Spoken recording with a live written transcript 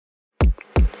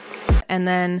and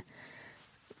then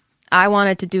I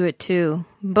wanted to do it too.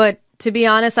 But to be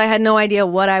honest, I had no idea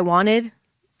what I wanted.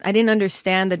 I didn't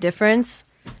understand the difference.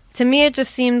 To me, it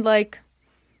just seemed like,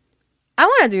 I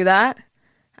want to do that.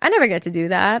 I never get to do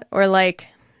that. Or like,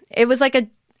 it was like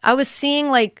I was seeing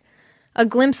like a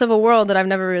glimpse of a world that I've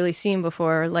never really seen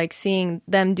before. Like seeing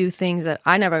them do things that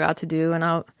I never got to do. And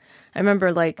I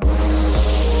remember like...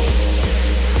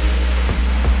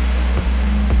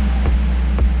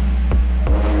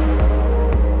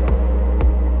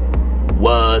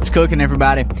 What's cooking,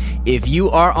 everybody? If you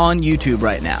are on YouTube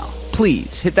right now,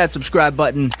 please hit that subscribe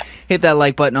button, hit that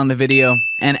like button on the video,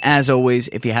 and as always,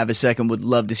 if you have a second, would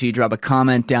love to see you drop a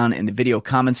comment down in the video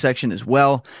comment section as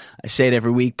well. I say it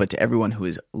every week, but to everyone who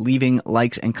is leaving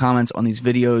likes and comments on these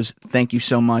videos, thank you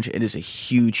so much. It is a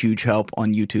huge, huge help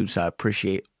on YouTube, so I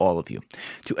appreciate all of you.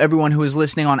 To everyone who is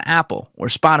listening on Apple or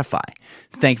Spotify,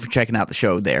 thank you for checking out the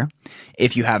show there.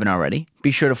 If you haven't already,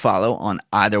 be sure to follow on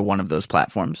either one of those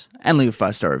platforms and leave a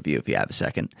 5-star review if you have a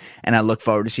second. And I look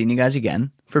forward to seeing you guys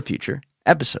again for future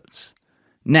episodes.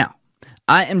 Now,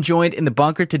 I am joined in the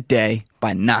bunker today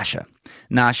by Nasha.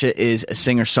 Nasha is a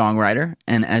singer-songwriter,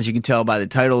 and as you can tell by the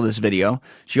title of this video,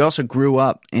 she also grew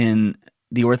up in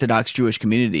the Orthodox Jewish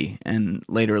community and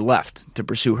later left to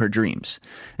pursue her dreams.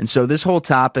 And so this whole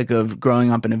topic of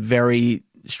growing up in a very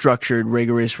structured,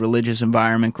 rigorous religious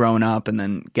environment growing up and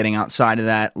then getting outside of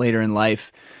that later in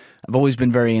life, I've always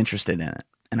been very interested in it.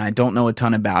 And I don't know a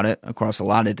ton about it across a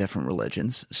lot of different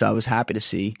religions. So I was happy to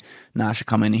see Nasha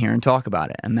come in here and talk about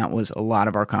it. And that was a lot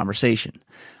of our conversation.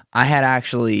 I had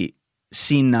actually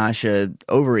seen Nasha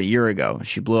over a year ago.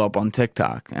 She blew up on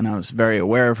TikTok, and I was very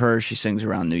aware of her. She sings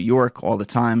around New York all the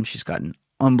time. She's got an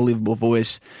unbelievable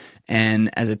voice. And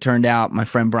as it turned out, my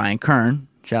friend Brian Kern,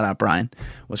 shout out Brian,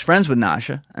 was friends with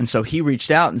Nasha. And so he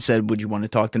reached out and said, would you want to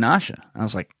talk to Nasha? I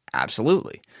was like,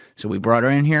 absolutely. So we brought her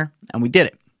in here, and we did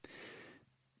it.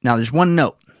 Now, there's one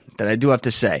note that I do have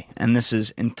to say, and this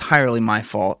is entirely my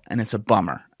fault, and it's a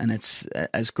bummer. And it's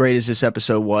as great as this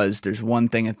episode was, there's one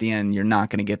thing at the end you're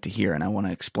not going to get to hear, and I want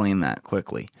to explain that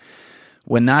quickly.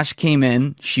 When Nasha came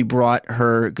in, she brought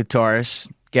her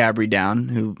guitarist, Gabri, down,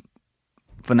 who,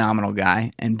 phenomenal guy,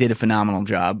 and did a phenomenal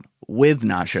job with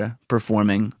Nasha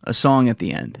performing a song at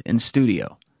the end in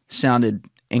studio. Sounded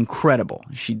incredible.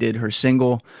 She did her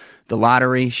single, The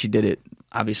Lottery. She did it,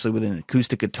 obviously, with an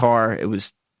acoustic guitar. It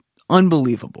was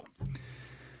unbelievable.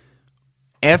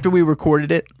 After we recorded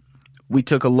it, we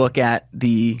took a look at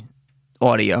the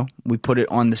audio. We put it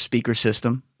on the speaker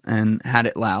system and had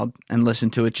it loud and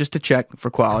listened to it just to check for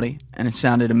quality, and it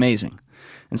sounded amazing.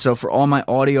 And so for all my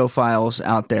audio files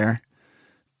out there,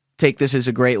 take this as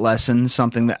a great lesson,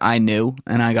 something that I knew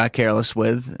and I got careless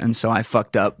with, and so I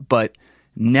fucked up. But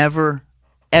never,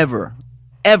 ever,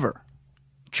 ever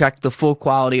check the full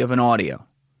quality of an audio,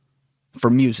 for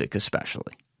music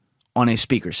especially, on a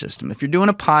speaker system. If you're doing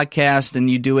a podcast and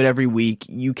you do it every week,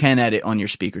 you can edit on your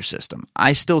speaker system.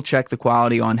 I still check the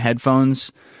quality on headphones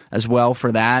as well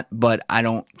for that, but I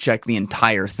don't check the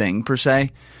entire thing per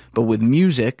se. But with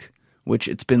music, which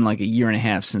it's been like a year and a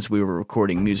half since we were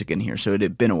recording music in here, so it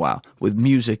had been a while. With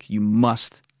music, you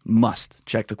must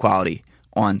check the quality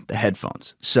on the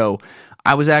headphones. So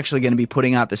I was actually going to be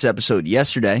putting out this episode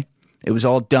yesterday. It was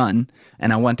all done,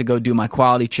 and I went to go do my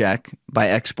quality check by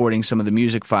exporting some of the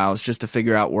music files just to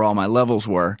figure out where all my levels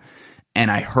were, and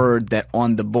I heard that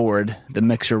on the board, the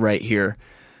mixer right here,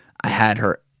 I had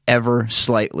her ever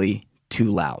slightly too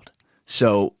loud.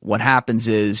 So what happens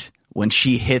is when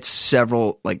she hits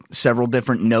several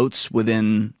different notes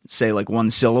within, say, like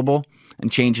one syllable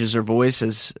and changes her voice,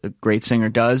 as a great singer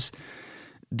does,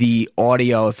 the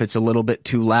audio, if it's a little bit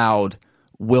too loud,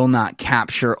 will not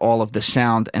capture all of the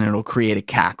sound, and it'll create a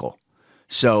cackle.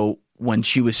 So when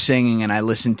she was singing and I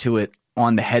listened to it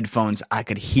on the headphones, I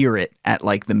could hear it at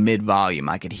like the mid volume.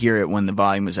 I could hear it when the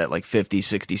volume was at like 50,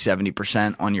 60,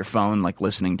 70% on your phone, like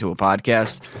listening to a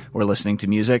podcast or listening to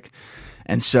music.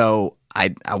 And so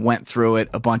I went through it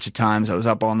a bunch of times. I was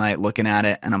up all night looking at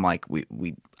it, and I'm like,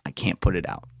 I can't put it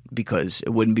out, because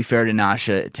it wouldn't be fair to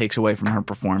Nasha. It takes away from her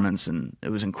performance, and it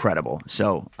was incredible.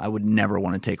 So I would never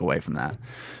want to take away from that.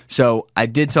 So I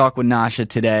did talk with Nasha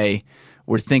today.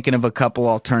 We're thinking of a couple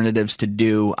alternatives to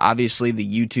do. Obviously, the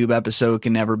YouTube episode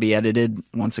can never be edited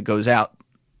once it goes out.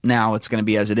 Now it's going to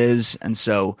be as it is, and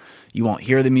so you won't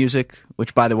hear the music,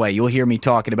 which, by the way, you'll hear me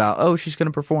talking about, oh, she's going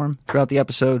to perform throughout the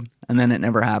episode, and then it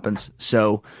never happens.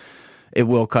 So it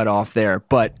will cut off there.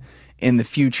 But in the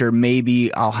future,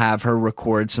 maybe I'll have her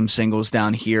record some singles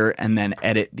down here and then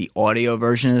edit the audio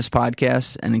version of this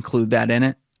podcast and include that in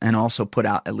it, and also put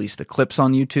out at least the clips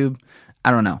on YouTube. I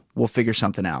don't know. We'll figure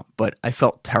something out. But I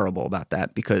felt terrible about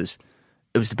that, because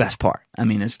it was the best part. I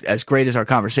mean, as great as our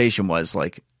conversation was,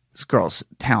 like, this girl's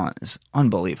talent is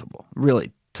unbelievable.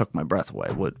 Really took my breath away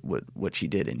what she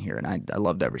did in here, and I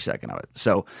loved every second of it.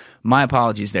 So my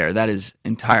apologies there. That is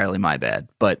entirely my bad.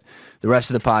 But the rest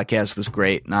of the podcast was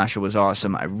great. Nasha was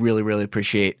awesome. I really, really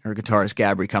appreciate her guitarist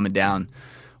Gabri coming down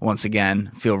once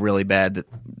again. Feel really bad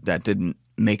that didn't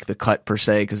make the cut per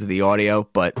se because of the audio,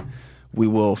 but we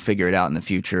will figure it out in the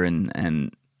future,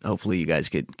 and hopefully you guys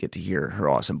get to hear her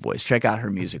awesome voice. Check out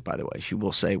her music, by the way. She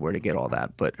will say where to get all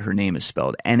that, but her name is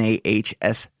spelled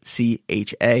Nahscha.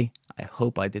 I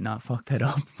hope I did not fuck that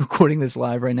up recording this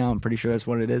live right now. I'm pretty sure that's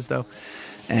what it is, though.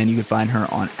 And you can find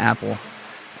her on Apple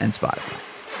and Spotify.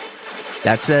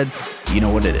 That said, you know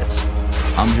what it is.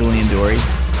 I'm Julian Dory,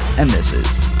 and this is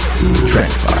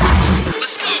Trendfire.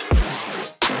 Let's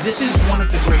go! This is one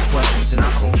of the great questions in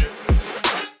our culture.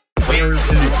 Where is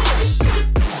the nuance?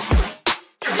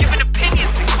 You're giving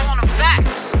opinions and calling them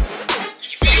facts.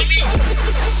 You feel me?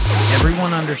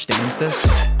 Everyone understands this,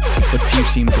 but few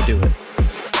seem to do it.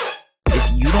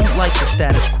 If you don't like the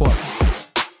status quo,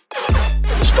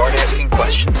 start asking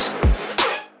questions.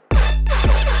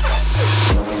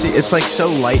 See, it's like so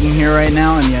light in here right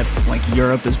now, and yet like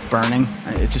Europe is burning.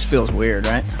 It just feels weird,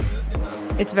 right?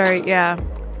 It's very, yeah.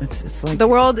 It's like the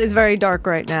world is very dark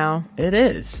right now. It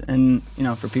is. And, you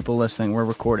know, for people listening, we're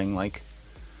recording like,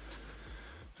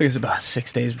 I think it's about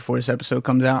 6 days before this episode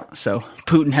comes out. So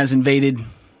Putin has invaded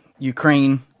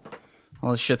Ukraine.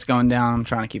 All this shit's going down. I'm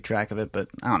trying to keep track of it, but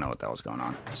I don't know what the hell's going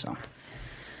on. So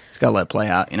just got to let it play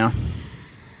out, you know?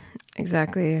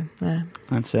 Exactly. Yeah.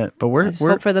 That's it. But we're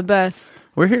hope for the best.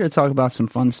 We're here to talk about some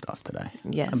fun stuff today.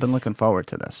 Yes. I've been looking forward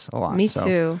to this a lot. Me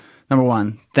too. Number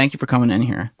one, thank you for coming in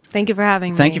here. Thank you for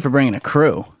having me. Thank you for bringing a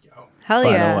crew. Hell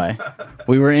yeah. By the way,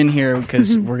 we were in here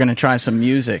because we're going to try some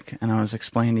music, and I was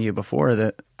explaining to you before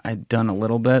that I'd done a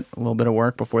little bit of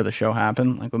work before the show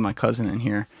happened, like with my cousin in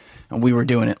here, and we were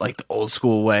doing it like the old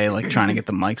school way, like trying to get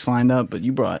the mics lined up. But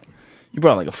you brought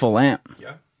like a full amp.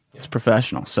 Yeah. It's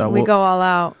professional. So we go all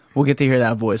out. We'll get to hear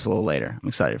that voice a little later. I'm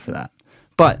excited for that.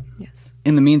 But yes.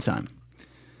 In the meantime,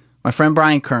 my friend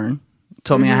Brian Kern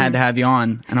told me I had to have you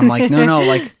on, and I'm like, no,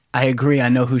 like. I agree. I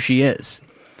know who she is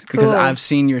because I've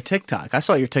seen your TikTok. I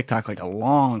saw your TikTok like a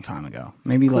long time ago,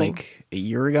 maybe like a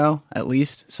year ago, at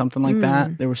least something like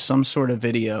that. There was some sort of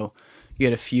video. You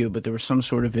had a few, but there was some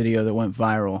sort of video that went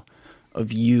viral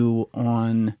of you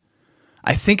on.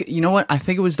 I think you know what? I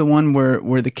think it was the one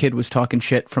where the kid was talking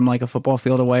shit from like a football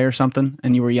field away or something,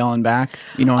 and you were yelling back.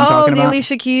 You know what I'm talking about? Oh, the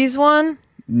Alicia Keys one.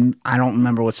 I don't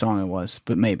remember what song it was,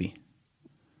 but maybe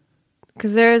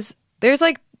because there's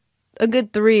like a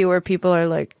good 3 where people are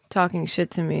like talking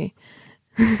shit to me.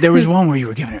 There was one where you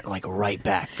were giving it like right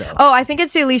back though. Oh, I think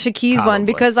it's the Alicia Keys Probably. one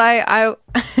because I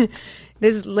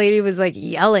this lady was like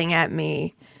yelling at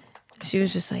me. She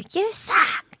was just like, "You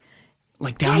suck."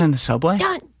 Like down in the subway?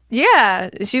 Yeah,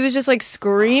 she was just like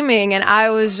screaming, and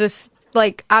I was just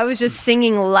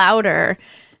singing louder.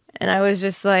 And I was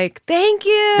just like, "Thank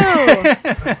you."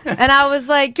 And I was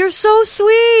like, "You're so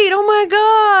sweet. Oh my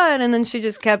God." And then she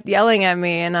just kept yelling at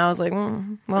me. And I was like,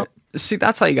 well. See,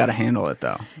 that's how you got to handle it,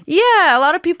 though. Yeah. A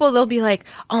lot of people, they'll be like,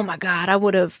 "Oh my God, I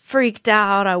would have freaked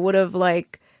out. I would have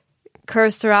like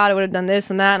cursed her out. I would have done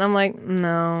this and that." And I'm like,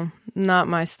 no, not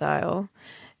my style.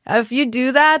 If you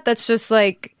do that, that's just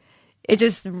like, it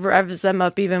just revs them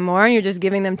up even more. And you're just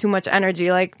giving them too much energy.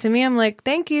 Like, to me, I'm like,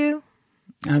 "Thank you."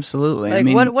 Absolutely. Like, I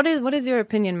mean, what is your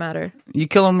opinion matter? You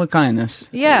kill them with kindness.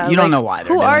 Yeah, you don't know why.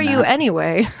 Who are you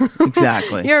anyway?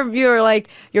 Exactly. You're like,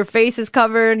 your face is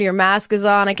covered, your mask is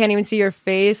on. I can't even see your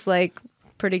face. Like,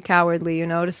 pretty cowardly, you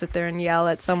know, to sit there and yell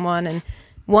at someone. And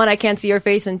 1, I can't see your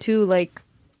face, and 2, like,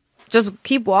 just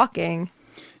keep walking.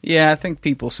 Yeah, I think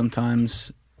people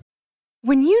sometimes.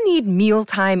 When you need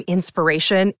mealtime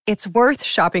inspiration, it's worth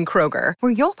shopping Kroger,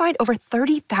 where you'll find over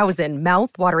 30,000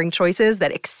 mouth-watering choices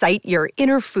that excite your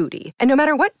inner foodie. And no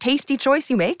matter what tasty choice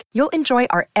you make, you'll enjoy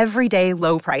our everyday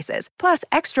low prices, plus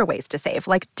extra ways to save,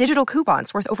 like digital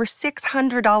coupons worth over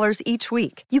 $600 each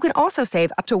week. You can also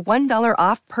save up to $1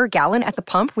 off per gallon at the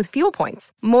pump with fuel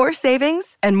points. More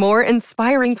savings and more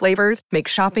inspiring flavors make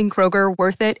shopping Kroger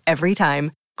worth it every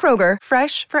time. Kroger,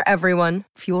 fresh for everyone.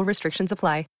 Fuel restrictions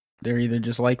apply. They're either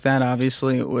just like that,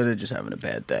 obviously, or they're just having a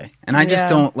bad day. And I just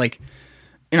don't, like,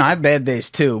 you know, I have bad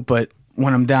days too, but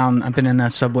when I'm down, I've been in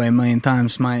that subway a million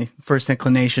times, my first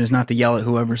inclination is not to yell at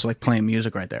whoever's, like, playing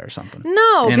music right there or something.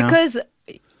 No, because,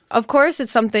 of course,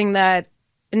 it's something that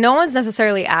no one's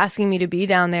necessarily asking me to be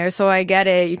down there, so I get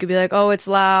it. You could be like, "Oh, it's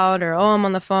loud," or, "Oh, I'm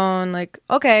on the phone." Like,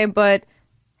 okay, but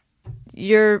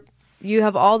you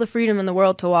have all the freedom in the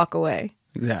world to walk away.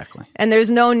 Exactly. And there's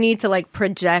no need to like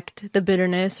project the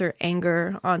bitterness or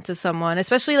anger onto someone,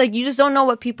 especially like you just don't know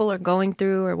what people are going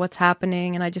through or what's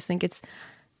happening. And I just think it's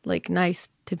like nice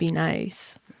to be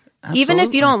nice. Absolutely. Even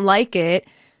if you don't like it,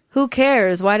 who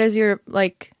cares? Why does your,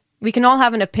 like, we can all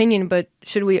have an opinion, but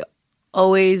should we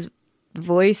always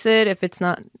voice it if it's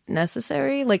not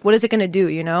necessary? Like, what is it going to do,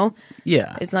 you know?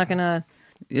 Yeah. It's not going to.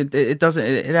 It doesn't,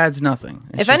 it adds nothing.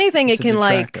 It's If anything, it's it a can,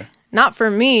 detractor. like, not for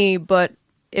me, but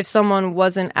if someone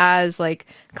wasn't as, like,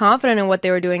 confident in what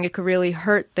they were doing, it could really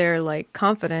hurt their, like,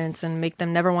 confidence and make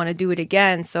them never want to do it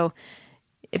again. So,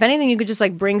 if anything, you could just,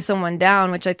 like, bring someone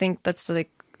down, which I think that's, like,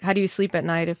 how do you sleep at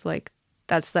night if, like,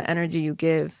 that's the energy you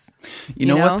give? You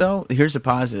know what, though? Here's a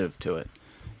positive to it.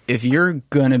 If you're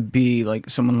going to be like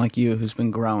someone like you who's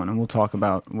been growing, and we'll talk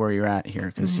about where you're at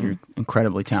here because you're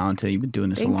incredibly talented. You've been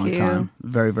doing this a long time.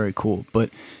 Very, very cool.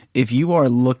 But if you are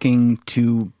looking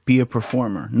to be a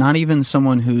performer, not even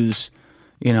someone who's,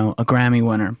 you know, a Grammy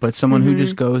winner, but someone who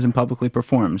just goes and publicly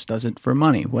performs, does it for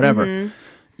money, whatever,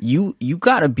 you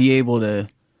got to be able to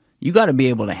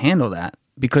handle that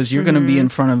because you're going to be in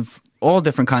front of all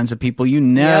different kinds of people. You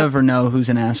never know who's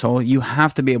an asshole. You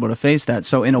have to be able to face that.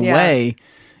 So in a way,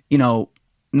 you know,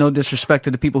 no disrespect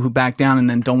to the people who back down and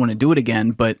then don't want to do it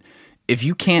again, but if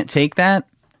you can't take that,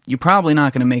 you're probably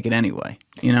not going to make it anyway,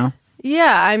 you know?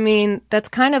 Yeah, I mean, that's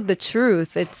kind of the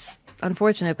truth. It's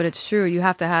unfortunate, but it's true. You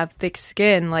have to have thick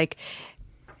skin. Like,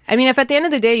 I mean, if at the end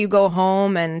of the day you go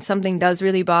home and something does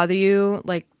really bother you,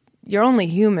 like, you're only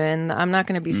human. I'm not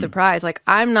going to be surprised. Like,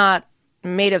 I'm not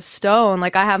made of stone.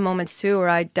 Like, I have moments too where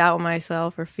I doubt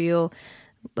myself or feel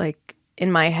like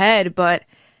in my head, but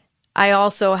I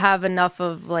also have enough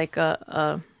of like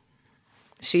a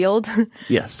shield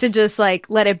to just like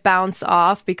let it bounce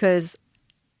off because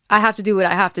I have to do what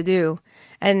I have to do.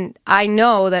 And I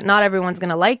know that not everyone's going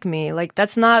to like me. Like,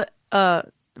 that's not a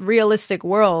realistic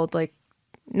world. Like,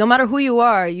 no matter who you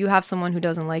are, you have someone who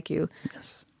doesn't like you.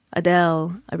 Yes.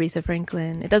 Adele, Aretha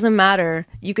Franklin. It doesn't matter.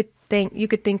 You could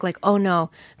think like, oh no,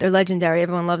 they're legendary.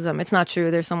 Everyone loves them. It's not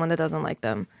true. There's someone that doesn't like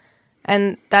them.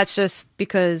 And that's just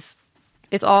because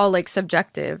it's all like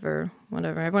subjective or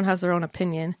whatever. Everyone has their own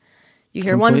opinion. You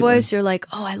hear one voice, you're like,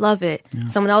 oh, I love it. Yeah.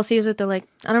 Someone else hears it, they're like,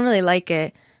 I don't really like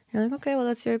it. You're like, okay, well,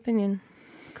 that's your opinion.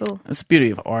 Cool. That's the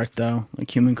beauty of art, though,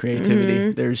 like human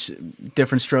creativity. There's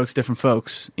different strokes, different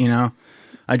folks, you know?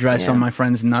 I drive some of my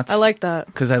friends nuts. I like that.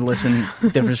 Because I listen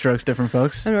different strokes, different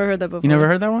folks. I've never heard that before. You never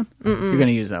heard that one? You're going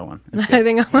to use that one. It's good. I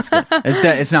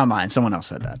think it's not mine. Someone else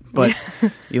said that. But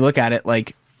you look at it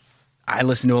like I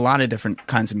listen to a lot of different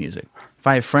kinds of music. If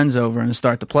I have friends over and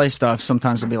start to play stuff,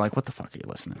 sometimes they'll be like, what the fuck are you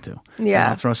listening to? Yeah. And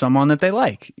I'll throw something on that they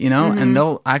like, you know? And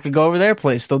I could go over their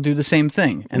place, they'll do the same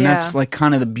thing. And that's like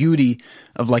kind of the beauty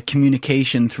of like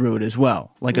communication through it as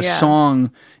well. Like a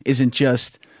song isn't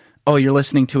just, oh, you're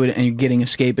listening to it and you're getting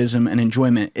escapism and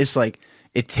enjoyment. It's like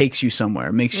it takes you somewhere.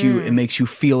 It makes you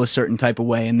feel a certain type of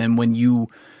way. And then when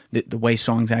the way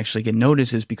songs actually get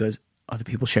noticed is because other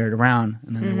people share it around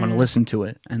and then they want to listen to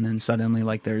it. And then suddenly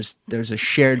like there's a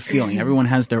shared feeling. Everyone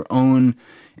has their own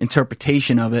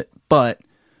interpretation of it, but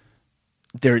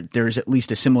there's at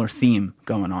least a similar theme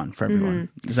going on for everyone.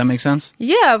 Does that make sense?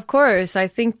 Yeah, of course. I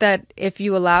think that if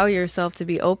you allow yourself to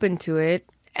be open to it,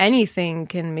 anything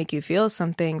can make you feel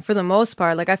something for the most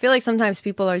part. Like, I feel like sometimes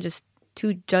people are just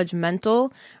too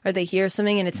judgmental, or they hear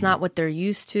something and it's not what they're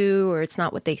used to, or it's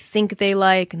not what they think they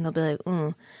like, and they'll be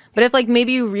like, But if like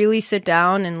maybe you really sit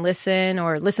down and listen,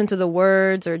 or listen to the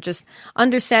words, or just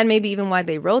understand maybe even why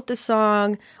they wrote the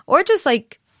song, or just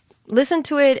like listen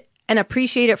to it and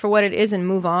appreciate it for what it is and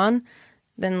move on,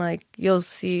 then like you'll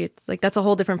see it's like that's a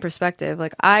whole different perspective.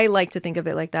 Like, I like to think of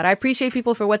it like that. I appreciate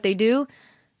people for what they do,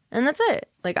 and that's it.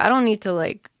 Like, I don't need to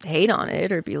like hate on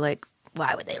it or be like,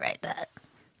 why would they write that?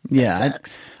 Yeah,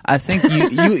 I think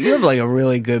you have like a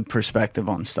really good perspective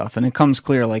on stuff, and it comes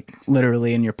clear like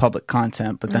literally in your public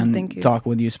content. But then talk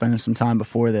with you, spending some time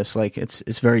before this, like it's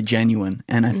very genuine,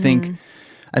 and I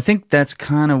think that's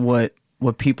kind of what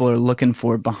people are looking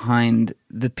for behind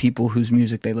the people whose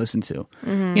music they listen to.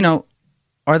 You know,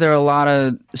 are there a lot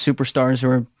of superstars who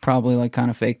are probably like kind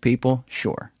of fake people?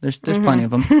 Sure, there's plenty of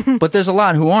them, but there's a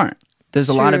lot who aren't. There's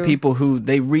a lot of people who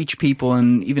they reach people,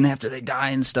 and even after they die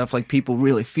and stuff, like people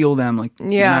really feel them. Like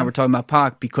you and I were talking about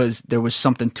Pac, because there was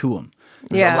something to them.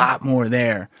 There's a lot more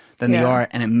there than the art,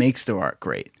 and it makes their art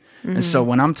great. And so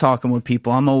when I'm talking with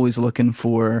people, I'm always looking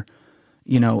for,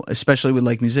 you know, especially with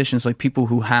like musicians, like people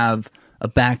who have a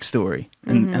backstory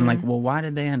and like, well, why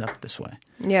did they end up this way?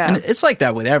 Yeah. And it's like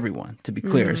that with everyone, to be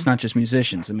clear. It's not just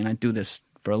musicians. I mean, I do this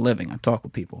for a living. I talk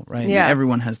with people, right? Yeah.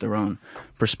 Everyone has their own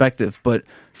perspective. But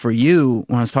for you,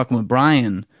 when I was talking with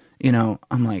Brian, you know,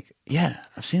 I'm like, yeah,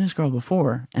 I've seen this girl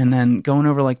before. And then going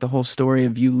over like the whole story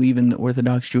of you leaving the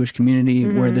Orthodox Jewish community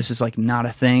where this is like not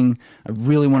a thing. I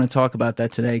really want to talk about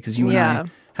that today because you and I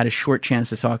had a short chance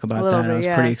to talk about that. And I was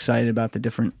pretty excited about the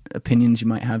different opinions you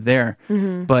might have there.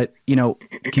 But, you know,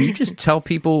 can you just tell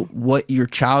people what your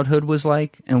childhood was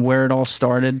like and where it all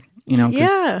started? You know,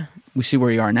 because we see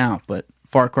where you are now, but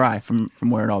far cry from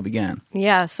where it all began.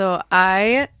 Yeah, so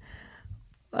I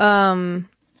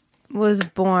was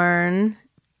born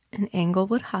in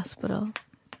Englewood Hospital.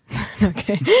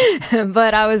 Okay.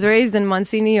 But I was raised in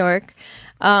Muncie, New York.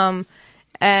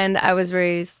 And I was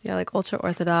raised, like ultra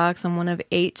Orthodox. I'm one of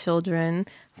 8 children,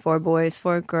 4 boys,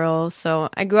 4 girls. So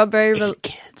I grew up very... 8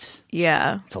 kids.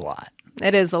 Yeah. It's a lot.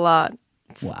 It is a lot.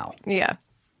 Wow. Yeah.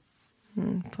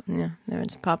 Yeah, they're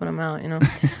just popping them out, you know.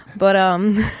 But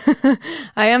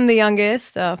I am the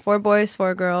youngest, 4 boys,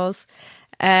 4 girls.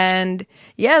 And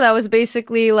yeah, that was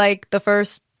basically like the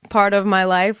first part of my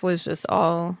life was just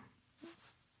all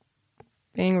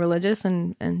being religious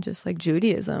and just like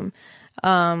Judaism,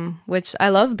 which I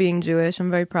love being Jewish.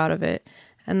 I'm very proud of it.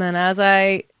 And then as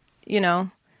I, you know,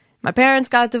 my parents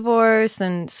got divorced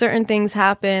and certain things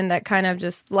happened that kind of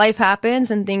just life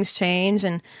happens and things change.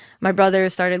 And my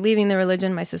brothers started leaving the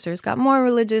religion. My sisters got more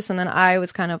religious. And then I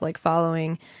was kind of like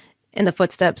following in the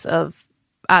footsteps of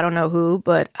I don't know who,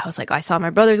 but I was like, I saw my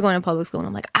brothers going to public school and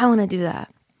I'm like, I want to do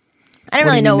that. I didn't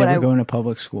really know what I was going to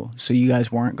public school. So you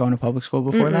guys weren't going to public school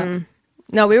before that?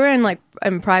 No, we were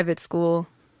in private school.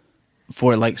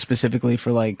 For like specifically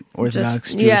for like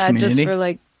Orthodox Jewish community? Yeah, just for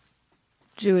like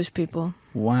Jewish people.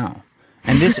 Wow.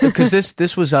 And this, because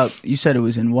this was up, you said it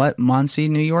was in what? Muncie,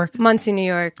 New York? Muncie, New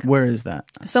York. Where is that?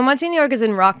 So Muncie, New York is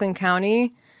in Rockland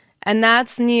County, and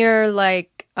that's near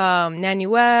like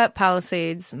Nanuet,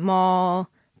 Palisades Mall,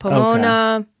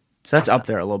 Pomona. Okay. So that's up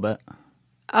there a little bit.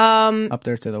 Up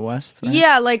there to the west? Right?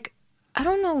 Yeah, like, I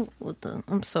don't know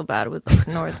I'm so bad with like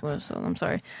northwest, so I'm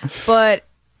sorry. But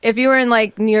if you were in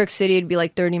like New York City, it'd be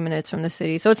like 30 minutes from the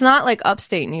city. So it's not like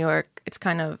upstate New York. It's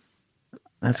kind of...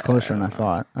 That's closer than I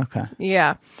thought. Okay.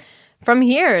 Yeah. From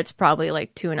here, it's probably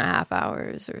like 2.5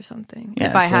 hours or something. Yeah,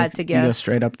 if I had to guess. You go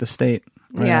straight up the state.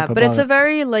 Right yeah, but it's a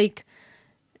very like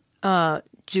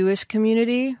Jewish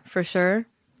community for sure.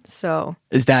 So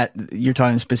is that you're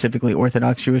talking specifically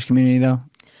Orthodox Jewish community though,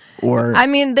 or I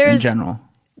mean, in general?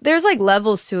 There's like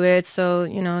levels to it. So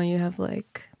you know, you have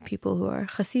like people who are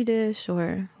Hasidish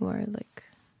or who are like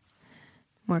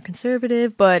more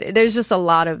conservative, but there's just a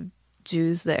lot of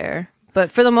Jews there. But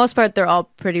for the most part, they're all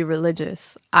pretty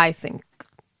religious, I think,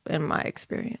 in my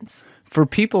experience. For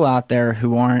people out there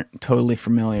who aren't totally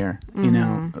familiar, you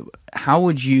know, how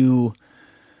would you,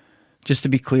 just to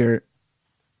be clear,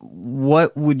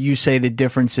 what would you say the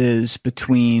difference is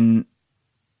between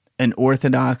an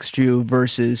Orthodox Jew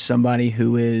versus somebody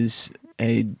who is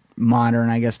a modern,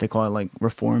 I guess they call it like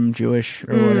Reform Jewish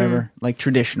or whatever, like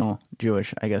traditional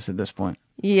Jewish, I guess at this point?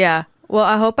 Yeah. Well,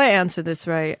 I hope I answered this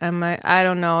right. I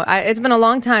don't know. It's been a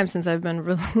long time since I've been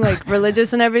like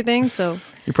religious and everything, so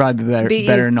you're probably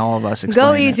better than all of us.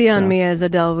 Go easy on me, as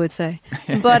Adele would say.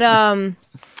 But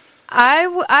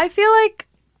I feel like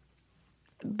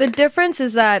the difference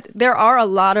is that there are a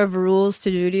lot of rules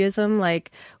to Judaism,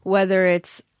 like whether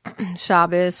it's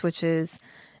Shabbos, which is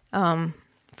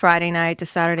Friday night to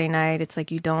Saturday night. It's like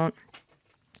you don't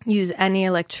use any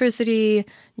electricity.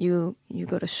 You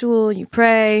go to shul, you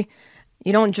pray.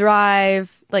 You don't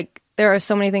drive. Like, there are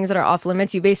so many things that are off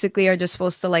limits. You basically are just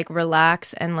supposed to, like,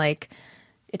 relax and, like,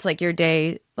 it's like your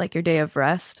day of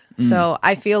rest. So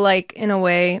I feel like, in a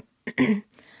way,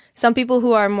 some people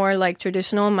who are more, like,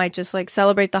 traditional might just, like,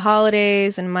 celebrate the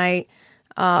holidays and might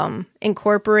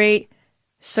incorporate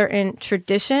certain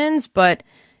traditions, but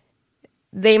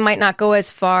they might not go as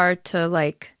far to,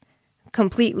 like,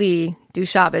 completely do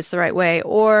Shabbos the right way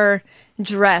or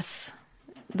dress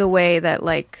the way that,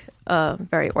 like, a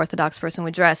very Orthodox person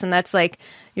would dress. And that's like,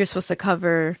 you're supposed to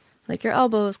cover like your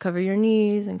elbows, cover your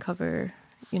knees, and cover,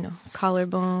 you know,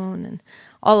 collarbone and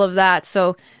all of that.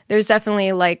 So there's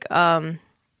definitely like,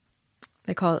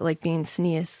 they call it like being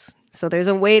sneas. So there's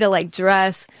a way to like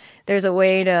dress. There's a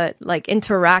way to like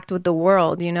interact with the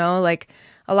world, you know, like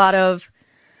a lot of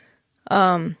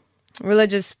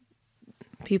religious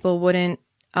people wouldn't,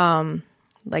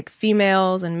 like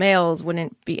females and males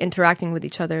wouldn't be interacting with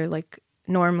each other like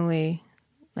normally,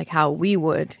 like how we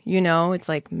would, you know. It's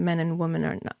like men and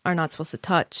women are not supposed to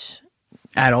touch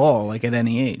at all, like at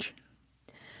any age.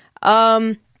 I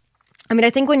mean, I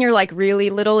think when you're like really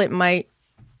little, it might,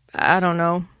 I don't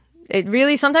know. It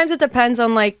really, sometimes it depends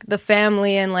on like the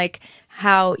family and like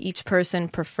how each person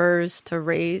prefers to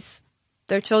raise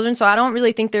their children. So I don't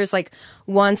really think there's like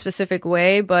one specific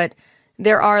way, but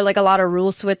there are like a lot of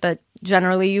rules to it that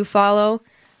generally you follow.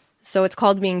 So it's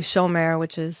called being shomer,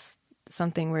 which is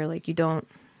something where like you don't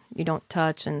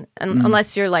touch and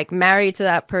unless you're like married to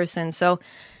that person. So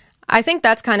I think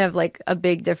that's kind of like a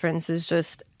big difference, is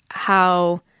just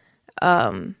how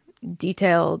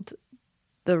detailed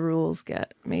the rules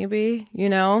get, maybe,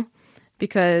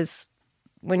 because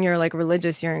when you're like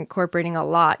religious, you're incorporating a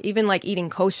lot, even like eating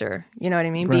kosher, you know what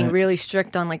I mean? Right. Being really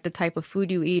strict on like the type of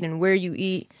food you eat and where you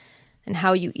eat and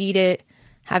how you eat it,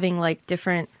 having like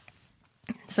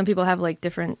some people have like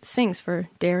different sinks for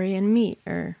dairy and meat,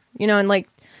 or, and like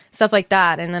stuff like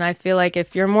that. And then I feel like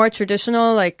if you're more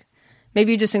traditional, like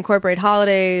maybe you just incorporate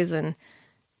holidays and,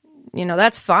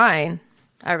 that's fine.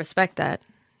 I respect that.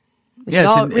 We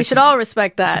should all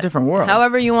respect that. It's a different world.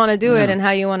 However you want to do it and how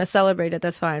you want to celebrate it,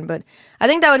 that's fine. But I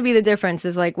think that would be the difference,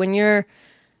 is like when you're,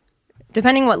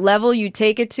 depending what level you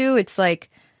take it to, it's like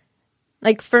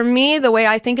for me, the way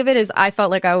I think of it is I felt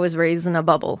like I was raised in a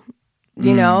bubble,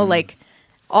 like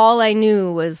all I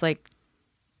knew was like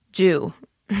Jew.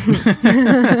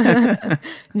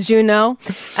 Juno.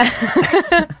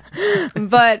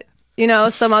 But,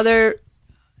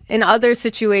 in other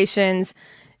situations,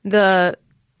 the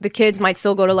kids might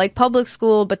still go to like public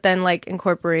school, but then like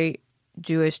incorporate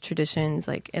Jewish traditions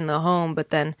like in the home, but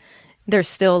then they're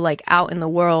still like out in the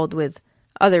world with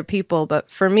other people. But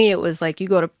for me, it was like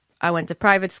I went to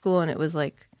private school and it was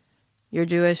like, you're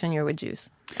Jewish and you're with Jews.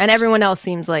 And everyone else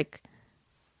seems like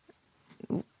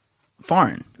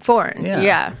foreign.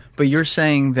 Yeah. But you're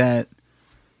saying that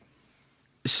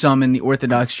some in the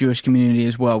Orthodox Jewish community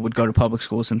as well would go to public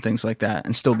schools and things like that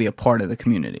and still be a part of the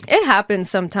community. It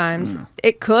happens sometimes.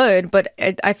 It could, but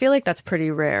I feel like that's pretty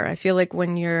rare. I feel like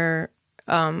when you're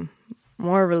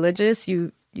more religious,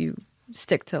 you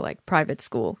stick to like private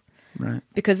school. Right.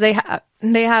 Because they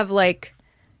have like,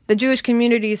 the Jewish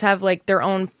communities have like their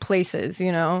own places,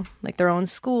 like their own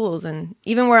schools. And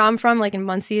even where I'm from, like in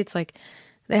Muncie, it's like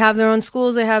they have their own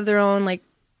schools, they have their own like,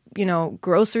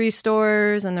 grocery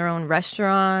stores and their own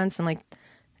restaurants and like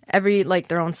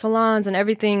their own salons and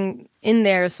everything in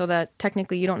there, so that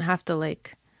technically you don't have to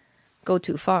like go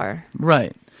too far.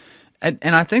 Right. And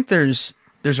I think there's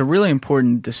a really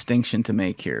important distinction to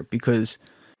make here, because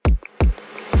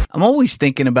I'm always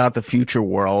thinking about the future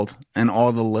world and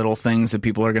all the little things that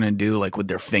people are going to do, like with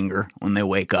their finger when they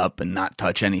wake up and not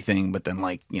touch anything, but then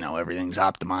like, everything's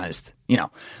optimized.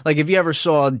 Like if you ever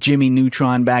saw Jimmy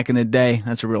Neutron back in the day,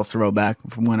 that's a real throwback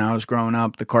from when I was growing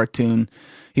up, the cartoon.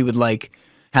 He would like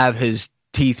have his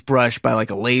teeth brushed by like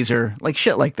a laser, like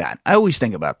shit like that. I always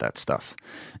think about that stuff.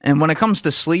 And when it comes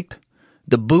to sleep,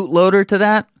 the bootloader to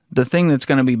that, the thing that's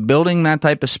going to be building that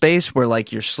type of space where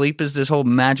like your sleep is this whole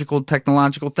magical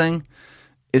technological thing,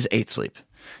 is 8 Sleep.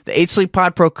 The 8 Sleep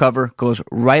Pod Pro cover goes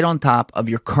right on top of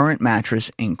your current mattress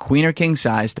in queen or king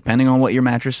size, depending on what your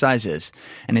mattress size is.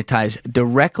 And it ties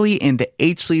directly into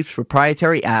 8 Sleep's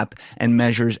proprietary app and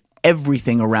measures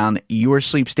everything around your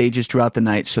sleep stages throughout the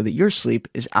night so that your sleep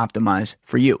is optimized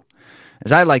for you.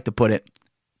 As I like to put it,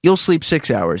 you'll sleep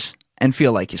 6 hours and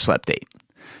feel like you slept 8.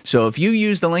 So if you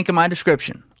use the link in my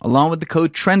description, along with the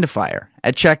code TRENDIFIER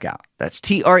at checkout, that's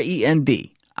TRENDIFIER,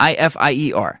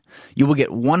 you will get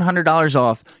 $100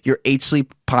 off your 8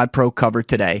 Sleep Pod Pro cover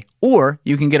today, or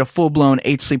you can get a full-blown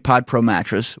 8 Sleep Pod Pro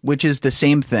mattress, which is the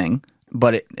same thing,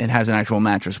 but it has an actual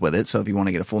mattress with it, so if you want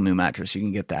to get a full new mattress, you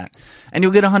can get that. And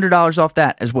you'll get $100 off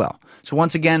that as well. So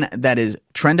once again, that is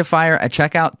TRENDIFIER at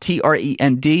checkout,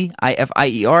 TRENDIFIER,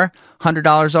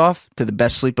 $100 off to the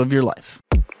best sleep of your life.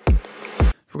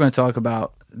 We're going to talk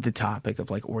about the topic of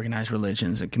like organized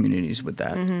religions and communities with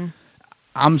that. Mm-hmm.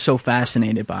 I'm so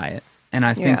fascinated by it, and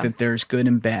I think that there's good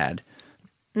and bad.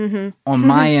 Mm-hmm. On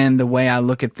my end, the way I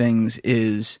look at things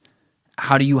is,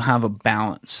 how do you have a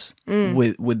balance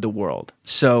with the world?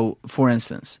 So, for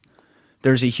instance,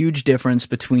 there's a huge difference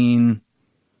between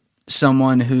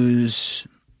someone who's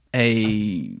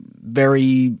a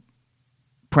very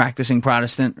practicing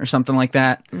Protestant or something like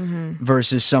that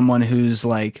versus someone who's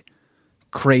like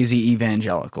crazy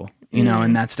evangelical,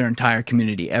 and that's their entire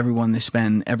community. Everyone they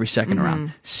spend every second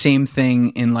around. Same thing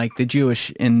in like the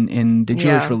Jewish, in the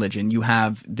Jewish religion. You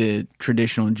have the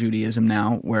traditional Judaism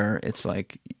now where it's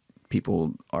like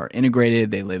people are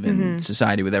integrated, they live in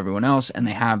society with everyone else, and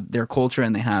they have their culture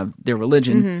and they have their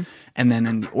religion. And then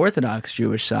in the Orthodox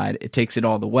Jewish side, it takes it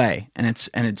all the way, and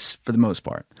it's for the most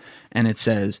part. And it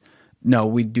says, no,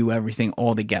 we do everything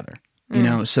all together.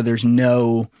 So there's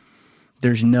no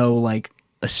like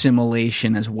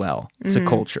assimilation as well to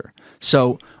culture.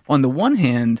 So on the one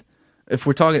hand, if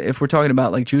we're talking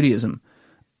about like Judaism,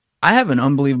 I have an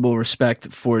unbelievable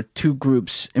respect for two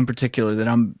groups in particular that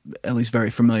I'm at least very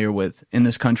familiar with in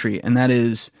this country, and that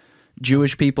is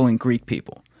Jewish people and Greek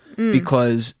people.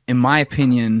 Because, in my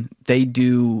opinion, they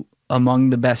do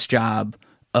among the best job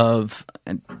of,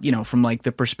 you know, from like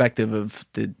the perspective of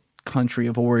the country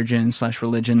of origin /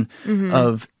 religion,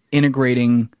 of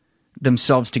integrating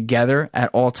themselves together at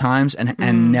all times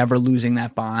and never losing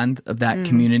that bond of that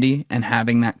community and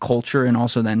having that culture, and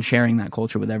also then sharing that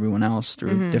culture with everyone else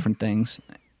through different things.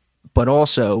 But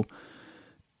also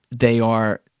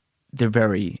they're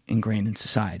very ingrained in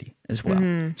society as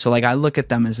well. So like I look at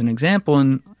them as an example,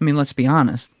 and I mean, let's be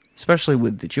honest, especially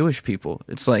with the Jewish people,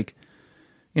 it's like,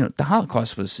 you know, the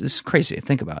Holocaust is crazy to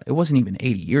think about. It wasn't even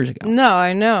 80 years ago. No,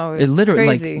 I know. It's It literally,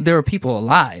 crazy. like, there were people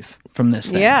alive from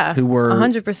this thing. Yeah, who were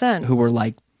 100%. Who were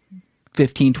like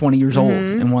 15, 20 years old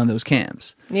in one of those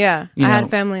camps. Yeah, You I know, had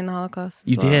family in the Holocaust. as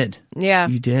You well. did. Yeah.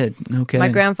 You did. No kidding. My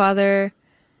grandfather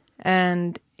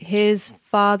and his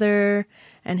father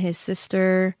and his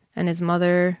sister and his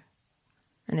mother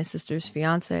and his sister's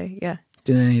fiance. Yeah.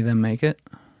 Did any of them make it?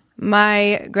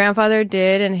 My grandfather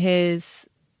did, and his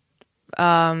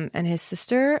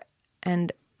sister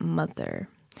and mother.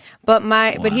 But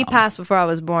he passed before I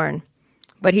was born.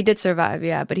 But he did survive,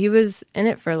 yeah. But he was in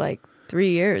it for like 3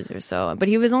 years or so. But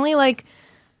he was only like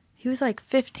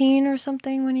 15 or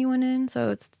something when he went in, so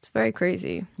it's very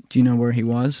crazy. Do you know where he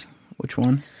was? Which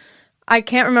one? I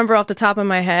can't remember off the top of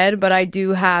my head, but I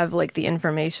do have like the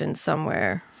information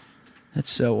somewhere. That's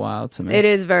so wild to me. It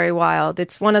is very wild.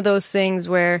 It's one of those things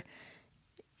where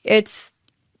it's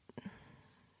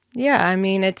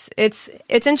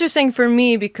interesting for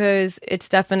me because it's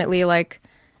definitely like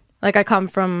I come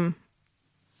from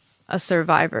a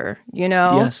survivor, you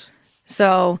know? Yes.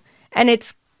 So, and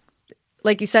it's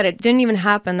like you said, it didn't even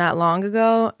happen that long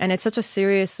ago, and it's such a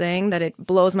serious thing that it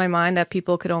blows my mind that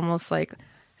people could almost like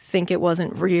think it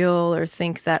wasn't real, or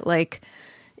think that like,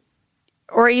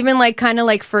 or even like kind of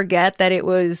like forget that it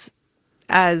was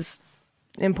as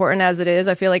important as it is.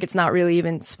 I feel like it's not really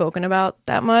even spoken about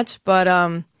that much, but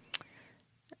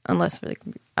unless like,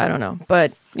 I don't know,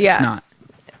 but yeah, It's not.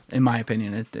 In my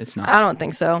opinion, it's not. I don't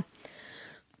think so.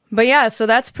 But yeah, so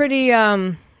that's pretty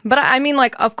but I mean,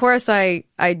 like, of course I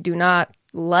do not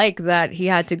like that he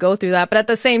had to go through that, but at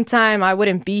the same time I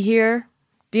wouldn't be here.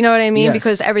 Do you know what I mean? Yes.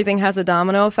 Because everything has a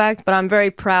domino effect, but I'm very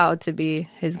proud to be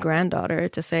his granddaughter,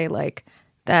 to say like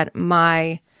that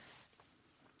my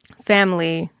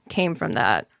family came from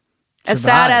that. As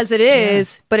sad Survived. as it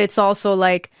is, but it's also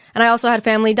like, and I also had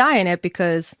family die in it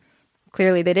because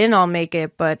clearly they didn't all make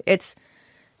it, but it's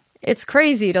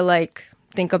crazy to like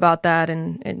think about that,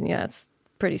 and yeah, it's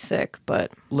pretty sick.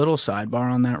 But Little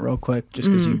sidebar on that real quick, just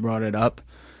because you brought it up.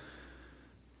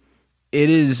 It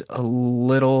is a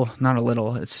little, not a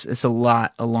little, it's a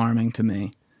lot alarming to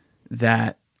me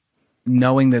that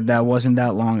knowing that wasn't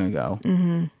that long ago,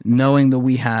 knowing that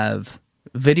we have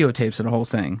videotapes of the whole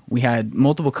thing. We had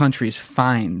multiple countries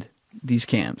find these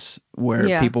camps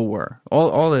where people were.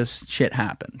 All this shit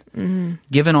happened.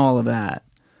 Given all of that,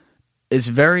 it's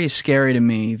very scary to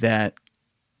me that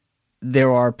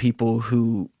there are people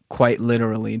who quite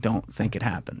literally don't think it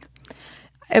happened.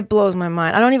 it blows my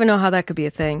mind. I don't even know how that could be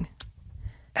a thing.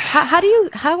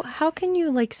 How can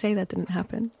you like say that didn't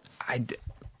happen?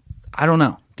 I don't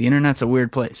know. The internet's a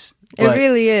weird place. It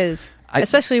really is. I-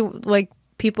 Especially like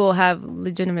people have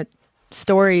legitimate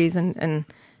stories and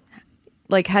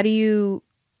like how do you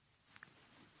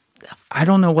I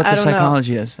don't know what I the don't know.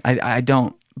 psychology is. I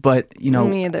don't. But, you know,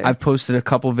 Me either. I've posted a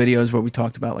couple videos where we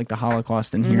talked about like the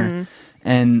Holocaust in Mm-hmm. here.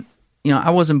 And, you know, I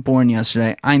wasn't born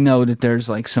yesterday. I know that there's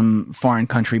like some foreign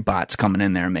country bots coming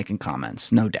in there and making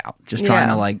comments, no doubt. Just trying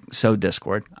Yeah. to like sow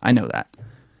discord. I know that.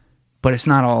 But it's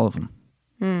not all of them.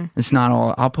 It's not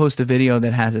all. I'll post a video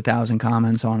that has 1,000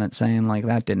 comments on it saying like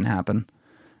that didn't happen.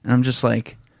 And I'm just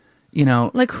like, you know,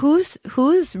 like who's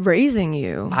raising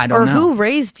you? I don't or know. who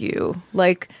raised you?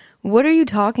 Like what are you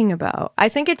talking about? I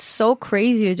think it's so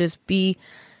crazy to just be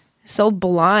so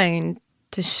blind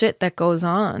to shit that goes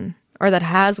on or that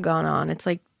has gone on. It's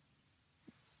like,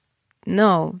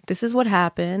 no, this is what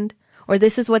happened or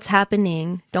this is what's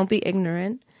happening. Don't be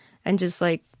ignorant and just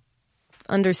like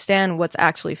understand what's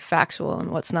actually factual and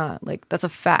what's not. Like that's a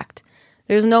fact.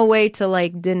 There's no way to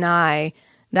like deny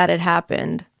that it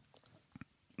happened.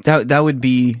 that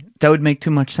would make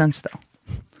too much sense though.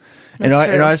 In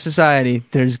That's true. our society,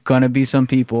 there's gonna be some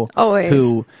people Always.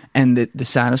 who, and the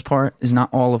saddest part is not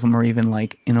all of them are even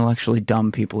like intellectually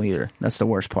dumb people either. That's the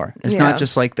worst part. It's Yeah. not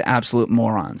just like the absolute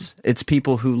morons. It's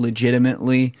people who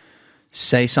legitimately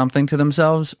say something to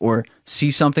themselves or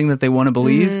see something that they want to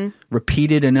believe,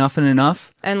 repeat it enough and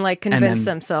enough, and like and convince then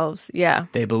themselves. Yeah,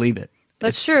 they believe it.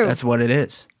 That's true. That's what it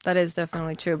is. that is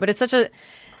definitely true. But it's such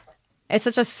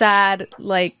a sad,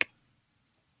 like,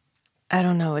 I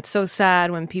don't know. It's so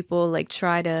sad when people like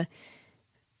try to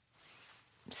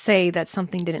say that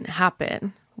something didn't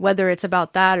happen, whether it's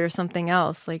about that or something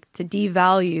else, like to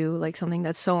devalue like something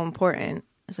that's so important.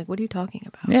 It's like, what are you talking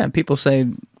about? Yeah, people say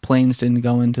planes didn't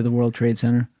go into the World Trade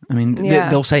Center. I mean,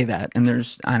 they'll say that, and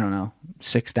there's, I don't know,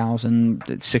 6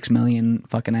 million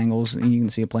fucking angles, and you can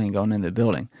see a plane going into the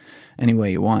building any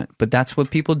way you want. But that's what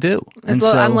people do. And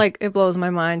so I'm like, it blows my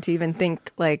mind to even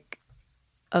think like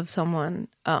of someone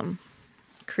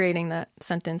creating that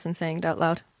sentence and saying it out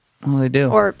loud. well, they do.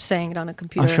 Or saying it on a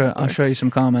computer. I'll show you some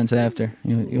comments after.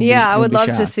 I would love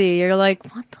to see. You're like,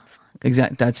 what the fuck?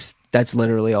 Exactly. That's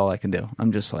literally all I can do.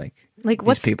 I'm just like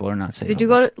these people are not safe. Did you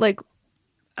go to like,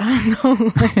 I don't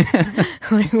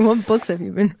know, like what books have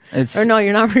you been? Or no,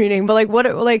 you're not reading. But like,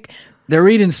 what? Like they're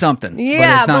reading something.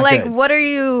 Yeah, but like, good. what are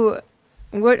you?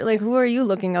 What like? Who are you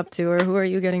looking up to, or who are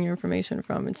you getting your information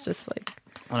from? It's just like.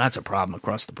 Well, that's a problem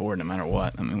across the board, no matter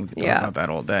what. I mean, we could talk about that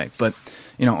all day. But,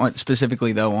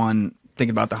 specifically, though, on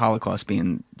thinking about the Holocaust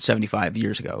being 75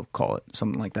 years ago, call it,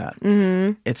 something like that.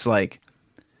 Mm-hmm. It's like,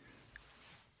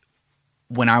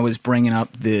 when I was bringing up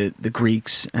the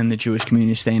Greeks and the Jewish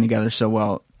community staying together so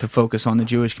well, to focus on the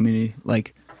Jewish community,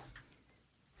 like,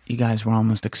 you guys were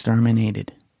almost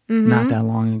exterminated not that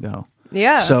long ago.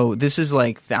 Yeah. So this is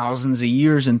like thousands of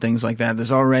years and things like that.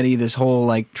 There's already this whole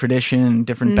like tradition,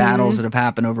 different battles that have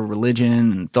happened over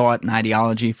religion and thought and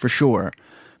ideology for sure.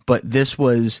 But this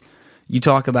was, you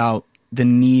talk about the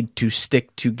need to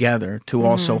stick together to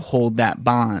also hold that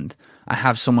bond. I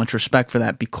have so much respect for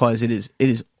that because it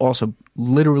is also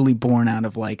literally born out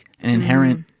of like an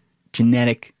inherent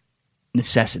genetic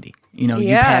necessity. You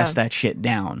pass that shit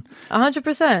down.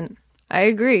 100%. I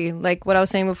agree. Like what I was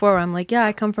saying before, I'm like, yeah,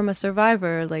 I come from a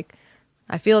survivor. Like,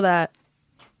 I feel that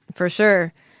for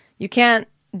sure. You can't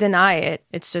deny it.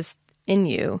 It's just in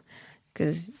you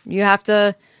because you have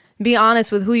to be honest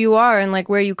with who you are and like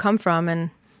where you come from.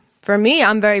 And for me,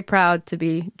 I'm very proud to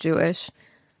be Jewish.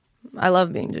 I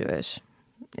love being Jewish.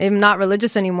 I'm not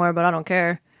religious anymore, but I don't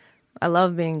care. I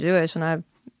love being Jewish and I have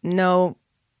no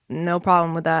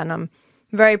problem with that. And I'm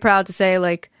very proud to say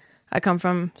like I come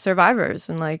from survivors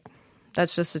and like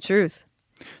that's just the truth.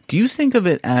 Do you think of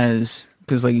it as,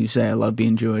 because like you say, I love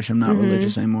being Jewish, I'm not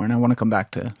religious anymore, and I want to come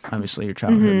back to, obviously, your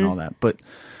childhood and all that, but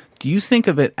do you think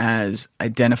of it as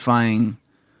identifying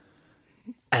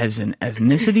as an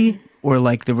ethnicity or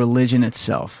like the religion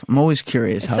itself? I'm always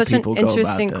curious how people go about this. It's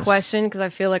such an interesting question because I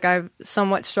feel like I've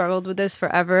somewhat struggled with this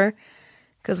forever.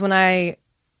 Because when I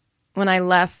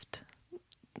left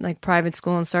like private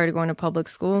school and started going to public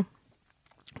school,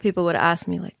 people would ask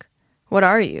me like, what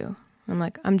are you? I'm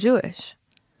like, I'm Jewish.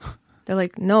 They're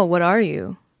like, no, what are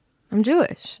you? I'm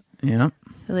Jewish. Yeah.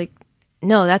 They're like,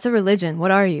 no, that's a religion.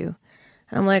 What are you?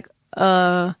 And I'm like,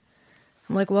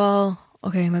 well,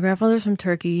 okay, my grandfather's from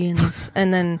Turkey,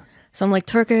 and then so I'm like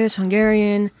Turkish,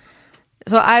 Hungarian.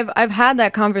 So I've had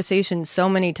that conversation so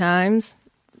many times,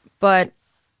 but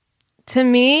to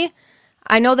me,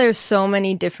 I know there's so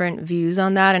many different views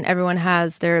on that, and everyone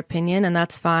has their opinion, and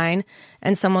that's fine.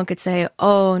 And someone could say,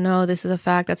 "Oh no, this is a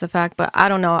fact, that's a fact," but I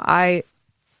don't know. I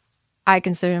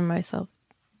consider myself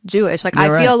Jewish. Like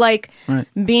I feel like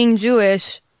being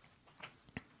Jewish,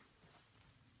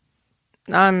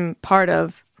 I'm part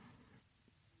of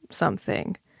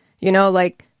something.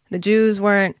 Like the Jews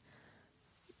weren't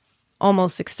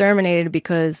almost exterminated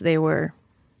because they were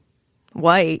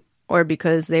white or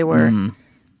because they were.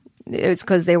 It's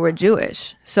because they were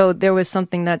Jewish. So there was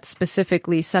something that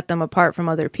specifically set them apart from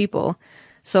other people.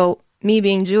 So me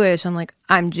being Jewish, I'm like,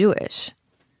 I'm Jewish,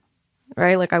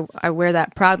 right? Like I wear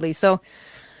that proudly. So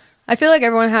I feel like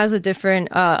everyone has a different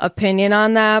opinion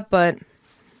on that, but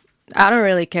I don't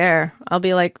really care. I'll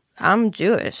be like, I'm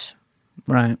Jewish.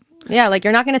 Right. Yeah, like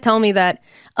you're not going to tell me that,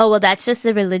 oh, well, that's just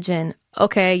a religion.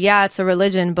 Okay, yeah, it's a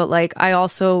religion, but like I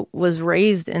also was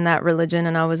raised in that religion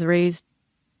and I was raised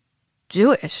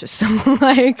Jewish. So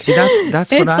like, see,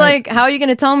 that's it's like, how are you going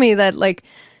to tell me that like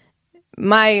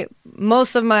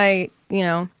most of my,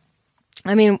 I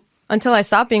mean, until I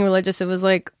stopped being religious, it was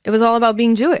all about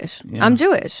being Jewish. Yeah. I'm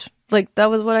Jewish. Like that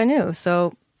was what I knew.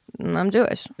 So I'm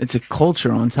Jewish. It's a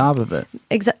culture on top of it.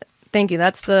 Thank you.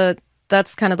 That's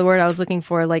kind of the word I was looking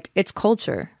for. Like it's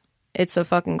culture. It's a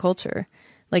fucking culture.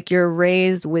 Like you're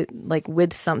raised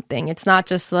with something. It's not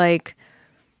just like,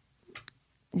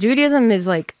 Judaism is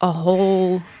like a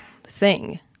whole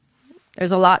thing.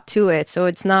 There's a lot to it. So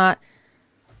it's not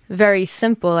very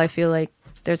simple. I feel like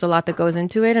there's a lot that goes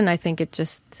into it, and I think it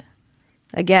just,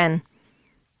 again,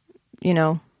 you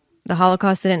know, the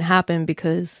Holocaust didn't happen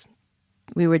because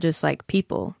we were just like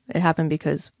people. It happened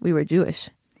because we were Jewish.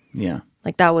 Yeah.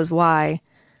 Like that was why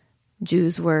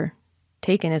Jews were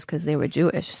taken, is because they were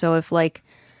Jewish. So if like,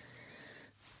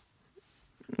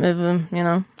 if, you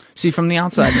know, see from the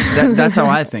outside, that's how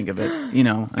I think of it, you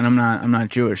know. And I'm not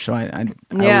Jewish, so I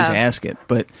always ask it.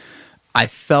 But I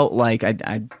felt like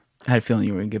I had a feeling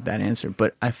you were going to give that answer.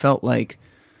 But I felt like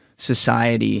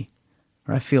society,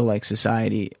 or I feel like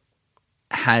society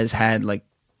has had like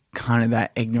kind of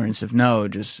that ignorance of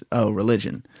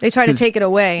religion. They try to take it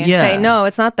away and say, no,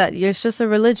 it's not that. It's just a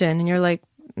religion. And you're like,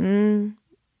 no.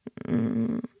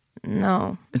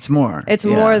 It's more. It's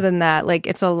more than that. Like,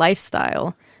 it's a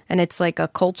lifestyle, and it's like a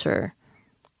culture.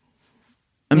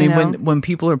 I mean, when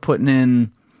people are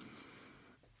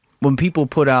when people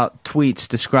put out tweets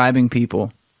describing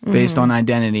people based on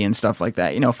identity and stuff like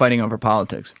that, you know, fighting over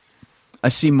politics, I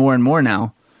see more and more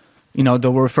now, you know,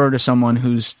 they'll refer to someone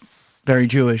who's very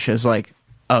Jewish as like,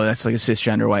 oh, that's like a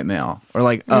cisgender white male, or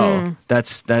like, oh,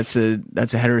 that's a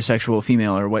heterosexual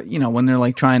female, or what, you know, when they're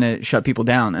like trying to shut people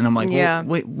down. And I'm like, well,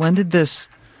 wait, when did this?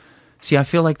 See, I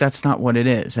feel like that's not what it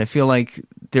is. I feel like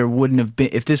there wouldn't have been,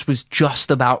 if this was just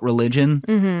about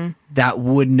religion, that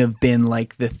wouldn't have been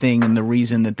like the thing and the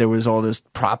reason that there was all this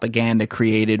propaganda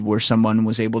created where someone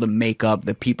was able to make up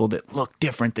the people that look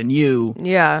different than you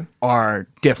are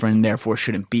different and therefore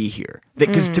shouldn't be here.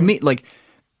 Because to me, like,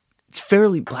 it's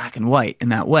fairly black and white in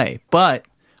that way. But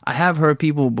I have heard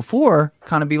people before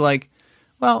kind of be like,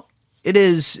 well,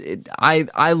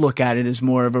 I look at it as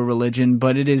more of a religion,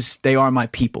 but they are my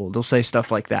people. They'll say stuff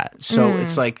like that. So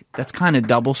it's like, that's kind of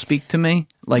double speak to me.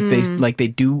 Like they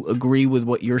do agree with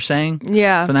what you're saying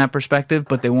from that perspective,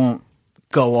 but they won't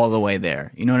go all the way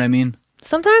there. You know what I mean?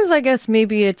 Sometimes I guess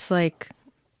maybe it's like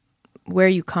where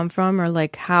you come from, or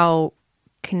like how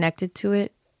connected to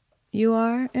it you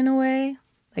are in a way.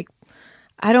 Like,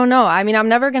 I don't know. I mean, I'm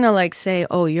never going to like say,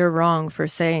 oh, you're wrong for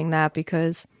saying that,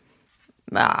 because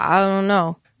I don't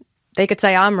know. They could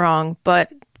say I'm wrong,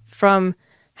 but from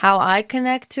how I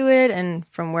connect to it and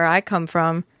from where I come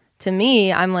from, to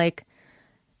me, I'm like,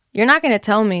 you're not going to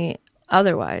tell me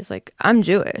otherwise. Like, I'm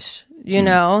Jewish, you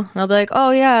know? And I'll be like,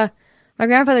 oh, yeah, my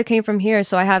grandfather came from here,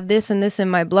 so I have this and this in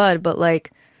my blood. But,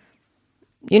 like,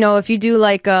 you know, if you do,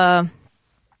 like, a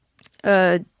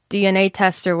DNA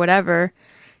test or whatever,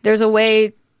 there's a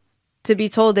way to be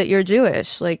told that you're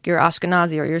Jewish, like you're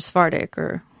Ashkenazi or you're Sephardic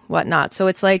or whatnot. So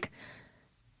it's like,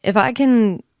 if I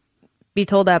can be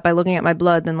told that by looking at my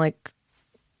blood, then like,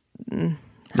 how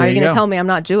are you going to tell me I'm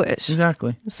not Jewish?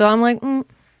 Exactly. So I'm like,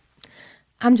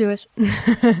 I'm Jewish.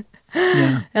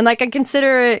 And like, I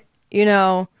consider it, you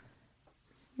know,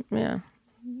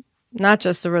 not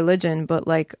just a religion, but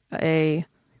like a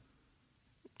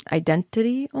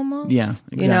identity almost. Yeah,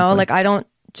 exactly. You know, like I don't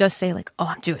just say like, oh,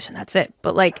 I'm Jewish and that's it.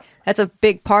 But like, that's a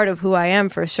big part of who I am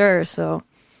for sure. So,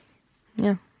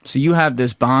 yeah. So you have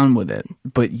this bond with it,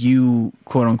 but you,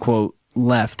 quote unquote,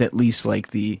 left at least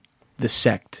like the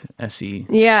sect,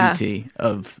 S-E-C-T,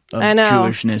 of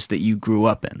Jewishness that you grew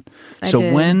up in.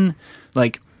 So when,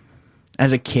 like,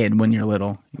 as a kid, when you're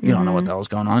little, you don't know what the hell's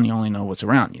going on. You only know what's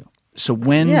around you. So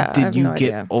when did you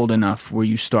get old enough where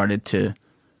you started to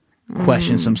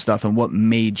question some stuff, and what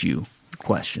made you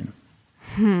question?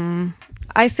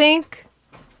 I think,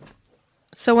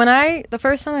 so when the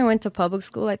first time I went to public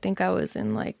school, I think I was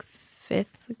in like 5th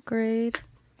grade.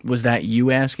 Was that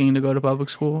you asking to go to public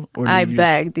school? Or I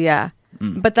begged, yeah.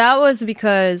 But that was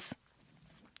because,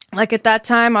 like, at that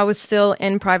time, I was still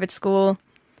in private school.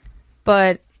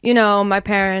 But, you know, my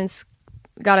parents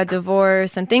got a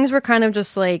divorce, and things were kind of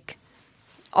just, like,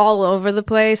 all over the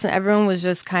place. And everyone was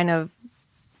just kind of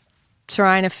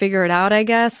trying to figure it out, I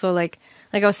guess. So, like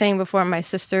I was saying before, my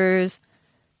sisters,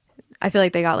 I feel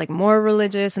like they got, like, more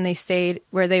religious, and they stayed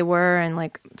where they were. And,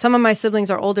 like, some of my siblings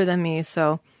are older than me,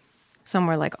 so some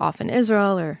were like off in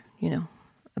Israel, or, you know,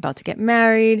 about to get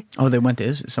married. Oh, they went to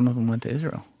Israel. Some of them went to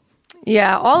Israel.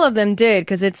 Yeah, all of them did,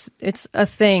 because it's a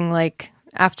thing. Like,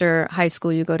 after high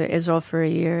school, you go to Israel for a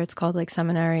year. It's called like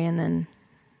seminary, and then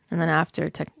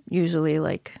after, usually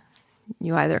like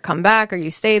you either come back or you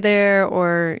stay there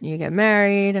or you get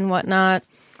married and whatnot.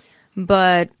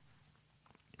 But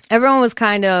everyone was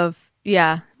kind of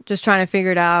just trying to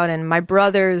figure it out, and my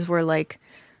brothers were like,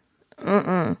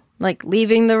 like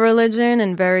leaving the religion,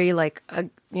 and very like,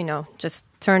 you know, just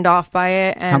turned off by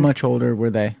it. And how much older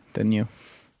were they than you?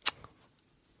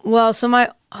 Well, so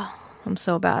my I'm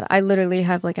so bad. I literally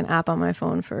have like an app on my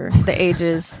phone for the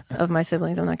ages of my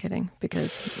siblings. I'm not kidding,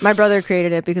 because my brother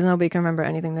created it because nobody can remember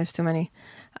anything. There's too many.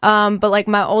 But like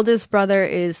my oldest brother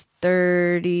is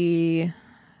 37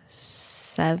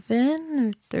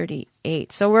 or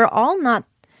 38. So we're all not.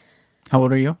 How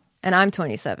old are you? And I'm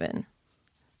 27.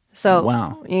 So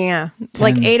wow. Yeah.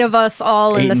 Like 8 of us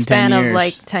all in the span of years.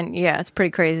 like 10. Yeah, it's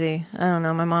pretty crazy. I don't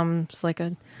know. My mom's like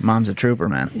Mom's a trooper,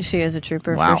 man. she is a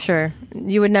trooper Wow. for sure.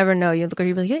 You would never know. You'd look at her,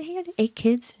 you'd be like, yeah, he had 8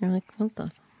 kids. You're like, what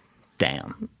the?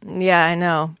 Damn. Yeah, I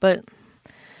know. But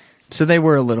So they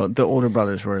were the older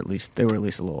brothers were at least a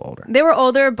little older. they were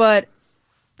older, but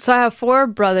so I have 4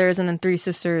 brothers and then 3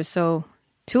 sisters. So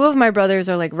 2 of my brothers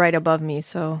are like right above me.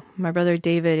 So my brother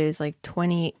David is like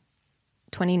 29,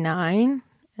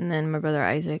 and then my brother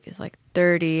Isaac is like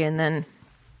 30, and then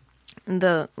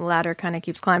the ladder kind of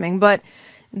keeps climbing. But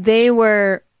they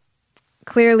were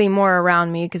clearly more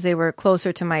around me because they were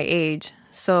closer to my age.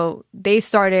 So they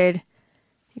started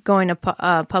going to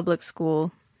public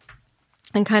school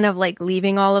and kind of like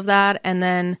leaving all of that. And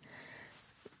then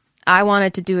I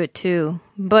wanted to do it too.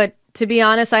 But to be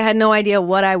honest, I had no idea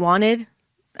what I wanted.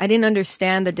 I didn't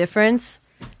understand the difference.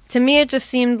 To me, it just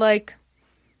seemed like,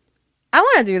 I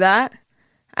want to do that.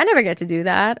 I never get to do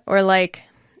that. Or like,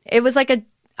 it was like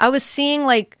I was seeing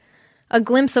like a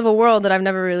glimpse of a world that I've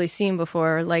never really seen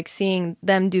before. Like seeing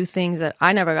them do things that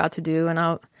I never got to do. And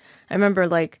I remember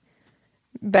like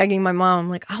begging my mom,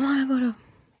 like, I want to go to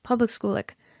public school.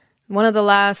 Like one of the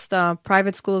last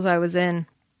private schools I was in,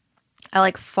 I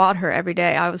like fought her every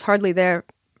day. I was hardly there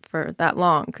for that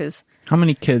long because. How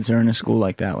many kids are in a school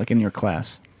like that, like in your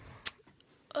class?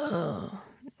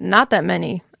 Not that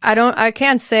many. I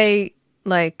can't say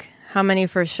like how many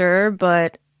for sure,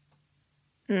 but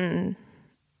maybe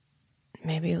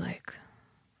like,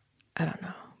 I don't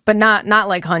know. But not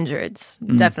like hundreds.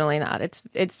 Definitely not.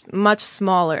 It's much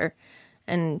smaller.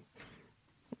 And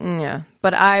yeah,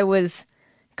 but I was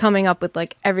coming up with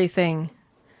like everything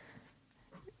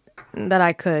that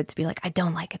I could to be like, I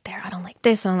don't like it there. I don't like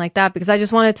this. I don't like that, because I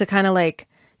just wanted to kind of like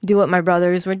do what my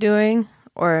brothers were doing,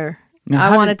 or Now,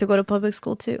 I wanted to go to public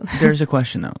school too. There's a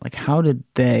question though. Like, how did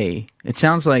they? It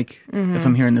sounds like, if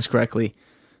I'm hearing this correctly,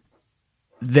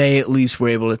 they at least were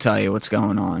able to tell you what's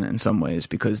going on in some ways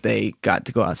because they got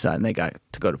to go outside and they got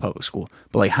to go to public school.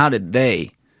 But like, how did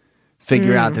they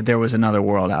figure out that there was another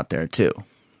world out there too?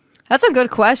 That's a good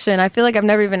question. I feel like I've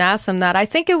never even asked them that. I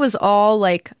think it was all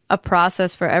like a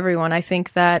process for everyone.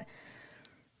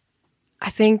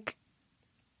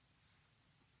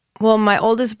 Well, my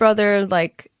oldest brother,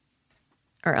 like,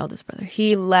 our eldest brother,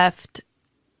 he left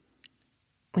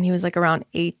when he was like around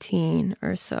 18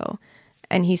 or so,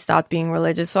 and he stopped being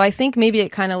religious. So I think maybe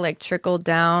it kind of like trickled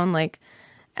down, like,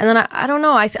 and then I don't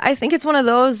know. I think it's one of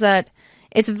those that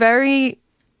it's very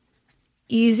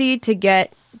easy to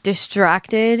get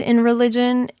distracted in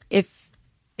religion if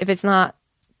it's not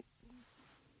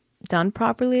done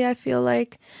properly. I feel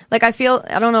like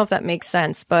I don't know if that makes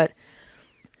sense, but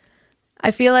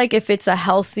I feel like if it's a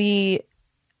healthy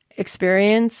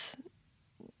experience,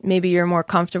 maybe you're more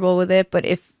comfortable with it. But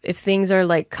if things are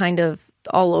like kind of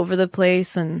all over the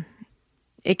place and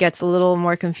it gets a little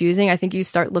more confusing, I think you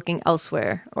start looking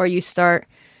elsewhere, or you start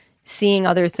seeing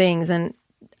other things. And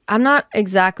I'm not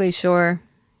exactly sure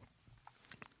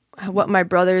what my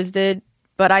brothers did,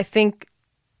 but I think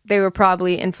they were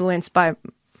probably influenced by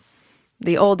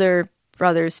the older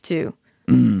brothers too.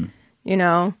 You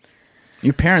know?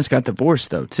 Your parents got divorced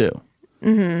though too.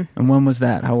 And when was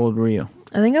that? How old were you?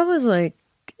 I think I was like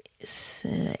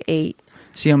 8.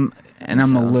 See, I'm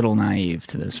a little naive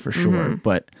to this for sure,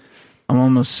 but I'm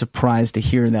almost surprised to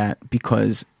hear that,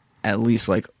 because at least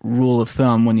like rule of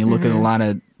thumb, when you look at a lot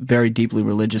of very deeply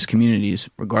religious communities,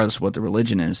 regardless of what the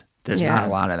religion is, there's not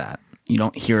a lot of that. You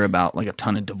don't hear about like a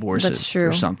ton of divorces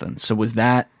or something. So was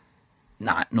that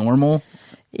not normal?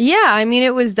 Yeah, I mean,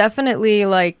 it was definitely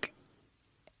like,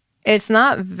 it's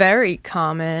not very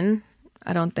common,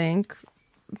 I don't think,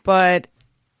 but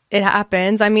it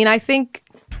happens. I mean, I think,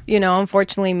 you know,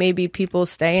 unfortunately, maybe people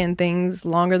stay in things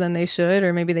longer than they should,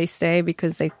 or maybe they stay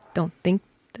because they don't think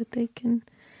that they can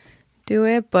do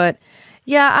it. But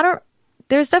yeah,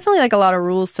 there's definitely like a lot of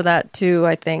rules to that too,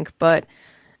 I think. But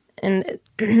in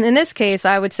this case,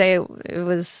 I would say it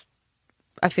was,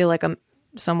 I feel like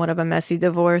somewhat of a messy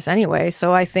divorce anyway.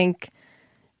 So I think,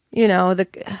 you know,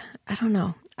 I don't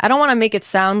know. I don't want to make it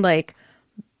sound like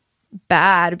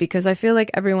bad, because I feel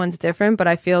like everyone's different, but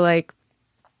I feel like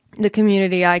the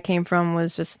community I came from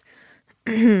was just,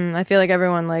 I feel like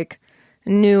everyone like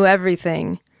knew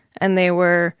everything, and they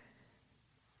were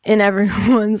in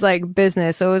everyone's like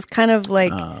business. So it was kind of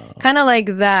like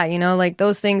that, you know, like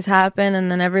those things happen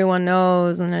and then everyone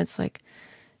knows, and it's like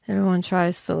everyone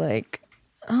tries to like,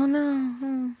 oh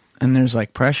no. And there's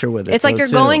like pressure with it. It's like you're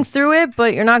going through it,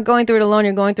 but you're not going through it alone.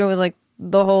 You're going through it with like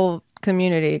the whole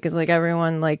community, because like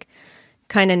everyone like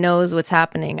kind of knows what's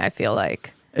happening, I feel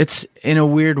like. It's in a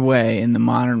weird way in the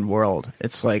modern world.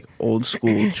 It's like old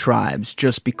school tribes,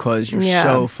 just because you're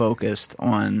so focused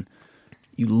on,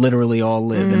 you literally all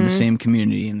live in the same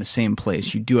community, in the same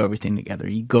place. You do everything together.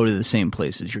 You go to the same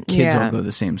places. Your kids all go to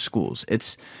the same schools.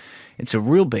 It's a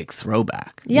real big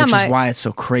throwback, which is why it's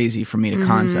so crazy for me to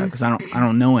concept, because I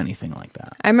don't know anything like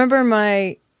that. I remember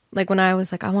when I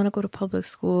was like, I want to go to public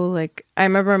school. Like, I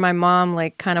remember my mom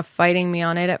like kind of fighting me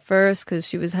on it at first, because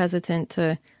she was hesitant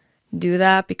to do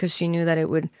that because she knew that it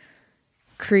would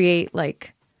create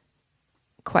like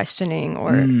questioning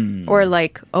or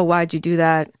like, oh, why'd you do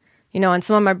that? You know, and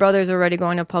some of my brothers are already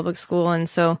going to public school. And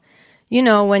so, you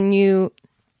know, and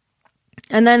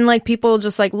then like people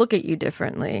just like look at you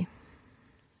differently.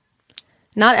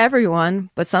 Not everyone,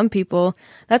 but some people.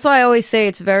 That's why I always say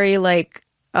it's very like,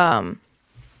 it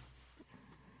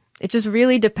just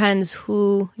really depends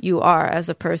who you are as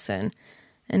a person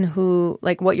and who,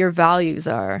 like, what your values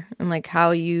are and like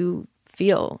how you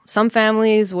feel. Some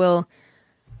families will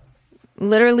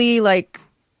literally like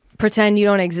pretend you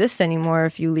don't exist anymore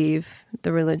if you leave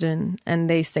the religion and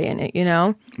they stay in it, you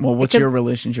know? Well, what's your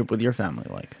relationship with your family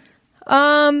like?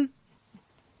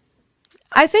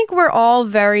 I think we're all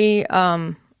very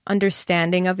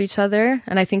understanding of each other,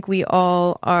 and I think we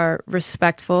all are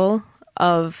respectful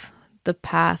of the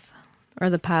path or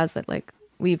the paths that like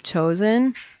we've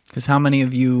chosen. Because how many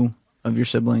of your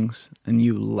siblings and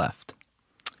you left?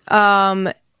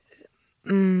 I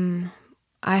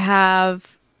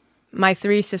have my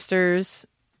 3 sisters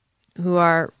who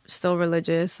are still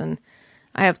religious, and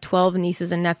I have 12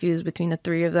 nieces and nephews between the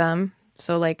 3 of them.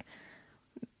 So like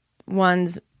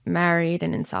one's married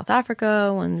and in South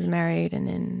Africa, one's married and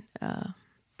in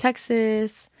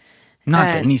Texas.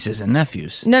 Not the nieces and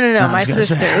nephews. No, my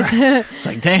sisters. It's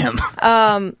like, damn.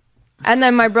 And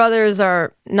then my brothers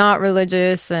are not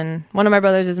religious, and one of my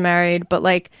brothers is married. But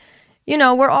like, you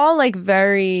know, we're all like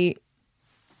very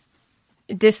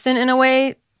distant in a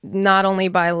way, not only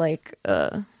by like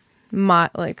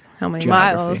like how many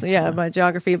miles, by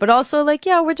geography, but also like,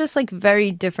 we're just like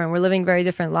very different. We're living very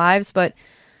different lives. But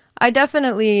I've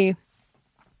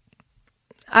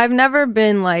never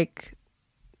been like,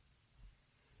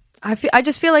 I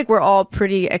just feel like we're all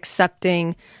pretty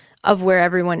accepting of where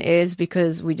everyone is,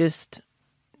 because we just,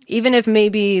 even if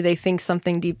maybe they think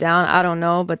something deep down, I don't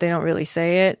know, but they don't really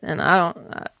say it. And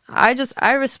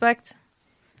I respect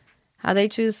how they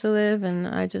choose to live, and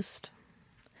I just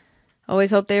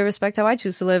always hope they respect how I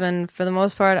choose to live. And for the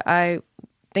most part, I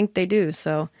think they do.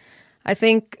 So I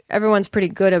think everyone's pretty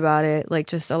good about it, like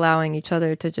just allowing each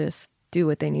other to just do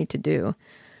what they need to do.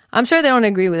 I'm sure they don't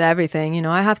agree with everything. You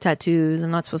know, I have tattoos. I'm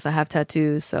not supposed to have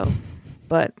tattoos, so,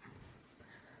 but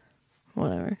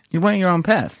whatever. You went your own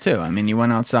path, too. I mean, you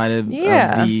went outside of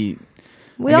the,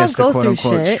 we all go through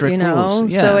shit, you know?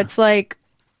 Yeah. So it's like,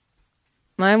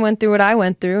 I went through what I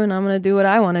went through, and I'm going to do what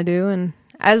I want to do. And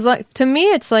to me,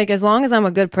 it's like, as long as I'm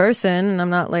a good person and I'm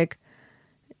not like,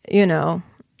 you know,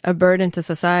 a burden to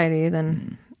society,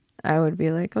 then I would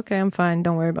be like, okay, I'm fine.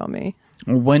 Don't worry about me.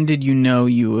 When did you know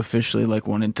you officially like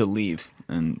wanted to leave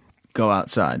and go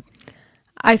outside?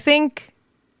 I think,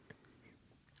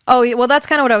 well, that's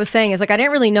kind of what I was saying, is like, I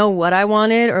didn't really know what I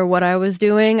wanted or what I was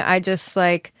doing. I just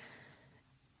like,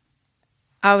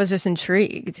 I was just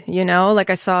intrigued, you know, like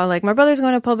I saw like my brother's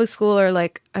going to public school, or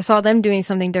like I saw them doing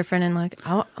something different, and like,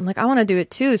 I'm like, I want to do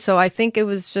it too. So I think it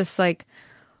was just like,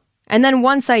 and then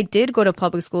once I did go to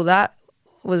public school, that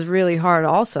was really hard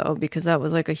also, because that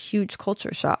was like a huge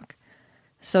culture shock.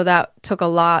 So that took a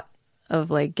lot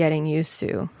of like getting used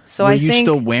to. So Were I you think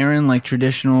still wearing like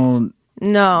traditional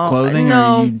clothing?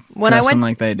 No. Or you dressing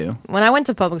like they do? When I went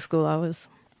to public school, I was,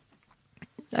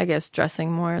 I guess,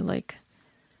 dressing more like,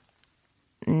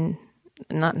 I'm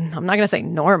not gonna say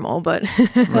normal, but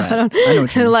Right. I know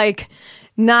what you mean. like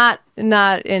not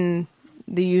in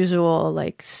the usual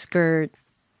like skirt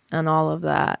and all of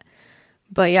that.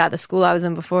 But yeah, the school I was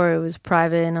in before, it was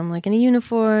private, and I'm like in a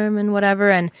uniform and whatever.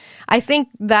 And I think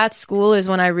that school is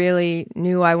when I really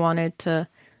knew I wanted to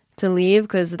leave,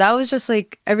 because that was just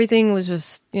like, everything was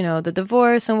just, you know, the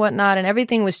divorce and whatnot, and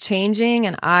everything was changing.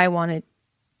 And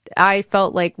I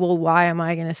felt like, well, why am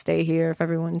I going to stay here if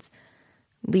everyone's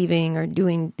leaving or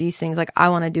doing these things? Like, I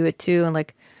want to do it too. And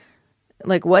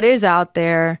like what is out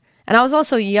there? And I was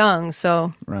also young,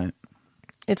 so right.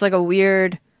 it's like a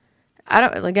weird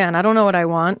I don't know what I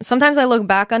want. Sometimes I look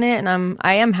back on it and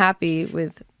I am happy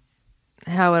with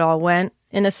how it all went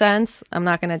in a sense. I'm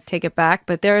not going to take it back,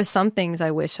 but there are some things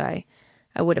I wish I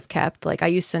would have kept. Like I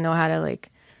used to know how to like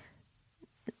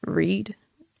read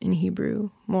in Hebrew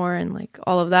more and like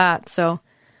all of that. So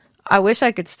I wish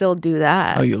I could still do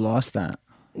that. Oh, you lost that?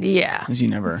 Yeah. Because you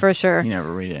never, for sure. You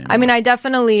never read it anymore. I mean, I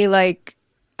definitely like,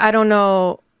 I don't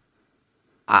know.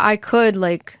 I could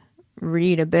like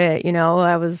read a bit, you know.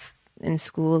 I was in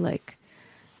school like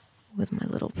with my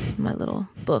little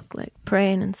book, like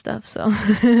praying and stuff. So,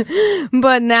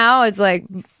 but now it's like,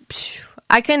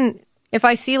 I can, if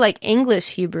I see like English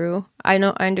Hebrew, I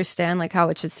understand like how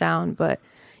it should sound, but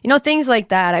you know, things like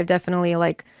that, I've definitely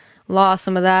like lost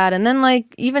some of that. And then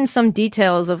like even some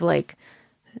details of like,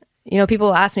 you know,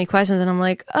 people ask me questions and I'm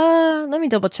like, let me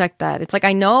double check that. It's like,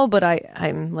 I know, but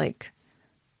I'm like,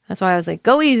 that's why I was like,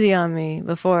 go easy on me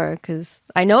before, because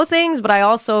I know things, but I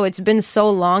also, it's been so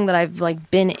long that I've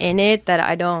like been in it that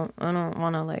I don't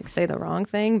want to like say the wrong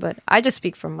thing, but I just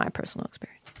speak from my personal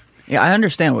experience. Yeah, I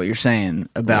understand what you're saying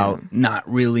about not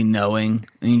really knowing,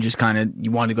 and you just kind of,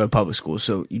 you wanted to go to public school,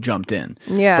 so you jumped in.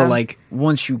 Yeah. But like,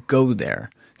 once you go there,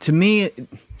 to me,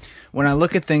 when I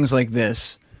look at things like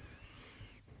this,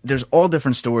 there's all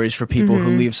different stories for people who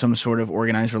leave some sort of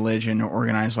organized religion or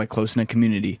organized like close-knit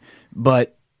community,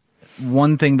 but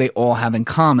one thing they all have in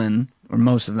common, or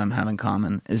most of them have in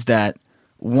common, is that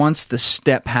once the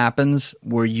step happens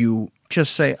where you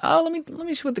just say, oh, let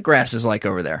me see what the grass is like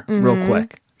over there real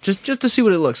quick, just to see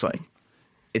what it looks like,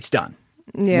 it's done.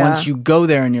 Yeah. Once you go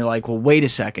there and you're like, well, wait a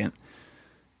second,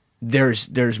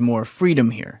 there's more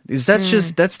freedom here.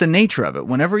 Because that's the nature of it.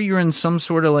 Whenever you're in some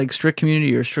sort of like strict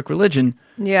community or strict religion,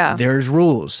 there's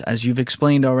rules, as you've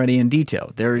explained already in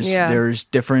detail. There's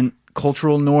different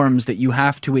cultural norms that you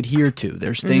have to adhere to.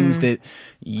 There's things that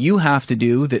you have to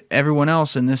do that everyone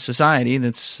else in this society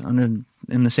that's in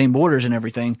the same borders and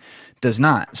everything does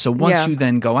not. So once you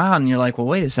then go out and you're like, well,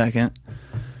 wait a second,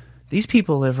 these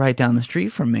people live right down the street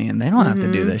from me and they don't have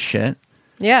to do this shit.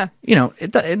 Yeah. You know,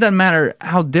 it doesn't matter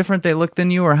how different they look than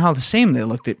you or how the same they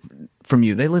looked from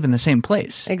you. They live in the same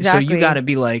place. Exactly. So you got to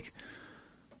be like,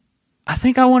 I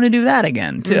think I want to do that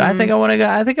again too. I think I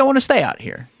want to stay out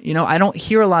here. You know, I don't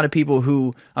hear a lot of people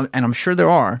who, and I'm sure there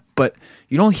are, but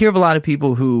you don't hear of a lot of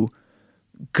people who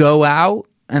go out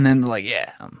and then like,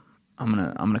 yeah,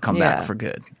 I'm gonna come back for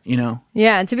good. You know?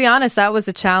 Yeah, and to be honest, that was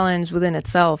a challenge within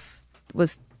itself,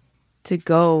 was to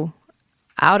go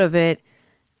out of it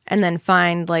and then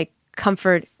find like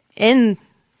comfort in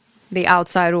the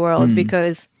outside world,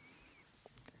 because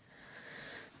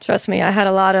trust me, I had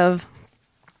a lot of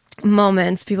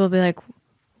moments people be like,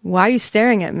 why are you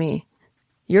staring at me?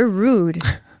 You're rude.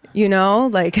 You know,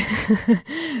 like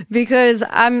because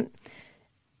I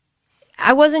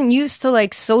wasn't used to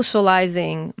like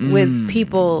socializing with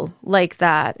people like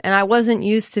that, and I wasn't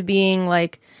used to being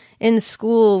like in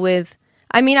school with,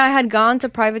 I mean, I had gone to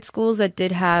private schools that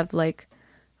did have like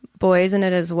boys in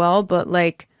it as well, but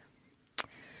like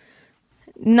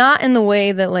not in the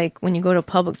way that like when you go to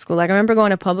public school. Like I remember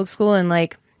going to public school and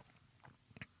like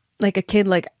a kid,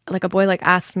 like a boy, like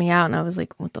asked me out, and I was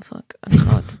like, what the fuck? I don't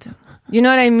know what to do. You know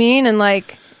what I mean? And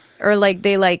like, or like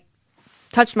they like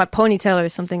touched my ponytail or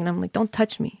something, and I'm like, don't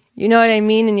touch me. You know what I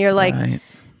mean? And you're like, right.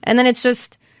 And then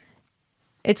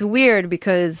it's weird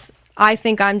because I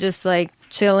think I'm just like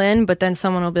chilling, but then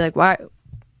someone will be like, why?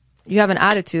 You have an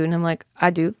attitude. And I'm like, I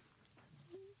do.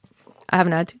 I have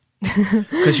an attitude.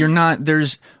 Because you're not,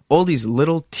 there's all these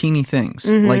little teeny things,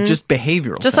 like just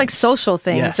behavioral just things. like social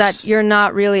things that you're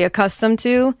not really accustomed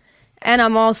to. And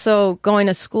I'm also going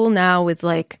to school now with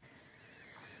like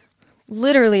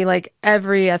literally like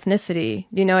every ethnicity.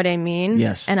 Do you know what I mean?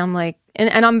 Yes. And I'm like,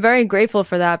 and I'm very grateful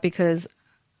for that, because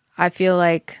I feel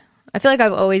like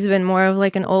I've always been more of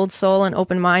like an old soul and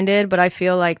open-minded, but I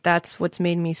feel like that's what's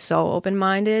made me so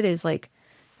open-minded, is like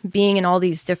being in all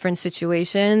these different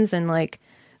situations and like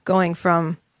going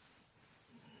from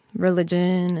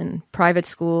religion and private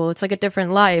school. It's like a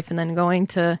different life. And then going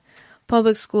to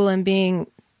public school and being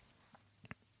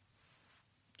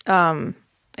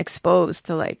exposed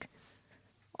to like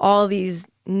all these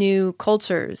new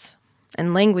cultures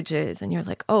and languages. And you're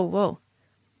like, oh, whoa,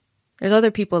 there's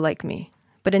other people like me,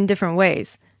 but in different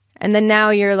ways. And then now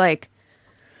you're like,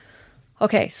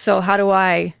 okay, so how do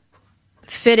I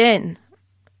fit in?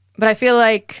 But I feel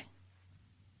like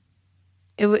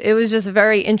it was just a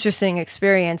very interesting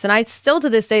experience. And I still to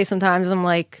this day, sometimes I'm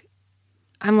like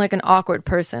an awkward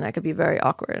person. I could be very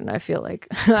awkward. And I feel like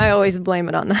I always blame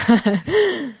it on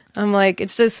that. I'm like,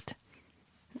 it's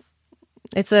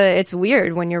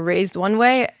weird when you're raised one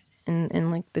way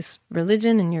in like this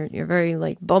religion, and you're very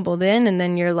like bubbled in, and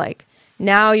then you're like,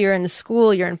 now you're in the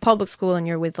school, you're in public school, and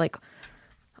you're with like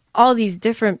all these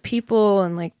different people,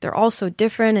 and like they're all so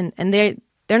different, and they're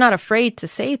not afraid to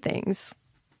say things.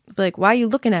 Like, why are you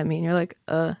looking at me? And you're like,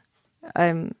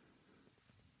 I'm,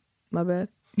 my bad.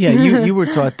 Yeah, you were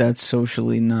taught that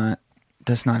socially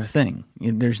that's not a thing.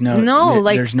 There's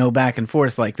there's no back and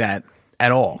forth like that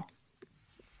at all.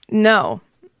 No,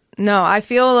 I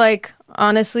feel like,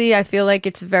 honestly,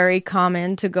 it's very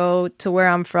common to go to where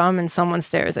I'm from and someone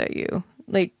stares at you.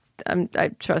 Like, I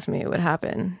trust me, it would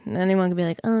happen. And anyone could be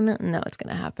like, oh, no, it's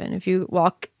going to happen. If you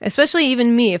walk, especially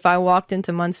even me, if I walked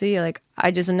into Muncie, like,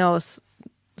 I just know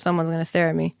someone's going to stare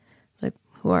at me. Like,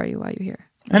 who are you? Why are you here?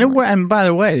 And by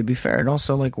the way, to be fair, it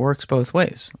also like works both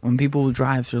ways. When people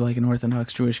drive through like an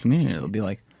Orthodox Jewish community, they'll be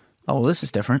like, "Oh, well, this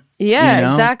is different."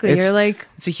 Yeah, exactly. You're like,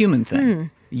 it's a human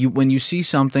thing. When you see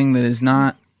something that is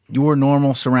not your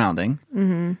normal surrounding,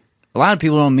 a lot of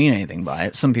people don't mean anything by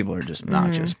it. Some people are just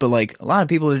obnoxious, but like a lot of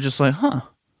people are just like, "Huh."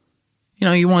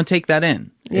 You want to take that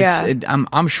in. Yeah.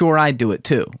 I'm sure I do it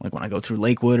too. Like when I go through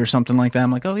Lakewood or something like that,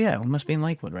 I'm like, "Oh yeah, we must be in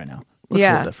Lakewood right now." Looks a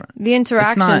little different. The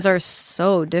interactions are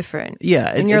so different.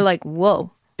 Yeah. And you're like, whoa.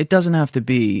 It doesn't have to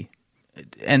be,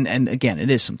 and again, it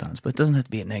is sometimes, but it doesn't have to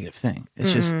be a negative thing.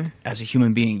 It's just, as a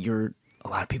human being, a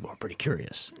lot of people are pretty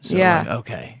curious. So like,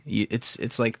 okay.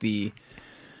 It's like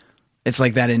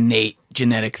that innate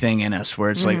genetic thing in us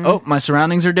where it's like, oh, my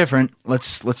surroundings are different.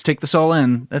 Let's take this all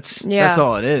in. That's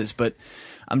all it is. But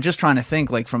I'm just trying to think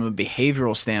like from a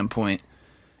behavioral standpoint,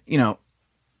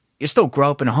 you still grow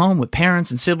up in a home with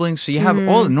parents and siblings, so you have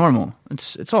all the normal.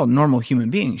 It's all normal human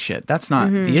being shit. That's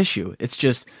not the issue. It's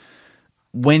just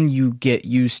when you get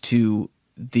used to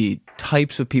the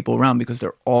types of people around because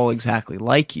they're all exactly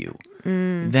like you,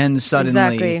 then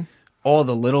suddenly all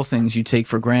the little things you take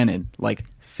for granted, like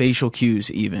facial cues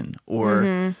even,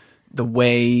 or the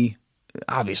way,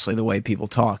 obviously the way people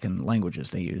talk and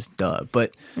languages they use,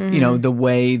 but the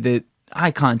way that eye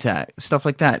contact, stuff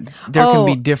like that. There can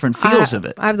be different feels of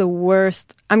it. I have the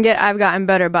worst. I've gotten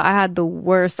better, but I had the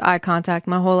worst eye contact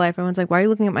my whole life. Everyone's like, "Why are you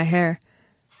looking at my hair?"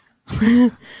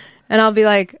 And I'll be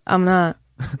like, "I'm not,"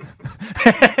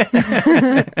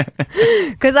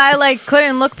 because I like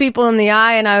couldn't look people in the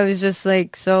eye, and I was just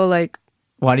like so like.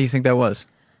 Why do you think that was?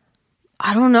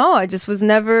 I don't know. I just was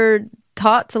never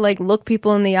taught to like look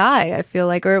people in the eye. I feel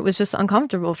like, or it was just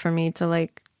uncomfortable for me to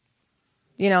like.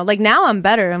 Like now I'm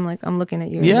better. I'm like, I'm looking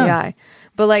at you in the eye.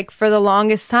 But like for the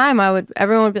longest time,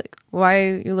 everyone would be like, why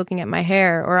are you looking at my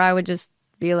hair? Or I would just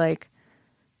be like,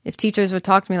 if teachers would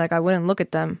talk to me, like I wouldn't look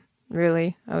at them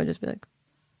really. I would just be like.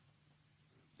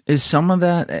 Is some of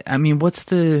that, I mean,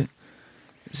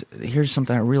 here's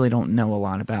something I really don't know a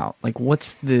lot about. Like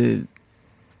what's it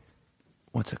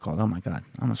called? Oh my God,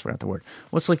 I almost forgot the word.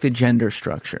 What's like the gender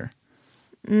structure?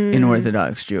 In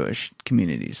Orthodox Jewish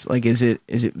communities, like is it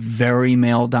very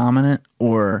male dominant,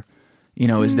 or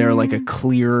is there like a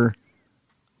clear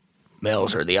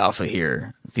males are the alpha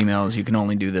here, females you can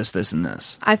only do this, this, and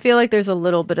this? I feel like there's a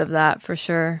little bit of that for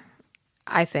sure.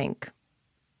 I think,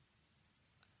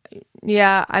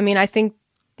 yeah. I mean, I think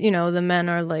the men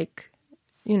are like,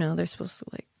 they're supposed to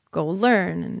like go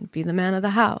learn and be the man of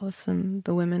the house, and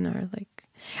the women are like,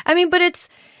 I mean, but it's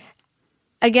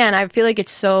again, I feel like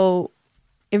it's so.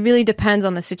 It really depends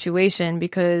on the situation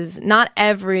because not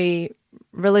every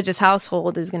religious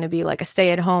household is going to be like a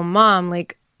stay-at-home mom.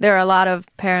 Like there are a lot of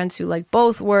parents who like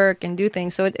both work and do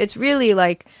things. So it's really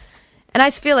like, and I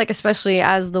feel like especially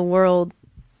as the world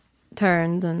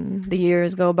turns and the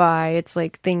years go by, it's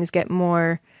like things get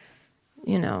more,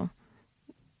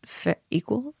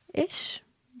 equal-ish.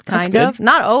 Kind of.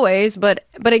 Not always, but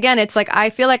again, it's like I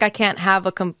feel like I can't have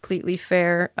a completely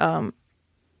fair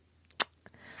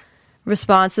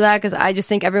response to that because I just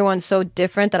think everyone's so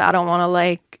different that I don't want to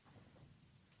like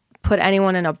put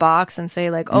anyone in a box and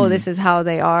say like, oh, this is how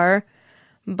they are.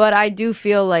 But I do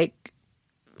feel like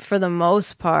for the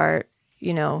most part,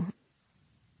 in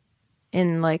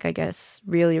like, I guess,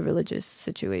 really religious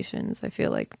situations, I feel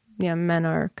like, yeah, men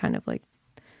are kind of like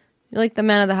the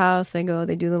men of the house. They go,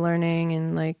 they do the learning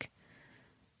and like,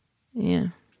 yeah,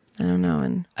 I don't know.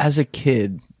 And as a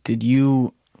kid, did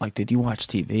you watch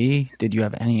TV? Did you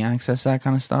have any access to that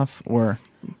kind of stuff? Or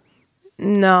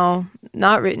no,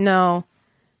 no.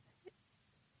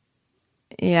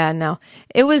 Yeah, no.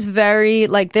 It was very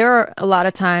like there are a lot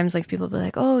of times like people be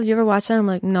like, "Oh, you ever watch that?" I'm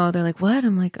like, "No." They're like, "What?"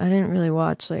 I'm like, "I didn't really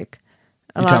watch like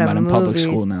a lot of movies." You're talking about in public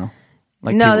school now.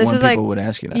 Like no, this is people would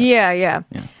ask you that. Yeah.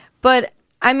 But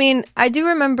I mean, I do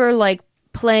remember like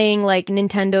playing like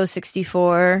Nintendo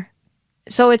 64.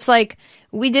 So it's like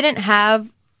we didn't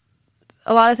have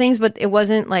a lot of things, but it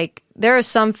wasn't like, there are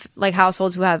some like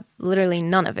households who have literally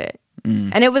none of it.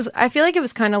 And I feel like it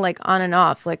was kind of like on and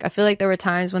off. Like I feel like there were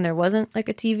times when there wasn't like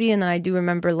a TV, and then I do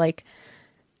remember like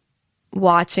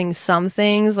watching some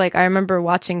things. Like I remember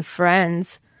watching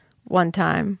Friends one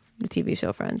time, the TV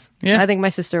show Friends. Yeah. I think my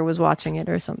sister was watching it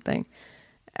or something.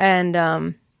 And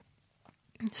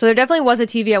so there definitely was a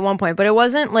TV at one point, but it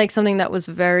wasn't like something that was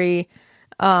very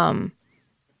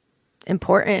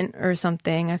important or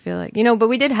something, I feel like. But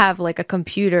we did have like a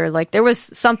computer. Like there was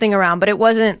something around, but it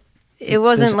wasn't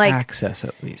There's like access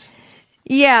at least.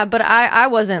 Yeah, but I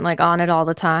wasn't like on it all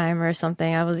the time or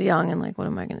something. I was young and like, what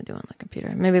am I going to do on the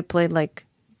computer? Maybe I played like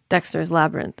Dexter's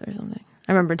Labyrinth or something.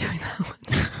 I remember doing that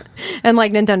one. And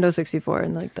like Nintendo 64,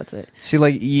 and like that's it. See,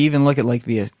 like you even look at like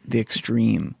the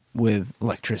extreme with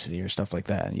electricity or stuff like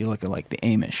that. You look at like the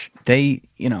Amish. They,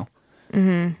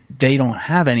 they don't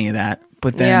have any of that.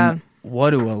 But then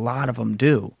what do a lot of them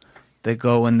do? They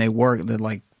go and they work. They're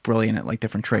like brilliant at like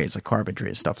different trades, like carpentry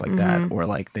and stuff like that, or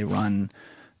like they run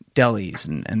delis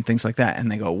and things like that,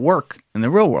 and they go work in the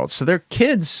real world. So their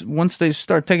kids, once they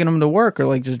start taking them to work or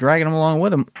like just dragging them along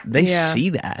with them, they see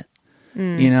that,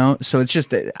 So it's just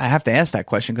that I have to ask that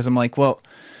question, because I'm like, well,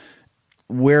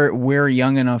 we're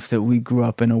young enough that we grew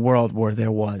up in a world where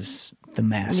there was the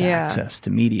mass access to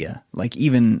media. Like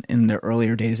even in the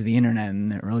earlier days of the internet in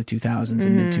the early 2000s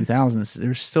and mid 2000s,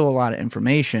 there's still a lot of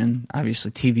information.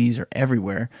 Obviously TVs are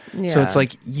everywhere. So it's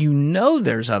like,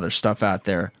 there's other stuff out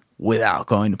there without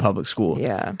going to public school.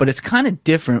 Yeah. But it's kind of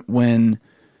different when,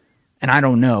 and I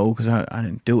don't know because I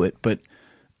didn't do it, but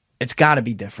it's got to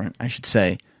be different, I should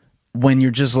say, when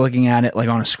you're just looking at it like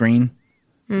on a screen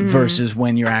versus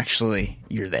when you're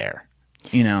there,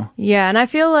 Yeah, and I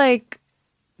feel like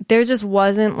there just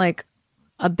wasn't like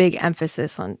a big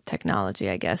emphasis on technology,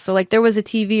 I guess. So like there was a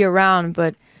TV around,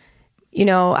 but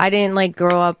I didn't like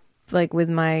grow up like with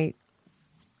my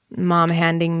mom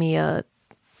handing me to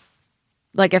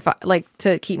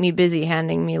keep me busy,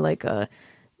 handing me like a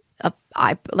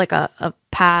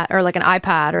pad or like an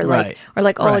iPad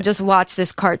or just watch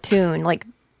this cartoon. Like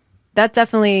that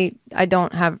definitely, I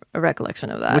don't have a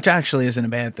recollection of that. Which actually isn't a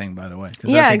bad thing, by the way.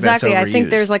 Yeah, exactly. I think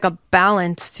there's like a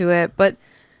balance to it, but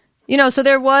so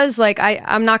there was like,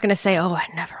 I'm not going to say, oh, I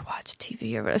never watched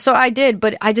TV or whatever. So I did,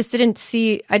 but I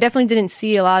definitely didn't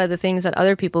see a lot of the things that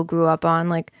other people grew up on.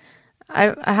 Like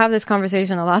I have this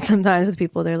conversation a lot sometimes with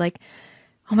people. They're like,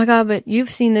 oh my God, but you've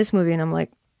seen this movie. And I'm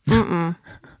like, mm-mm.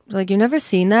 They're like, you've never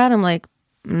seen that? I'm like,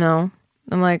 no.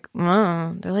 I'm like,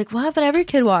 oh. They're like, what? But every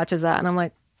kid watches that. And I'm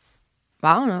like,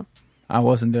 I don't know. I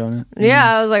wasn't doing it.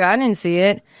 Yeah, I was like, I didn't see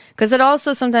it. Because it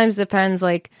also sometimes depends,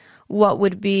 like, what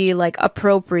would be, like,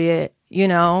 appropriate,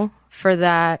 for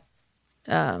that.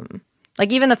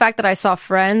 Like, even the fact that I saw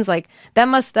Friends, like,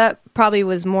 that probably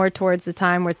was more towards the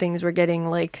time where things were getting,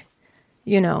 like,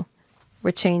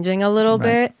 we're changing a little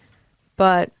bit.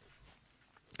 But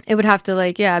it would have to,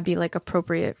 like, be, like,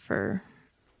 appropriate for,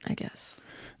 I guess.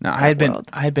 No, I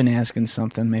had been asking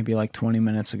something maybe like 20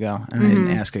 minutes ago, and I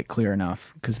didn't ask it clear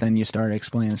enough, because then you started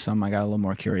explaining something I got a little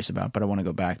more curious about, but I want to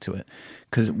go back to it.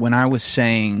 Because when I was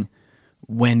saying,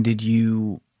 when did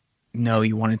you know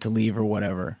you wanted to leave or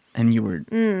whatever, and you were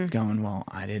going, well,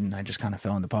 I didn't. I just kind of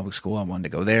fell into public school. I wanted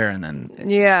to go there, and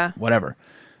then whatever.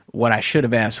 What I should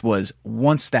have asked was,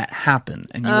 once that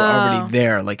happened and you were already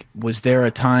there, like, was there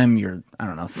a time you're, I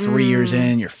don't know, 3 years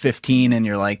in, you're 15, and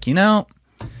you're like,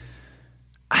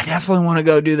 I definitely want to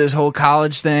go do this whole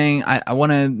college thing. I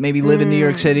want to maybe live in New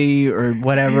York City or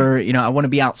whatever. I want to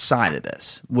be outside of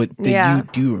this. Do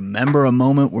you remember a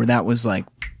moment where that was like,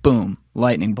 boom,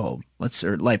 light bulb, let's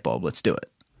do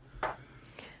it?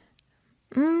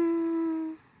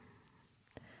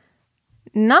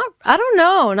 I don't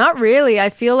know. Not really. I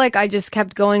feel like I just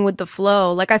kept going with the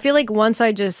flow. Like, I feel like once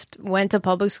I just went to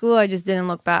public school, I just didn't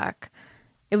look back.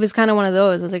 It was kind of one of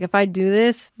those. I was like, if I do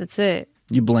this, that's it.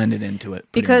 You blended into it.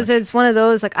 Because it's one of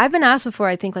those, like, I've been asked before,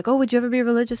 I think, like, oh, would you ever be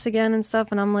religious again and stuff?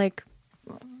 And I'm like,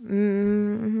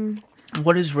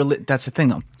 What is that's the thing,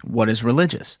 though. What is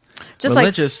religious? Just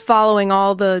religious, like following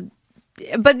all the,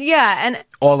 but yeah, and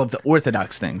all of the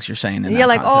orthodox things you're saying. In yeah,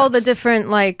 like context. All the different,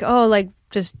 like, like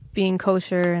just being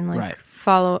kosher and like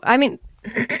follow. I mean,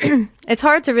 it's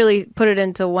hard to really put it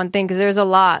into one thing, because there's a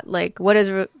lot. Like, what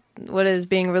is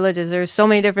being religious? There's so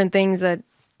many different things that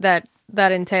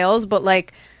entails. But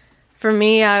like, for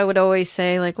me, I would always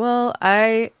say, like, well,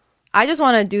 I just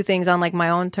want to do things on like my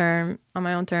own terms,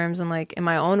 and like in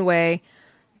my own way,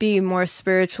 be more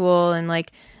spiritual, and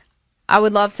like I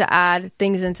would love to add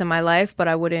things into my life, but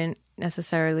I wouldn't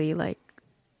necessarily like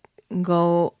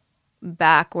go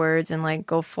backwards and like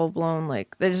go full blown.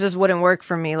 Like, this just wouldn't work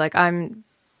for me. Like, I'm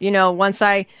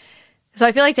So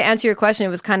I feel like to answer your question, it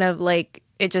was kind of like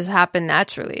it just happened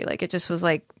naturally. Like it just was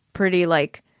like pretty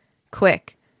like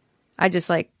quick. I just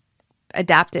like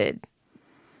adapted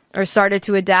or started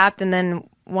to adapt. And then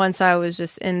once I was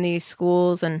just in these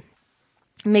schools and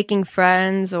making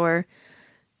friends or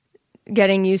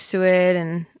getting used to it.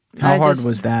 And how hard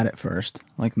was that at first?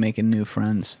 Like making new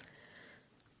friends?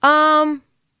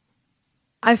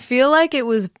 I feel like it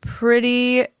was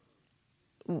pretty,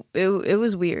 it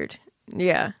was weird.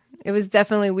 Yeah. It was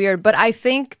definitely weird. But I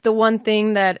think the one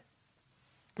thing that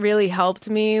really helped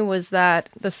me was that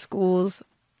the schools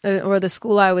or the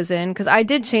school I was in, because I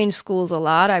did change schools a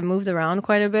lot. I moved around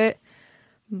quite a bit.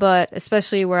 But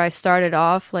especially where I started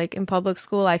off, like in public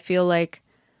school, I feel like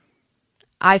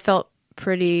I felt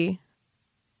pretty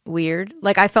weird.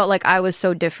 Like I felt like I was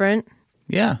so different.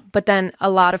 Yeah. But then a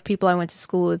lot of people I went to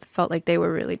school with felt like they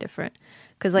were really different.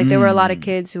 Because like there were a lot of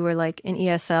kids who were like in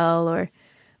ESL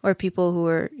or people who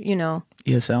were,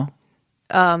 ESL?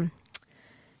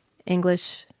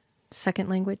 English second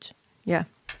language. Yeah.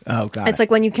 Oh, got It's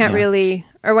like when you can't really,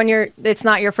 or when it's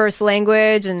not your first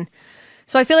language. And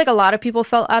so I feel like a lot of people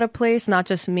felt out of place, not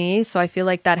just me. So I feel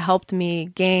like that helped me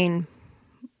gain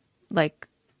like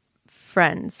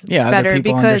friends other better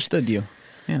people because understood you.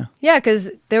 Yeah, because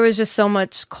there was just so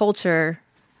much culture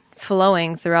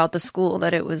flowing throughout the school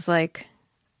that it was like,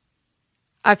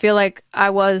 I feel like I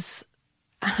was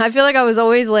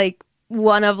always like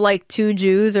one of like 2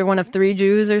 Jews or one of 3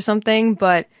 Jews or something.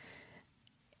 But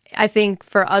I think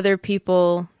for other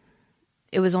people,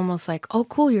 it was almost like, oh,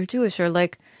 cool, you're Jewish. Or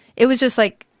like, it was just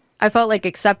like, I felt like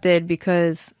accepted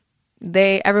because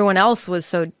everyone else was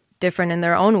so different in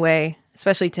their own way,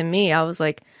 especially to me. I was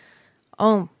like,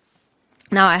 oh,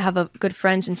 now I have a good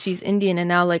friend and she's Indian, and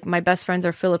now like my best friends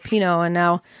are Filipino, and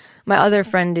now my other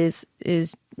friend is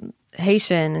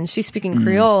Haitian and she's speaking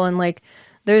Creole, and like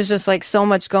there's just like so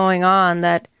much going on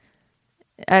that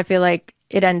I feel like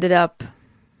it ended up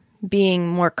being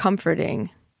more comforting.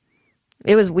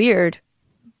 It was weird,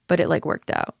 but it like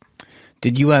worked out.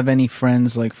 Did you have any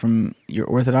friends like from your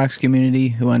Orthodox community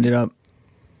who ended up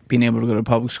being able to go to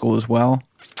public school as well?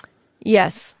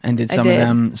 Yes. And did some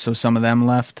of them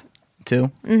left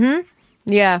too? Mm-hmm.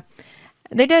 Yeah,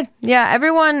 they did. Yeah,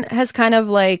 everyone has kind of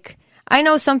like, I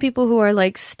know some people who are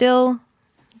like still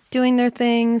doing their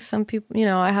thing. Some people,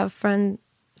 I have friends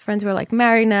who are like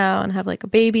married now and have like a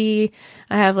baby.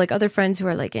 I have like other friends who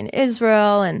are like in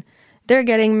Israel and they're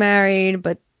getting married,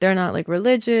 but they're not like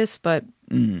religious, but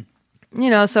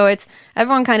so it's,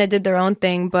 everyone kind of did their own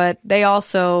thing, but they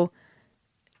also,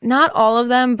 not all of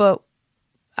them, but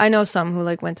I know some who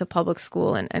like went to public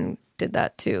school and did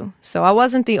that too. So I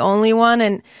wasn't the only one.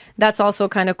 And that's also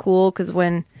kind of cool because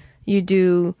when you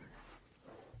do,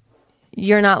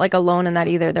 you're not like alone in that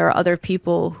either. There are other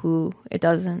people who they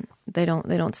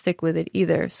don't stick with it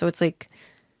either. So it's like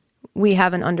we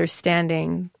have an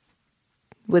understanding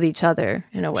with each other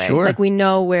in a way. Sure. Like we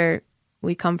know where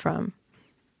we come from.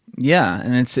 Yeah,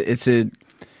 and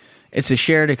it's a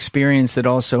shared experience that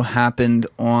also happened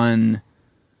on,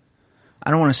 I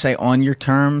don't want to say on your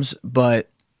terms, but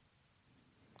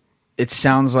it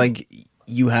sounds like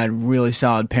you had really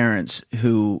solid parents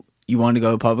who you wanted to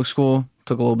go to public school,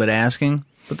 took a little bit of asking,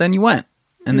 but then you went.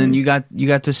 And then you got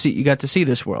to see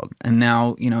this world. And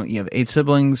now, you have 8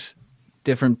 siblings,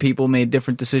 different people made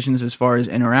different decisions as far as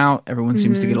in or out. Everyone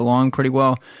seems to get along pretty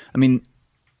well. I mean,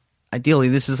 ideally,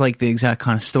 this is like the exact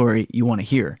kind of story you want to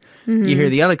hear. You hear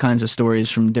the other kinds of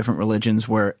stories from different religions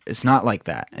where it's not like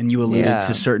that. And you alluded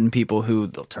to certain people who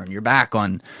they'll turn their back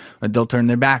on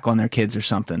their kids or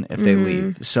something if they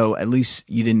leave. So at least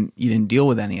you didn't deal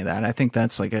with any of that. I think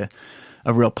that's like a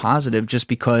real positive, just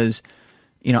because,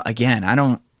 again, I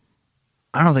don't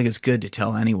think it's good to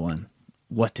tell anyone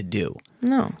what to do.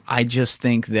 No. I just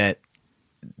think that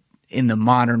in the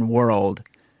modern world,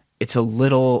 it's a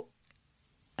little,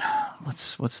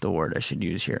 what's the word I should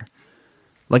use here?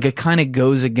 Like it kind of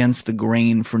goes against the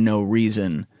grain for no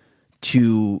reason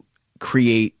to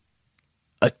create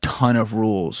a ton of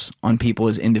rules on people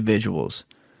as individuals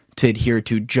to adhere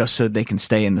to just so they can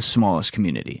stay in the smallest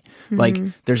community. Like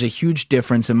there's a huge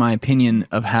difference, in my opinion,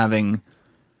 of having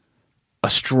a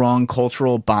strong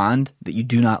cultural bond that you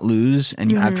do not lose and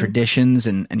you have traditions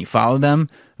and you follow them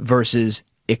versus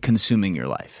it consuming your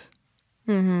life.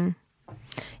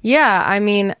 Yeah, I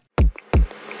mean,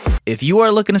 if you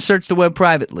are looking to search the web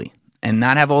privately and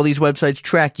not have all these websites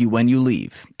track you when you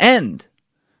leave and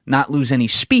not lose any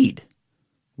speed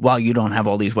while you don't have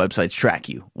all these websites track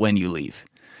you when you leave,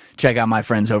 check out my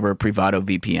friends over at Privado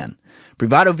VPN.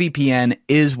 Privado VPN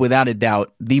is without a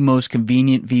doubt the most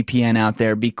convenient VPN out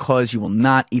there because you will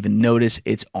not even notice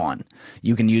it's on.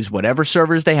 You can use whatever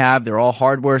servers they have. They're all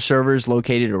hardware servers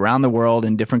located around the world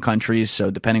in different countries. So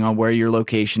depending on where your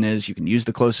location is, you can use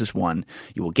the closest one.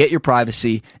 You will get your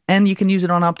privacy, and you can use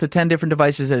it on up to 10 different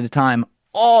devices at a time,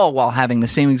 all while having the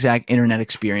same exact internet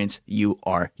experience you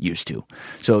are used to.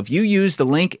 So if you use the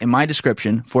link in my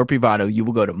description for Privado, you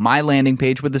will go to my landing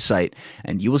page with the site,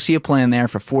 and you will see a plan there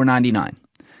for $4.99.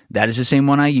 That is the same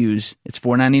one I use. It's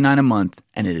 $4.99 a month,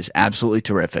 and it is absolutely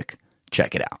terrific.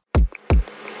 Check it out.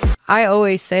 I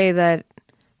always say that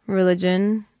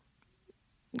religion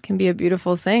can be a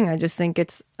beautiful thing. I just think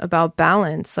it's about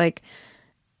balance. Like,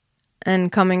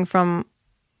 and coming from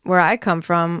where I come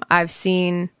from, I've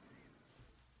seen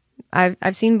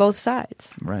both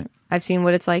sides. Right. I've seen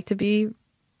what it's like to be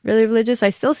really religious. I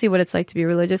still see what it's like to be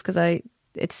religious because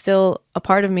it's still a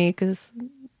part of me because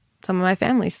some of my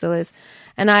family still is.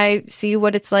 And I see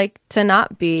what it's like to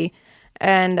not be.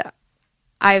 And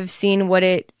I've seen what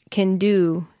it can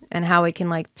do and how it can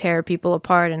like tear people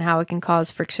apart and how it can cause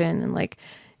friction and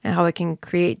how it can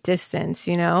create distance,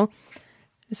 you know?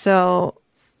 So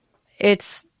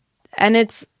it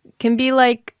can be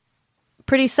like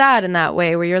pretty sad in that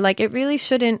way where you're like, it really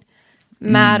shouldn't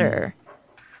matter.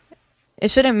 It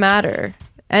shouldn't matter.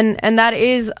 And that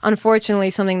is unfortunately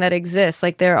something that exists.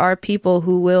 Like there are people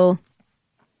who will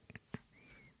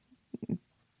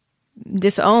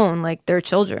disown like their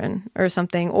children or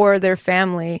something or their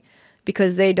family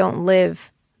because they don't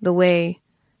live the way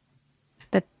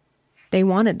that they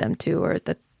wanted them to or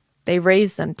that they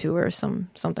raised them to or something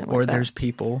like that. Or there's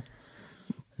people,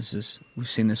 we've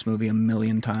seen this movie a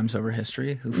million times over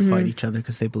history, who fight each other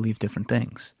because they believe different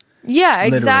things. Yeah,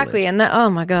 exactly. Literally. And that, oh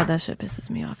my God, that shit pisses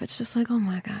me off. It's just like, oh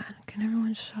my God, can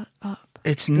everyone shut up?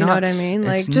 It's nuts. You know what I mean?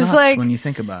 Like, it's just nuts like when you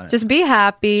think about it. Just be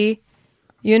happy,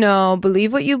 you know,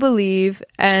 believe what you believe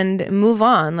and move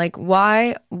on. Like,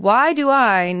 why do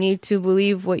I need to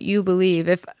believe what you believe?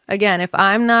 If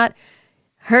I'm not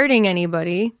hurting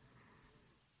anybody,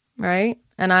 right?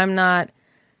 And I'm not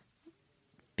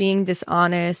being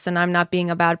dishonest and I'm not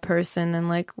being a bad person, then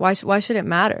like, why should it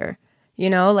matter? You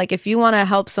know, like if you want to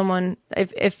help someone,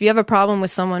 if you have a problem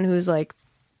with someone who's like,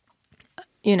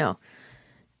 you know,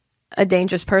 a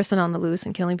dangerous person on the loose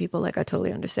and killing people, like I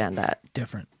totally understand that.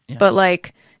 Different. Yes. But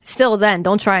like, still then,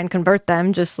 don't try and convert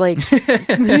them. Just like,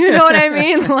 you know what I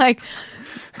mean? Like,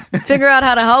 figure out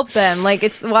how to help them. Like,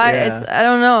 it's why it's, I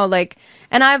don't know. Like,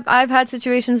 and I've had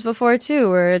situations before too,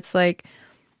 where it's like,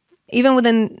 even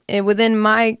within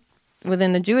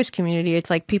the Jewish community,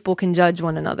 it's like people can judge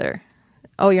one another.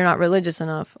 Oh, you're not religious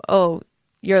enough. Oh,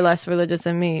 you're less religious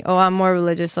than me. Oh, I'm more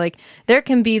religious. Like there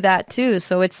can be that too.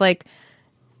 So it's like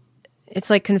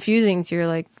confusing to you're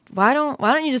like, why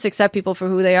don't you just accept people for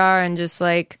who they are and just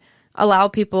like allow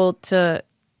people to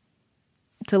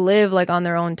live like on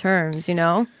their own terms, you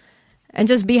know? And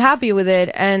just be happy with it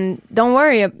and don't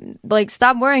worry, like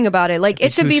stop worrying about it. Like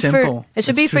it should be simple.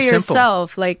 For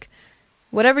yourself. Like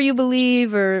whatever you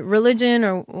believe or religion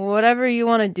or whatever you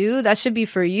want to do, that should be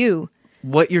for you.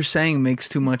 What you're saying makes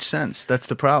too much sense. That's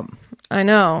the problem. I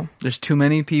know. There's too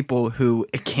many people who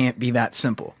it can't be that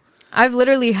simple. I've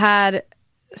literally had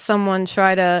someone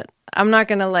try to, I'm not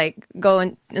going to like go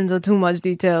into too much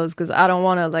details because I don't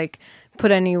want to like put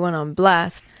anyone on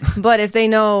blast. But if they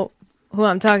know who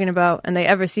I'm talking about and they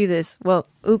ever see this, well,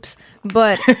 oops.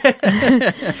 But,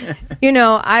 you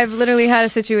know, I've literally had a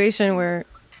situation where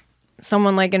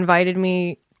someone like invited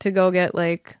me to go get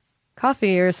like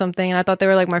coffee or something, and I thought they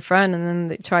were like my friend, and then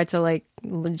they tried to like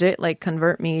legit like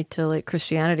convert me to like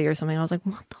Christianity or something. I was like,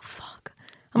 what the fuck?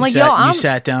 You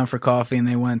sat down for coffee and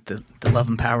they went the love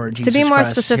and power of Jesus To be more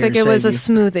Christ specific, it was a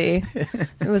smoothie.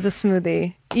 It was a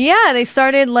smoothie. Yeah, they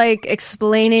started like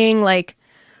explaining like,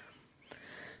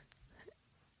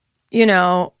 you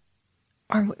know,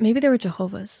 or maybe they were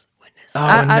Jehovah's Witnesses.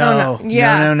 I don't know.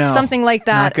 Yeah, no. Something like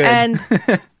that. And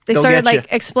they started like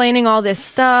explaining all this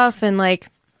stuff and like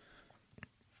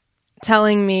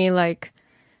telling me like,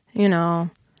 you know,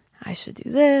 I should do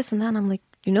this and that. And I'm like,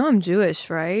 you know, I'm Jewish,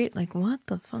 right? Like, what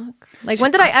the fuck? Like, when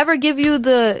did I ever give you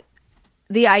the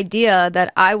idea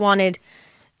that I wanted?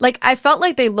 Like, I felt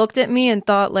like they looked at me and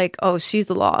thought like, oh,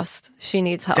 she's lost. She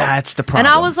needs help. That's the problem.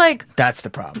 And I was like, that's the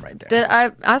problem right there.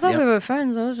 I thought we were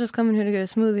friends. I was just coming here to get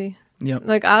a smoothie. Yep.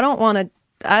 Like, I don't want to.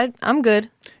 I'm good.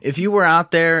 If you were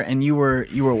out there and you were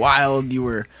wild, you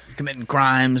were committing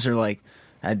crimes or like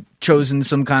had chosen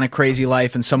some kind of crazy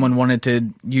life and someone wanted to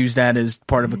use that as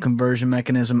part of a conversion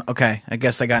mechanism, okay, I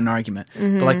guess I got an argument.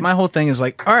 But like my whole thing is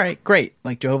like, all right, great.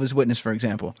 Like Jehovah's Witness, for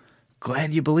example.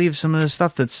 Glad you believe some of the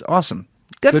stuff that's awesome.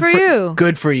 Good for you.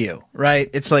 Good for you, right?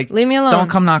 It's like, leave me alone. Don't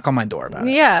come knock on my door about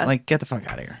it. Yeah. Like, get the fuck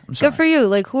out of here. I'm sorry. Good for you.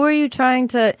 Like, who are you trying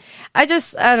to? I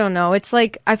don't know. It's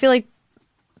like, I feel like,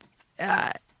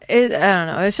 I don't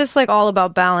know. It's just like all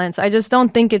about balance. I just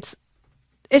don't think it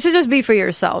should just be for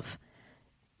yourself.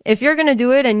 If you're going to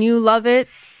do it and you love it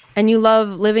and you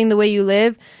love living the way you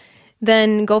live,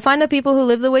 then go find the people who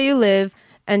live the way you live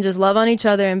and just love on each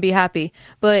other and be happy.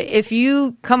 But if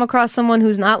you come across someone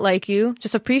who's not like you,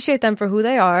 just appreciate them for who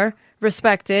they are,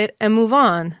 respect it, and move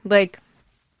on. Like,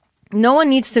 not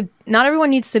everyone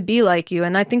needs to be like you.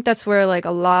 And I think that's where like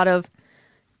a lot of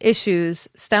issues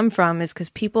stem from, is because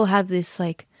people have this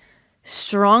like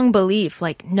strong belief,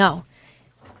 like, no,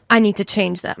 I need to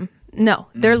change them. No,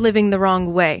 they're living the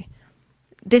wrong way.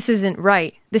 This isn't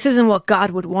right. This isn't what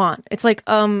God would want. It's like,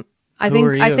 I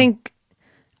think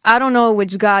I don't know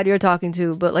which God you're talking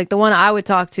to, but like the one I would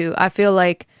talk to, I feel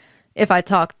like if I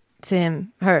talk to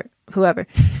him, her, whoever,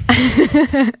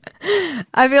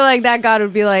 I feel like that God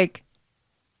would be like,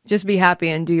 just be happy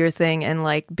and do your thing and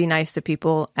like be nice to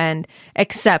people and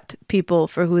accept people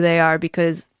for who they are,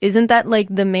 because isn't that like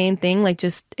the main thing? Like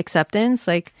just acceptance?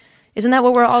 Like, isn't that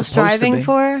what we're all striving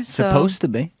for? Supposed to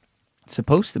be.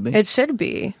 It should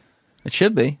be. It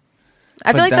should be.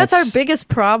 I feel like that's our biggest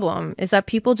problem, is that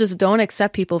people just don't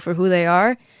accept people for who they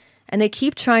are, and they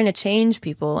keep trying to change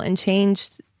people and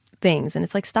change things. And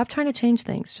it's like, stop trying to change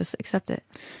things. Just accept it.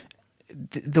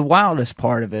 The wildest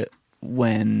part of it,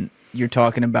 when you're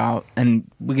talking about, and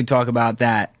we can talk about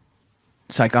that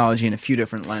psychology in a few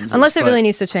different lenses. Unless it really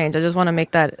needs to change. I just want to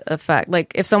make that a fact.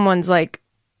 Like if someone's like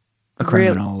a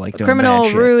criminal, like doing criminal, bad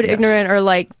shit. rude, Yes. ignorant, or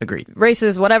like Agreed.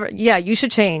 racist, whatever. Yeah, you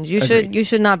should change. You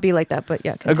should not be like that. But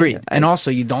yeah, continue. Agreed. And also,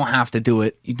 you don't have to do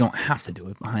it. You don't have to do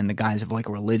it behind the guise of like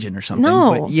a religion or something.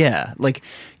 No. But yeah, like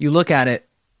you look at it.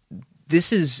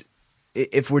 This is,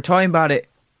 if we're talking about it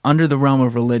under the realm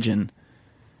of religion,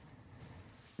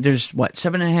 there's what,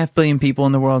 7.5 billion people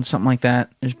in the world, something like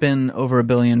that. There's been over 1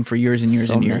 billion for years and years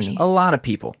So and years. many. A lot of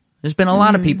people. There's been a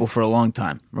lot of people for a long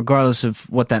time, regardless of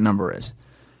what that number is.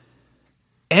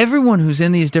 Everyone who's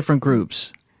in these different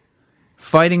groups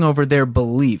fighting over their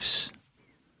beliefs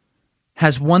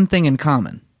has one thing in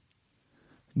common.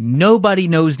 Nobody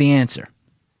knows the answer.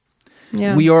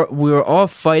 Yeah. We are all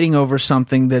fighting over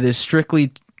something that is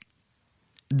strictly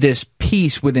this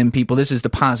peace within people. This is the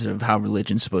positive of how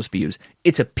religion's supposed to be used.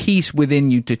 It's a peace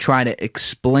within you to try to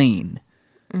explain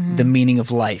the meaning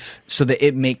of life so that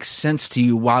it makes sense to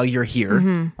you while you're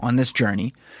here on this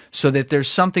journey, so that there's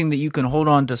something that you can hold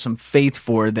on to some faith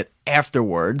for, that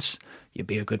afterwards you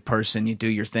be a good person, you do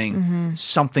your thing,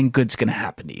 something good's going to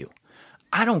happen to you.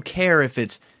 I don't care if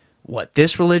it's what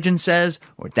this religion says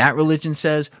or that religion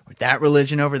says or that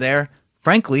religion over there.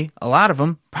 Frankly, a lot of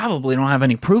them probably don't have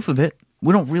any proof of it.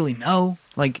 We don't really know.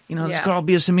 Like, this Yeah. could all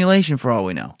be a simulation for all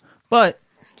we know. But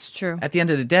It's true. at the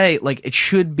end of the day, like, it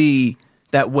should be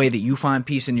that way that you find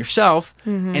peace in yourself.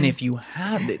 And if you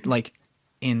have it, like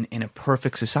in a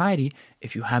perfect society,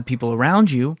 if you have people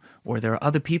around you or there are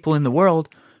other people in the world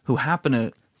who happen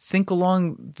to think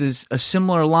along a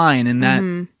similar line in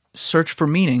that search for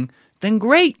meaning, then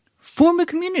great. Form a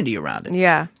community around it.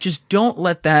 Yeah. Just don't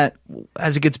let that,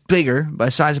 as it gets bigger by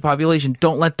size of population,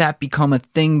 don't let that become a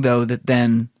thing, though, that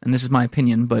then, and this is my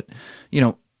opinion, but,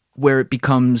 where it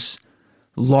becomes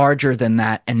larger than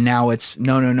that, and now it's,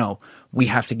 no. We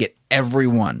have to get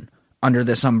everyone under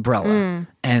this umbrella,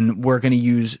 and we're going to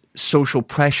use social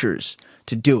pressures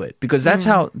to do it, because that's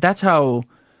how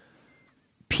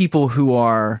people who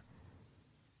are,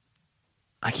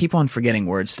 I keep on forgetting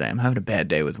words today. I'm having a bad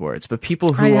day with words, but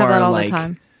people who I have that are all the like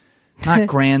time. not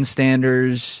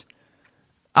grandstanders,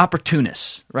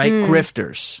 opportunists, right?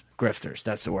 Grifters.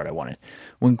 That's the word I wanted.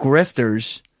 When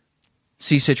grifters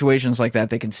see situations like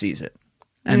that, they can seize it.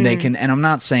 And they can, and I'm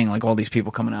not saying like all these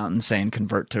people coming out and saying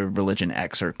convert to religion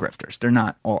X are grifters. They're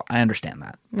not all, I understand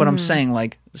that. But I'm saying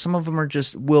like some of them are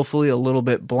just willfully a little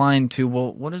bit blind to,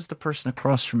 well, what does the person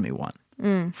across from me want?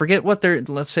 Forget what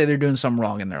let's say they're doing something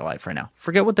wrong in their life right now.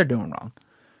 Forget what they're doing wrong.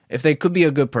 If they could be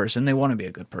a good person, they want to be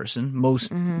a good person.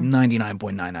 Most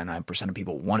 99.999% of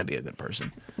people want to be a good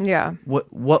person. Yeah.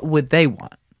 What would they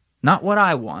want? Not what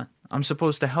I want. I'm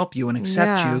supposed to help you and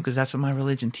accept Yeah. you because that's what my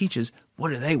religion teaches. What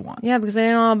do they want? Yeah, because they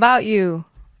didn't know about you.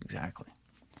 Exactly.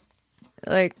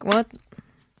 Like, what?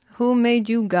 Who made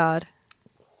you God?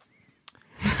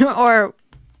 Or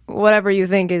whatever you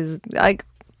think is, like,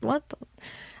 what?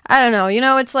 I don't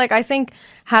know. It's like, I think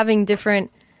having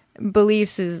different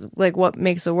beliefs is, like, what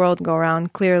makes the world go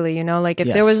around, clearly, Like, if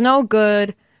there Yes. was no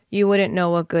good, you wouldn't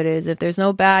know what good is. If there's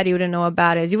no bad, you wouldn't know what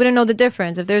bad is. You wouldn't know the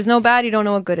difference. If there's no bad, you don't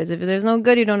know what good is. If there's no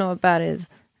good, you don't know what bad is.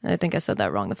 I think I said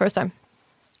that wrong the first time.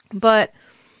 But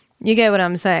you get what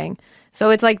I'm saying. So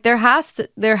it's like there has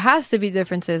to be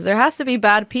differences. There has to be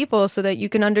bad people so that you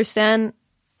can understand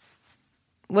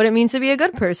what it means to be a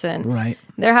good person. Right.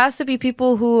 There has to be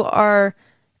people who are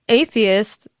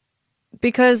atheists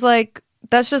because like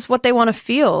that's just what they want to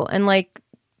feel, and like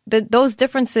those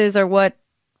differences are what,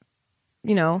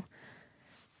 you know,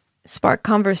 spark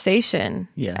conversation.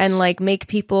 Yes. And like make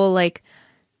people like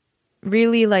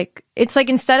really like, it's like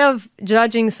instead of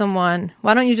judging someone,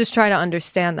 why don't you just try to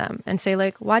understand them and say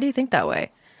like, why do you think that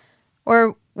way,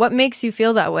 or what makes you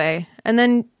feel that way? And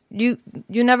then you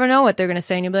never know what they're gonna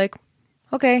say, and you'll be like,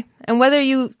 okay. And whether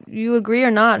you agree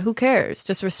or not, who cares?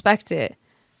 Just respect it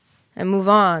and move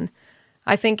on.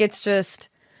 I think it's just,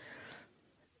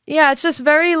 yeah, it's just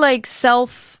very like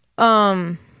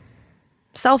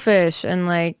selfish and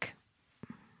like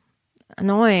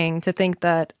annoying to think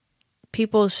that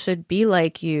people should be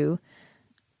like you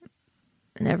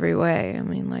in every way. I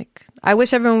mean, like, I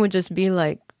wish everyone would just be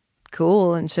like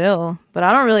cool and chill, but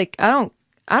I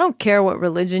don't care what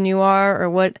religion you are or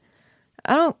what,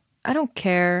 I don't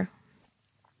care.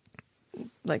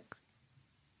 Like,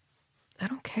 I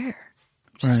don't care.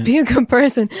 Just Right. be a good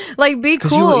person. Like, be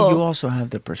Because cool. you also have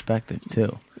the perspective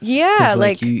too. Yeah, 'Cause,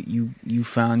 like you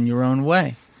found your own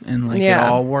way, and like Yeah. it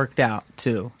all worked out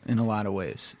too in a lot of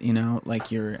ways. You know,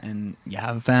 like you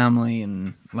have a family,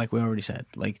 and like we already said,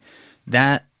 like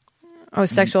that. oh,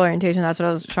 sexual orientation. That's what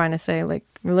I was trying to say. Like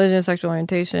religion, sexual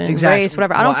orientation, Exactly. race,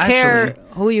 whatever. I Well, don't care actually-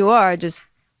 who you are. Just,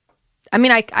 I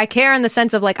mean, I care in the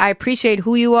sense of like I appreciate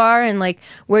who you are and like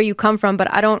where you come from,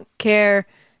 but I don't care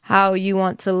how you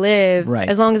want to live, Right.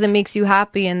 as long as it makes you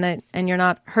happy and you're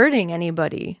not hurting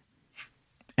anybody.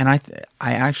 And I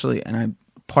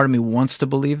part of me wants to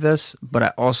believe this, but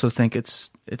I also think it's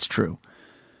true.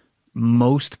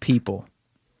 Most people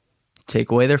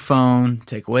take away their phone,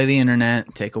 take away the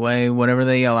internet, take away whatever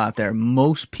they yell out there.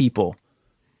 Most people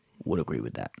would agree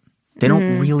with that. They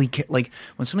don't really care. Like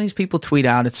when some of these people tweet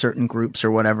out at certain groups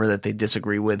or whatever that they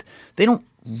disagree with, they don't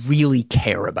really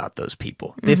care about those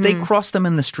people. If they cross them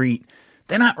in the street,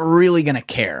 they're not really going to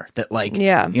care that, like,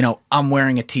 Yeah. you know, I'm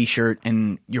wearing a t-shirt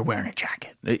and you're wearing a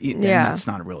jacket. And Yeah. that's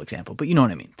not a real example, but you know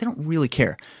what I mean? They don't really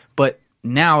care. But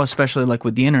now, especially like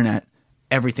with the internet,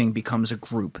 everything becomes a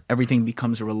group. Everything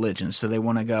becomes a religion. So they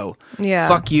want to go, Yeah.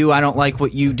 fuck you, I don't like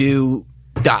what you do,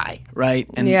 die, right?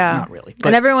 And Yeah, not really. But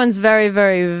and everyone's very,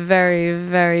 very, very,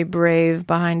 very brave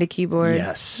behind a keyboard.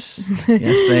 yes. Yes,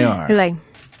 they are. You're like,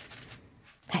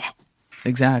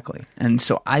 Exactly. And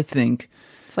so I think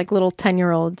it's like little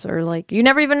 10-year-olds, or like you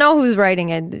never even know who's writing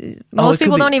it. it Most could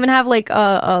people be- don't even have like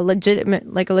a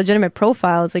legitimate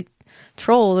profile. It's like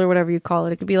trolls or whatever you call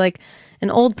it. It could be like an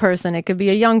old person. It could be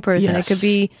a young person. Yes. It could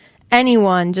be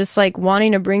anyone just like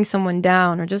wanting to bring someone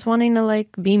down, or just wanting to like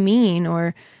be mean,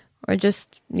 or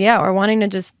just, yeah, or wanting to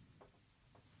just,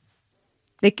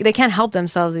 they can't help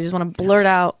themselves. They just want to blurt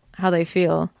out how they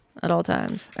feel at all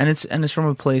times. and it's from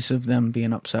a place of them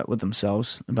being upset with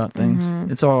themselves about things.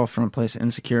 It's all from a place of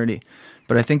insecurity.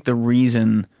 But I think the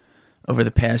reason over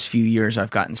the past few years I've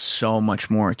gotten so much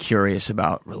more curious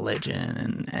about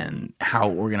religion and how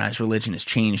organized religion has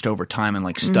changed over time, and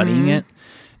like studying it,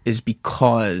 is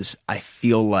because I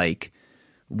feel like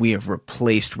we have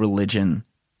replaced religion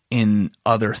in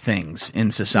other things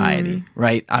in society,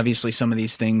 right? Obviously, some of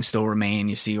these things still remain.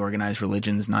 You see organized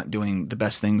religions not doing the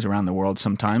best things around the world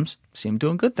sometimes. See them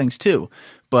doing good things too.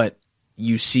 But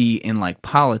you see in like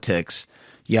politics,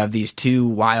 you have these two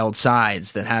wild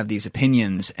sides that have these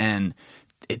opinions, and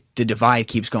the divide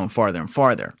keeps going farther and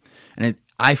farther. And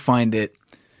I find it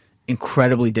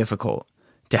incredibly difficult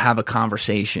to have a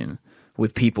conversation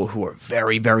with people who are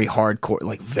very, very hardcore,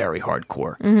 like very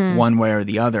hardcore, one way or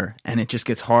the other, and it just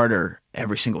gets harder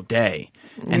every single day.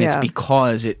 And it's Yeah.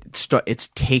 because it's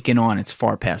taken on, it's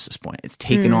far past this point, it's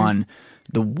taken on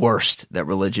the worst that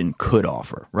religion could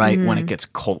offer, right? When it gets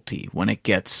culty, when it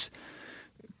gets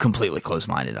completely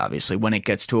closed-minded, obviously, when it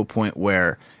gets to a point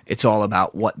where it's all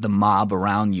about what the mob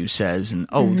around you says, and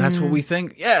that's what we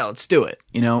think, yeah, let's do it,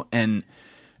 you know. And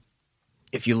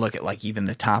if you look at like even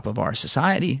the top of our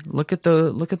society, look at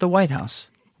the White House.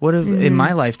 What have in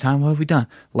my lifetime, what have we done?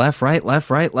 Left, right,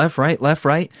 left, right, left, right, left,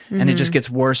 right, and it just gets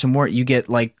worse and worse. You get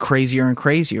like crazier and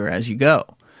crazier as you go,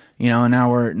 you know. And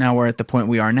now we're at the point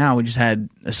we are now. We just had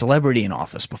a celebrity in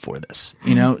office before this,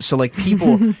 you know. So like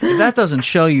people, if that doesn't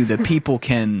show you that people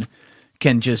can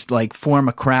just like form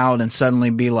a crowd and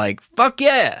suddenly be like, fuck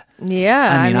yeah.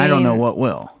 Yeah, I mean, I don't know what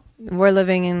will. We're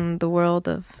living in the world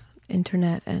of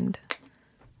internet and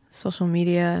social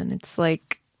media, and it's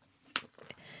like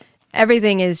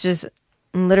everything is just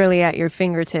literally at your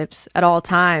fingertips at all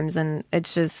times. And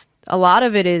it's just, a lot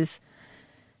of it is,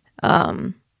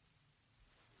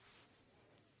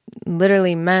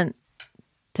 literally meant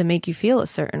to make you feel a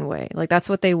certain way. Like that's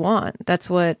what they want. That's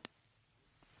what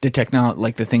The technology,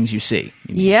 like the things you see.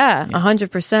 Yeah,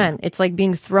 100%. It's like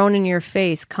being thrown in your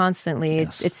face constantly.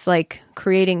 Yes. It's like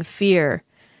creating fear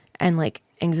and like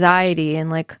anxiety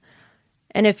and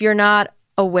if you're not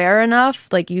aware enough,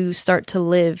 like you start to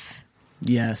live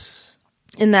Yes.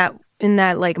 in that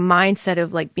like mindset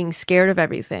of like being scared of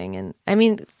everything. And I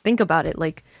mean, think about it.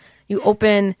 Like you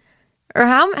open, or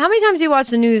how many times do you watch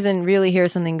the news and really hear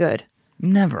something good?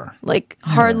 Never. Like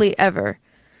hardly ever.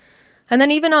 And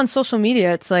then even on social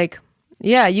media, it's like,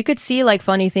 yeah, you could see like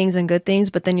funny things and good things,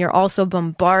 but then you're also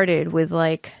bombarded with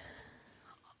like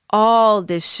all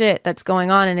this shit that's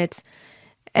going on.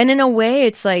 And in a way,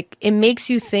 it's like, it makes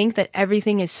you think that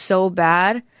everything is so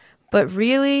bad, but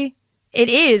really it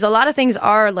is. A lot of things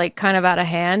are like kind of out of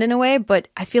hand in a way, but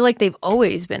I feel like they've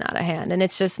always been out of hand. And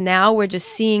it's just now we're just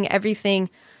seeing everything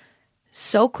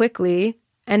so quickly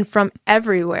and from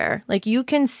everywhere. Like you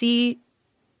can see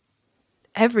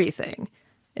everything.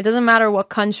 It doesn't matter what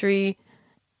country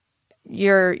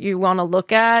you want to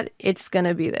look at, it's going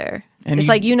to be there. And it's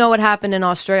like, you know what happened in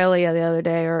Australia the other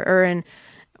day or in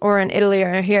Italy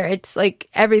or here. It's like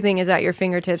everything is at your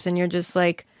fingertips and you're just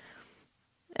like,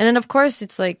 and then of course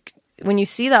it's like when you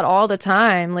see that all the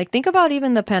time, like think about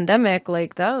even the pandemic,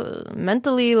 like that was,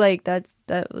 mentally, like that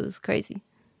was crazy.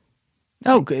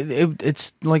 Oh,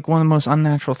 it's like one of the most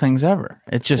unnatural things ever.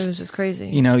 It was just crazy.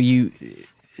 You know,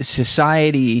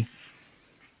 society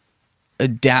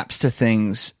adapts to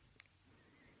things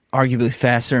arguably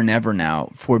faster than ever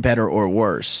now, for better or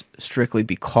worse, strictly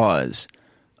because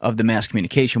of the mass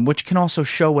communication, which can also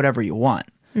show whatever you want.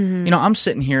 Mm-hmm. You know, I'm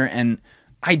sitting here and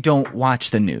I don't watch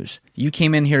the news. You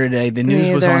came in here today. The news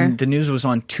was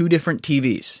on two different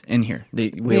TVs in here.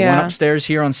 We had one upstairs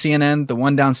here on CNN, the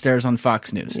one downstairs on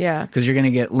Fox News. Yeah, because you're going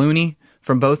to get loony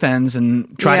from both ends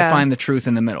and try to find the truth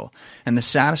in the middle. And the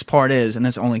saddest part is, and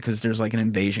that's only because there's like an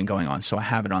invasion going on, so I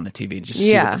have it on the TV just to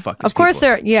see what the fuck. Of course,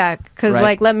 because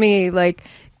like let me like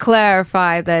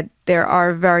clarify that there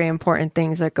are very important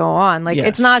things that go on. Like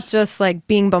it's not just like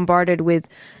being bombarded with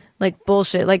like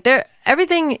bullshit. Like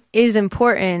everything is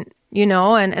important, you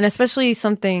know, and especially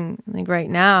something like right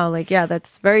now, like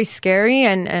that's very scary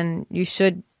and you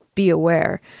should be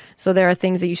aware. So there are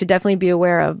things that you should definitely be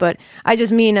aware of. But I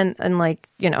just mean and like,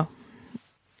 you know,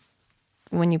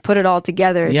 when you put it all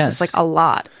together, it's just like a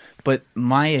lot. But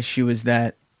my issue is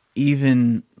that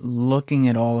even looking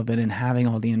at all of it and having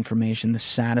all the information, the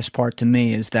saddest part to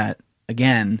me is that,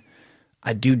 again,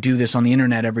 I do this on the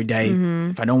internet every day.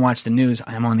 Mm-hmm. If I don't watch the news,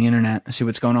 I am on the internet. I see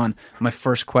what's going on. My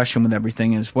first question with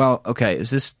everything is, well, okay,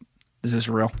 is this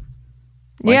real?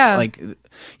 Like,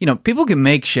 you know, people can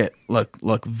make shit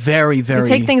look very, very...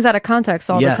 They take things out of context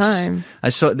all the time. I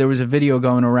saw, there was a video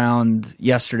going around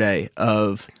yesterday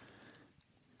of,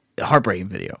 a heartbreaking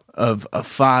video, of a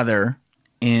father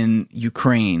in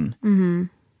Ukraine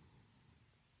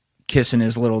kissing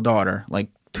his little daughter, like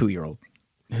 2-year-old,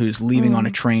 who's leaving on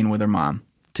a train with her mom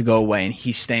to go away, and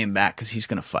he's staying back because he's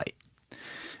going to fight.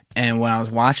 And when I was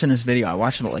watching this video, I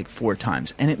watched it like 4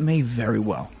 times, and it may very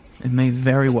well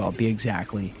be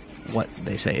exactly what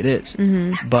they say it is.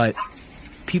 Mm-hmm. But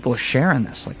people are sharing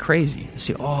this like crazy. I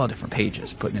see all different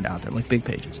pages putting it out there, like big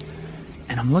pages.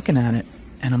 And I'm looking at it,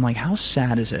 and I'm like, how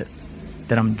sad is it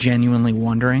that I'm genuinely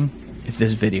wondering if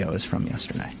this video is from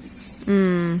yesterday?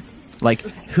 Like,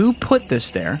 who put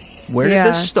this there? Where did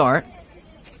this start?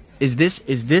 Is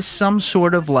this some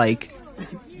sort of like...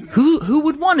 Who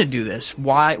would want to do this?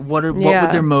 Why? What would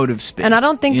their motives be? And I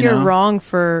don't think you're wrong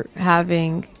for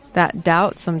having that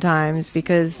doubt sometimes,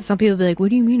 because some people be like, what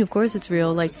do you mean? Of course it's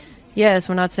real. Like, yes,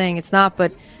 we're not saying it's not,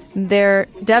 but there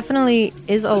definitely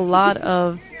is a lot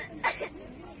of,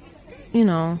 you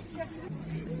know,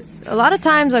 a lot of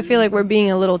times I feel like we're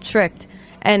being a little tricked,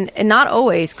 and not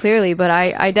always, clearly, but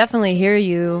I definitely hear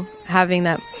you having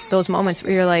those moments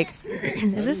where you're like,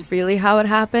 is this really how it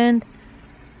happened?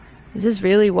 Is this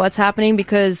really what's happening?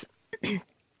 Because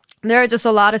there are just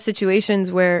a lot of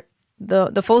situations where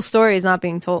the full story is not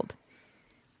being told.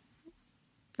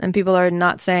 And people are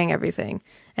not saying everything.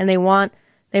 And they want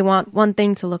one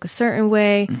thing to look a certain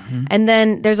way. Mm-hmm. And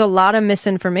then there's a lot of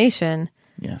misinformation.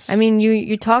 Yes. I mean,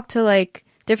 you talk to like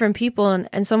different people and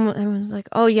everyone's like,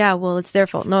 oh yeah, well, it's their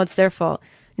fault. No, it's their fault.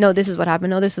 No, this is what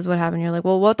happened. No, this is what happened. You're like,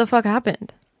 well, what the fuck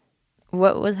happened?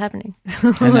 What was happening?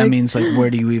 And that means like, where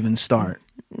do you even start?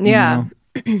 Yeah.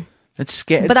 You know? It's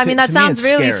scary. But I mean, that sounds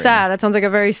really scary. sad. That sounds like a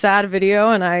very sad video,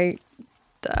 and I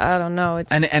don't know.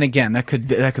 It's and again, that could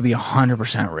be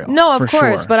 100% real. No, of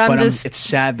course, sure. but I'm just... it's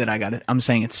sad that I'm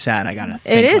saying it's sad. I got to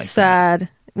think It is like sad. That.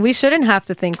 We shouldn't have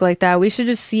to think like that. We should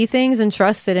just see things and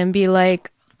trust it and be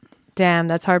like, damn,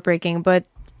 that's heartbreaking. But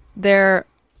there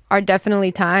are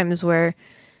definitely times where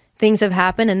things have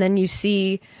happened and then you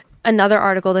see another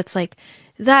article that's like,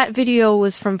 that video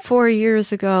was from 4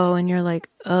 years ago, and you're like,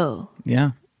 oh.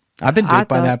 Yeah. I've been duped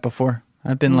by that before.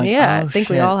 I've been like, yeah, oh, I think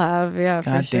shit. we all have. Yeah,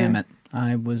 God for sure. damn it.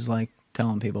 I was like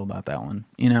telling people about that one,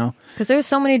 you know? Because there's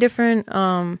so many different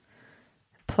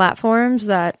platforms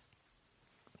that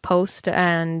post,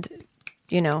 and,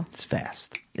 you know. It's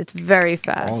fast. It's very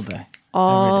fast. All day.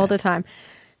 All the time.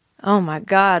 Oh my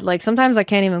God. Like sometimes I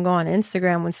can't even go on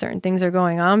Instagram when certain things are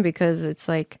going on because it's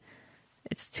like,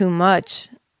 it's too much.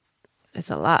 It's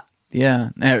a lot. Yeah.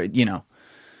 You know,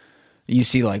 you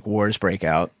see like wars break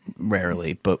out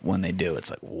rarely, but when they do, it's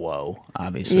like, whoa,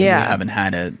 obviously. Yeah. We haven't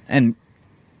had and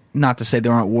not to say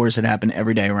there aren't wars that happen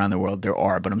every day around the world. There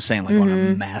are, but I'm saying like on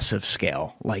a massive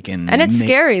scale, like in. And it's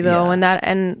scary though. Yeah.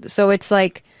 And so it's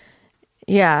like,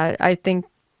 yeah, I think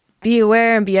be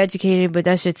aware and be educated, but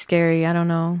that shit's scary. I don't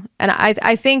know. And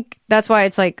I think that's why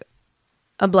it's like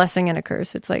a blessing and a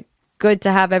curse. It's like good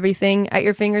to have everything at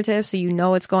your fingertips so you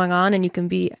know what's going on and you can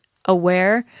be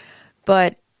aware,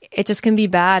 but it just can be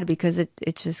bad because it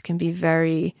just can be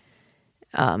very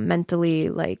mentally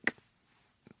like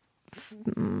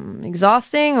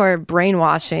exhausting or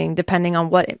brainwashing depending on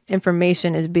what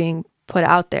information is being put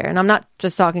out there. And I'm not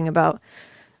just talking about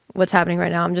what's happening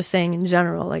right now. I'm just saying in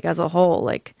general, like as a whole,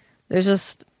 like there's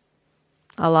just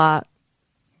a lot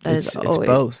that It's always,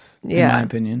 both, yeah, in my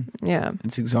opinion. Yeah.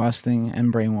 It's exhausting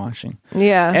and brainwashing.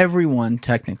 Yeah. Everyone,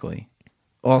 technically,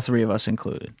 all three of us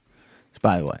included.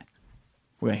 By the way,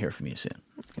 we're going to hear from you soon.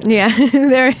 Yeah,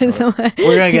 there is a way.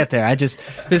 We're going to get there.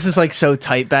 This is like so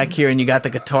tight back here, and you got the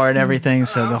guitar and everything,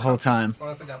 so the whole time. As long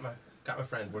as I got my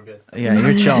friend, we're good. Yeah,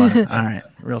 you're chilling. All right,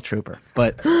 real trooper.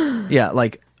 But yeah,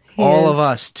 like all of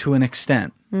us to an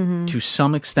extent, to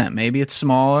some extent. Maybe it's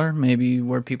smaller. Maybe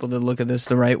we're people that look at this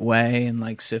the right way and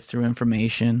like sift through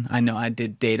information. I know I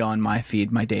did data on my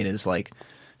feed. My data is like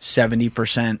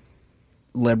 70%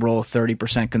 liberal,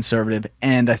 30% conservative,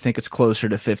 and I think it's closer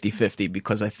to 50-50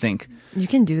 because I think You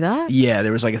can do that? yeah,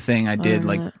 there was like a thing I did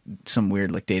like some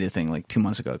weird like data thing like 2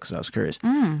 months ago because I was curious.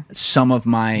 Some of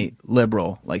my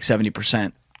liberal, like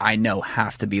 70%, I know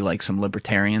have to be like some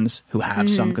libertarians who have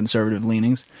some conservative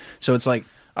leanings. So it's like,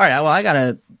 all right, well, I got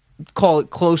to call it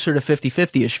closer to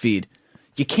 50-50-ish feed.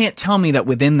 You can't tell me that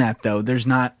within that, though, there's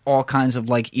not all kinds of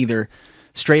like either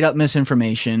straight up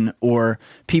misinformation or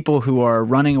people who are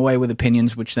running away with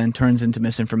opinions, which then turns into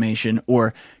misinformation,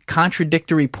 or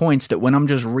contradictory points that when I'm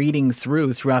just reading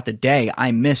throughout the day,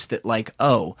 I miss that like,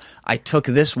 oh, I took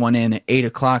this one in at 8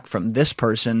 o'clock from this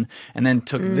person and then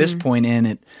took this point in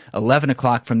at 11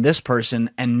 o'clock from this person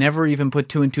and never even put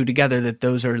two and two together that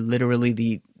those are literally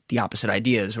the opposite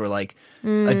ideas or like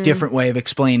a different way of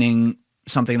explaining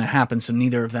something that happened, so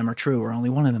neither of them are true or only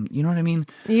one of them. You know what I mean?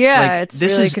 Yeah, like, it's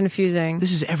really confusing.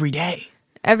 This is every day.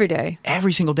 Every day.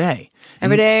 Every single day.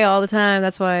 Every day, all the time.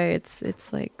 That's why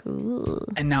it's like, ooh.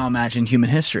 And now imagine human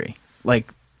history.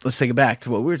 Like, let's take it back to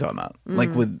what we were talking about.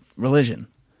 Like with religion.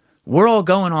 We're all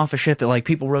going off of shit that like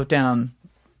people wrote down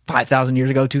 5,000 years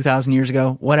ago, 2,000 years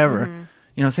ago, whatever.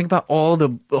 You know, think about all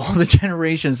the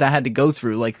generations that had to go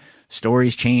through. Like,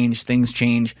 stories change, things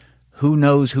change. Who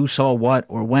knows who saw what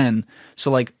or when?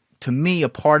 So, like, to me, a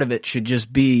part of it should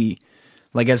just be,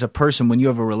 like, as a person, when you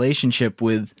have a relationship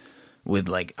with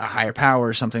like, a higher power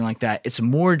or something like that, it's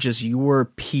more just your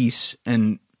peace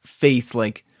and faith,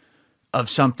 like, of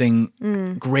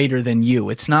something greater than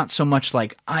you. It's not so much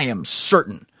like, I am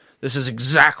certain this is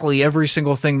exactly every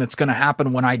single thing that's going to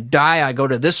happen. When I die, I go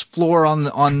to this floor on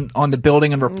the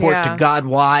building and report to God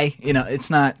why. You know,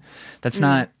 it's not, that's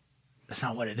not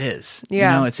what it is.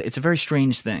 Yeah. You know, it's a very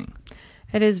strange thing.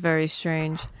 It is very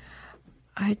strange.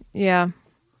 I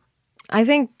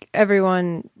think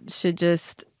everyone should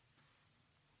just,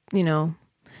 you know,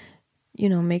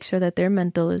 make sure that their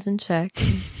mental is in check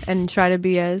and try to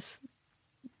be as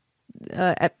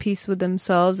at peace with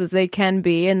themselves as they can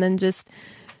be, and then just,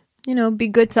 you know, be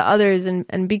good to others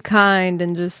and be kind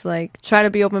and just like try to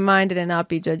be open-minded and not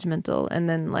be judgmental. And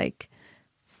then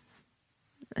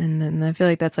I feel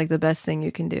like that's like the best thing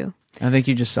you can do. I think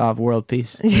you just solve world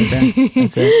peace. Right there.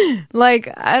 That's it.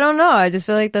 Like, I don't know. I just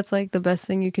feel like that's like the best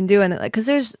thing you can do. And like, cause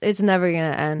it's never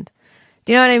going to end.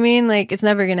 Do you know what I mean? Like, it's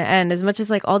never going to end. As much as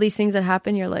like all these things that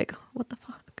happen, you're like, what the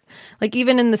fuck? Like,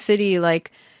 even in the city,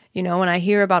 like, you know, when I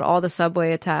hear about all the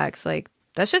subway attacks, like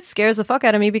that shit scares the fuck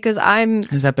out of me because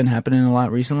Has that been happening a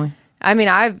lot recently? I mean,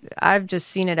 I've just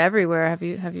seen it everywhere. Have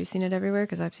you seen it everywhere?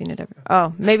 Because I've seen it everywhere.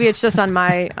 Oh, maybe it's just on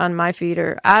my feed,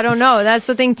 or I don't know. That's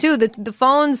the thing too. The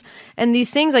phones and these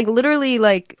things like literally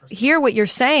like hear what you're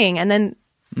saying, and then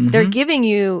they're giving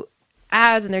you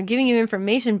ads and they're giving you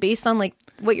information based on like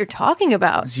what you're talking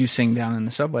about. As you sing down in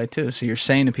the subway too, so you're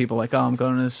saying to people like, "Oh, I'm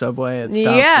going to the subway at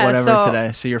stop whatever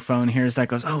today." So your phone hears that,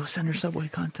 goes, "Oh, send her subway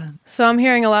content." So I'm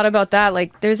hearing a lot about that.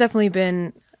 Like, there's definitely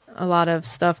been a lot of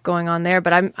stuff going on there,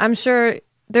 but I'm sure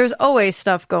there's always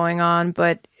stuff going on.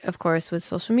 But of course, with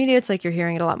social media, it's like you're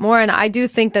hearing it a lot more. And I do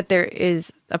think that there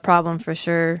is a problem for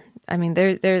sure. I mean,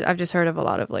 I've just heard of a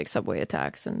lot of like subway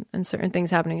attacks and certain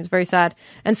things happening. It's very sad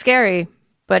and scary.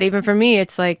 But even for me,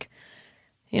 it's like,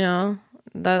 you know,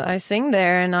 that I sing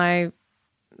there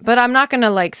but I'm not going to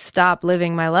like stop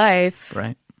living my life.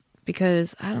 Right.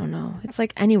 Because I don't know, it's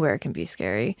like anywhere can be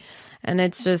scary. And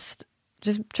it's just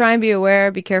try and be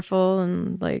aware, be careful,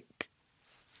 and like,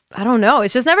 I don't know.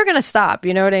 It's just never going to stop.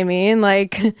 You know what I mean?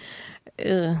 Like,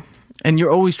 ugh. And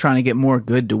you're always trying to get more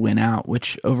good to win out,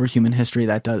 which over human history,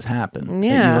 that does happen.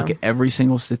 Yeah. You look at every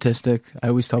single statistic. I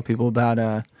always tell people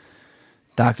about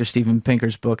Dr. Steven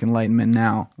Pinker's book, Enlightenment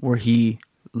Now, where he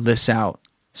lists out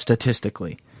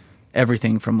statistically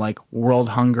everything from like world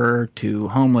hunger to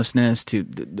homelessness to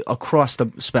across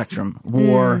the spectrum,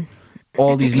 war,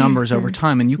 all these numbers over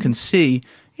time. And you can see,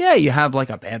 yeah, you have like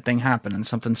a bad thing happen and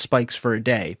something spikes for a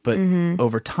day. But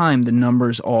over time, the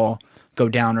numbers all go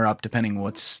down or up depending on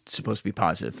what's supposed to be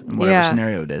positive in whatever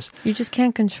scenario it is. You just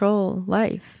can't control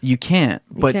life. You can't.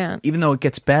 But can't. Even though it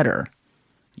gets better,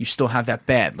 you still have that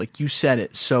bad. Like you said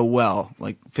it so well,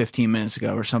 like 15 minutes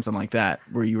ago or something like that,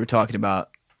 where you were talking about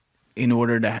in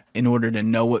order to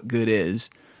know what good is,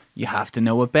 you have to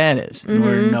know what bad is. In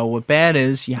order to know what bad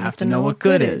is, you have to know what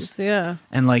good is. Yeah.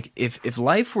 And like if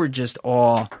life were just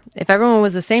all, if everyone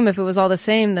was the same, if it was all the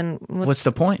same, then what's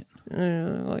the point?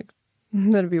 Like,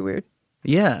 that'd be weird.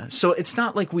 Yeah. So it's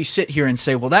not like we sit here and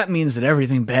say, well, that means that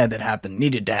everything bad that happened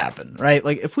needed to happen, right?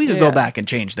 Like if we could go back and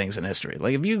change things in history,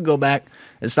 like if you could go back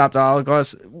and stop the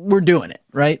Holocaust, we're doing it,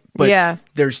 right? But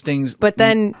there's things. But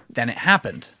then it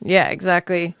happened. Yeah,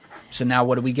 exactly. So now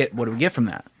what do we get? What do we get from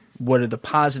that? What are the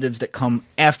positives that come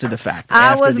after the fact?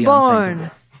 I was born.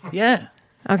 Yeah.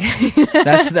 Okay.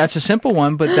 that's a simple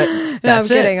one, but that's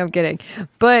it. I'm kidding.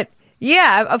 But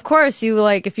yeah, of course, you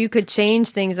like if you could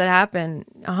change things that happen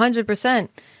 100%,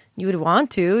 you would want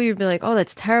to. You'd be like, oh,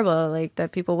 that's terrible, like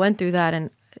that people went through that. And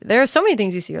there are so many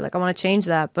things you see. You're like, I want to change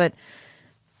that, but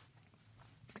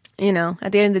you know,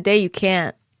 at the end of the day, you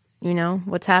can't. You know,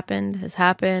 what's happened has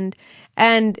happened,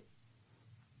 and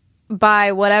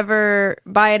by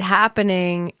it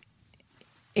happening,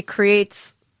 it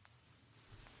creates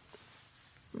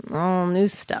all new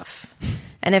stuff.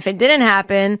 And if it didn't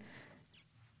happen,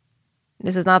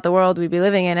 this is not the world we'd be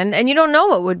living in. And you don't know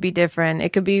what would be different. It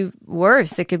could be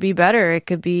worse. It could be better. It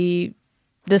could be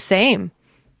the same,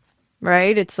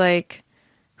 right? It's like,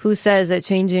 who says that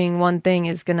changing one thing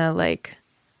is going to like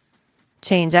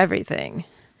change everything?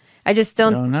 I just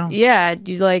don't know. Yeah.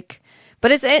 You like,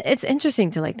 but it's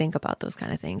interesting to like think about those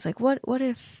kind of things. Like what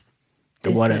if the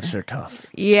what ifs are tough.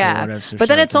 Yeah. The what ifs are but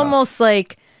then so it's tough. almost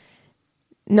like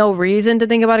no reason to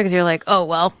think about it because you're like, oh,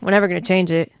 well, we're never going to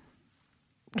change it.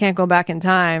 Can't go back in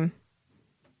time.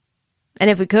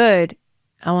 And if we could,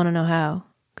 I want to know how,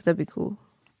 because that'd be cool.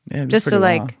 Yeah, it'd be just to pretty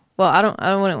like, wild. well,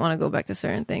 I wouldn't want to go back to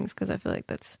certain things because I feel like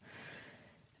that's,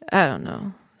 I don't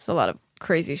know. There's a lot of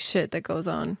crazy shit that goes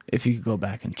on. If you could go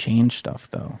back and change stuff,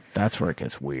 though, that's where it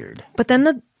gets weird. But then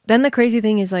the crazy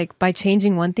thing is like by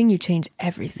changing one thing, you change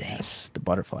everything. Yes, the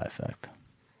butterfly effect.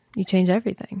 You change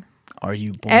everything. Are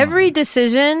you born? Every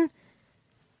decision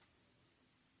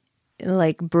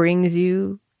like brings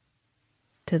you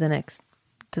to the next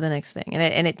thing,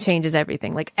 and it changes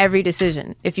everything. Like every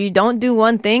decision, if you don't do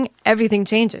one thing, everything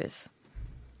changes.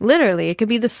 Literally, it could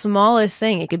be the smallest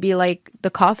thing. It could be like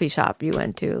the coffee shop you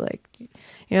went to, like, you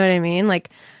know what I mean? Like,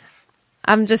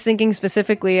 I'm just thinking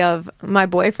specifically of my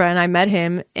boyfriend. I met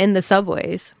him in the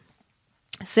subways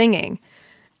singing,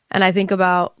 and I think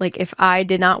about like if I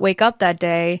did not wake up that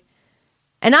day,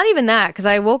 and not even that, because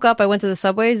I woke up, I went to the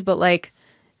subways, but like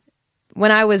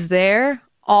when I was there,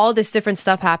 all this different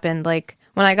stuff happened. Like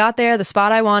when I got there, the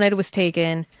spot I wanted was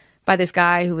taken by this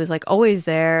guy who was like always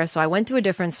there. So I went to a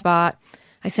different spot.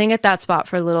 I sang at that spot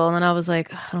for a little, and then I was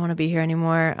like, I don't want to be here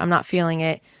anymore. I'm not feeling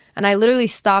it. And I literally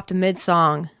stopped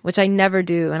mid-song, which I never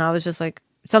do. And I was just like,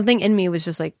 something in me was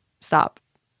just like, stop.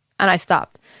 And I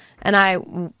stopped. And I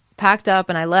packed up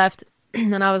and I left.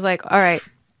 And I was like, all right,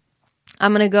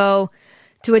 I'm going to go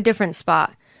to a different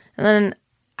spot. And then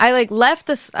I like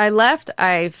left,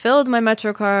 I filled my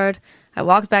Metro card. I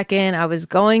walked back in. I was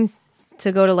going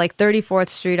to go to like 34th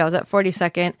Street. I was at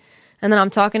 42nd. And then I'm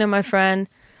talking to my friend.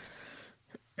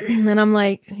 And I'm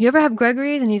like, you ever have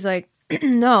Gregory's? And he's like,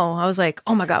 no. I was like,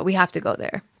 oh my God, we have to go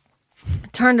there.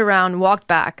 Turned around, walked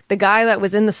back. The guy that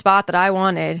was in the spot that I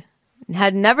wanted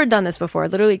had never done this before,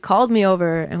 literally called me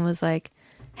over and was like,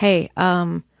 hey,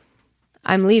 I'm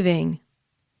leaving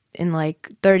in like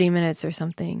 30 minutes or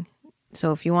something.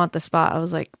 So if you want the spot, I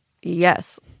was like,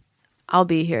 yes, I'll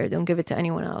be here. Don't give it to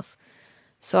anyone else.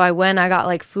 So I went, I got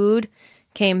like food,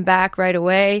 came back right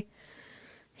away.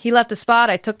 He left the spot,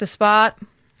 I took the spot,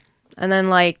 and then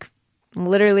like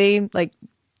literally like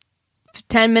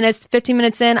 10 minutes, 15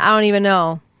 minutes in, I don't even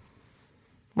know.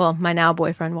 Well, my now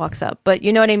boyfriend walks up. But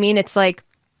you know what I mean? It's like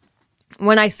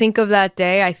when I think of that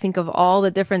day, I think of all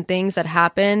the different things that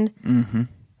happened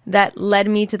that led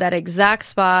me to that exact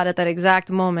spot at that exact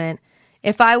moment.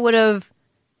 If I would have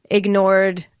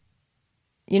ignored,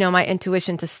 you know, my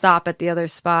intuition to stop at the other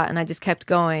spot and I just kept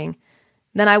going,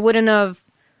 then I wouldn't have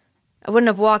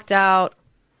walked out.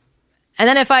 And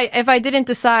then if I didn't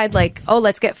decide like, oh,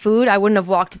 let's get food, I wouldn't have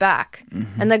walked back.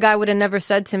 And the guy would have never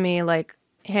said to me like,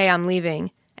 hey, I'm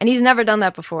leaving. And he's never done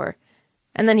that before.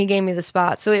 And then he gave me the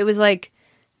spot. So it was like,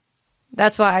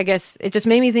 that's why I guess it just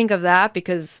made me think of that,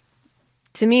 because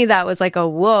to me that was like a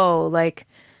whoa, like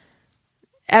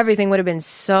everything would have been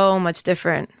so much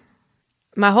different.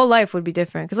 My whole life would be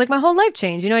different because like my whole life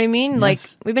changed. You know what I mean? Yes. Like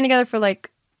we've been together for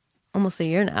like almost a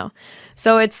year now.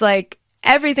 So it's like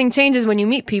everything changes when you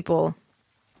meet people,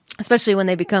 especially when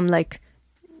they become like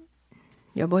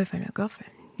your boyfriend or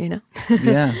girlfriend, you know?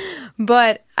 Yeah.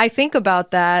 But I think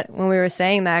about that when we were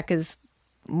saying that, because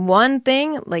one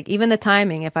thing, like even the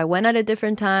timing, if I went at a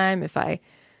different time,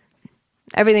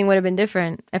 everything would have been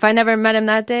different. If I never met him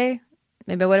that day,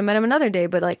 maybe I would have met him another day,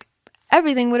 but like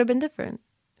everything would have been different.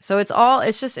 So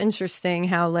it's just interesting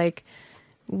how like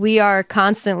we are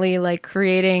constantly like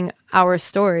creating our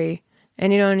story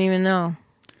and you don't even know.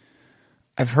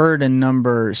 I've heard a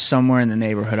number somewhere in the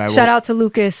neighborhood. Shout out to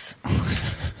Lucas.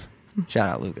 Shout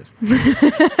out, Lucas.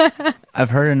 I've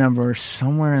heard a number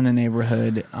somewhere in the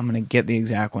neighborhood. I'm going to get the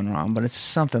exact one wrong, but it's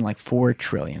something like 4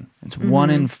 trillion. It's 1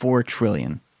 in 4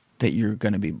 trillion that you're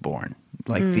going to be born.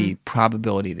 Like the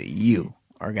probability that you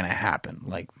are going to happen.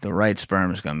 Like the right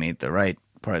sperm is going to meet the right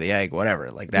part of the egg, whatever.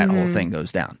 Like that whole thing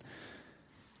goes down.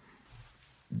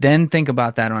 Then think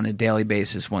about that on a daily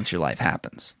basis once your life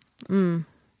happens.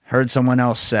 Heard someone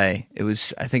else say,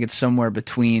 I think it's somewhere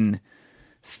between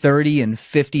 30 and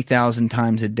 50,000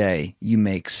 times a day you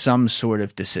make some sort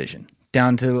of decision,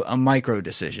 down to a micro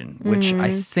decision, which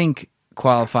I think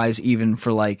qualifies even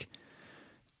for like,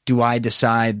 do I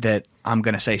decide that I'm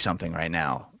going to say something right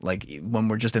now? Like when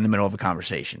we're just in the middle of a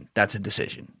conversation, that's a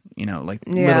decision, you know, like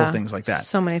little things like that.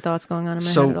 So many thoughts going on in my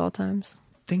head at all times.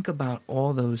 Think about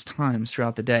all those times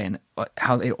throughout the day and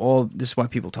how they all, this is why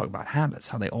people talk about habits,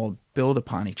 how they all build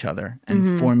upon each other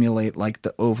and formulate like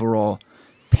the overall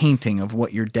painting of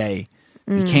what your day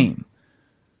became.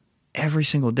 Every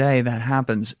single day that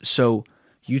happens. So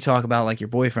you talk about like your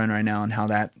boyfriend right now and how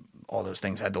that all those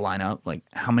things had to line up, like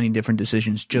how many different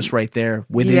decisions just right there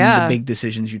within the big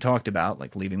decisions you talked about,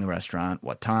 like leaving the restaurant,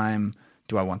 what time,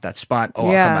 do I want that spot? Oh,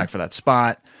 I'll come back for that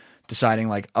spot. Deciding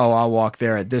like, oh, I'll walk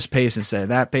there at this pace instead of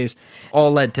that pace, all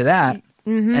led to that.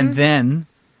 And then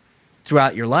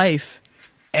throughout your life,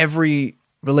 every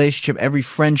relationship, every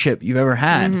friendship you've ever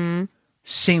had,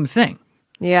 same thing.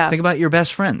 Yeah. Think about your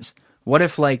best friends. What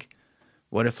if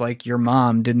your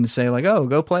mom didn't say like, oh,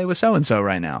 go play with so-and-so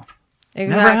right now?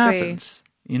 Exactly. Never happens.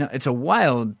 You know, it's a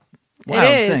wild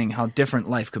thing how different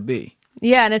life could be.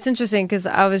 Yeah, and it's interesting because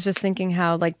I was just thinking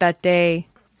how like that day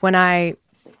when I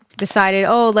decided,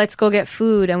 oh, let's go get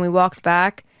food, and we walked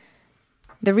back.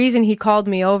 The reason he called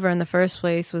me over in the first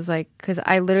place was like, because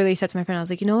I literally said to my friend, I was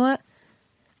like, you know what?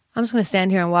 I'm just going to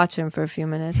stand here and watch him for a few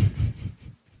minutes.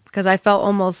 Because I felt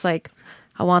almost like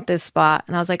I want this spot.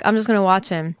 And I was like, I'm just going to watch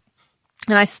him.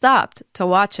 And I stopped to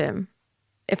watch him.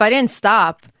 If I didn't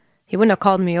stop, he wouldn't have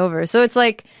called me over. So it's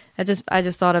like, I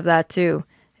just thought of that too.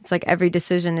 It's like every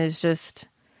decision is just,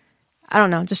 I don't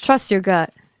know, just trust your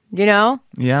gut. You know?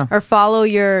 Yeah. Or follow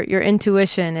your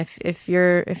intuition. If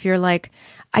you're like,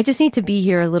 I just need to be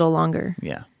here a little longer.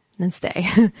 Yeah. Then stay.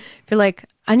 If you're like,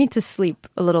 I need to sleep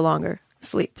a little longer.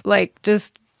 Sleep. Like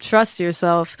just trust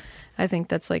yourself. I think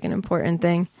that's like an important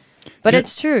thing. But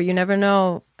it's true. You never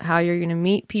know how you're going to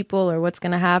meet people or what's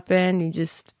going to happen. You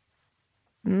just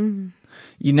You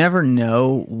never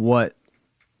know what.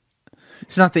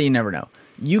 It's not that you never know.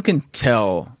 You can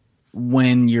tell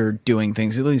when you're doing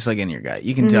things, at least like in your gut,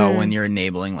 you can tell when you're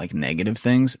enabling like negative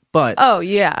things, but oh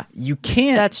yeah, you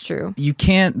can't. That's true. You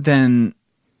can't then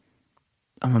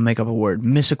I'm gonna make up a word,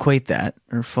 misequate that,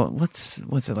 or what's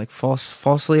it like?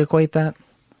 Falsely equate that.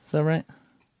 Is that right?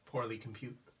 Poorly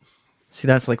compute. See,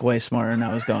 that's like way smarter than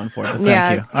I was going for. But thank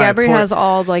Yeah, you. All right, Gabri has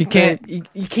all like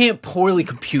you can't poorly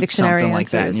compute dictionary something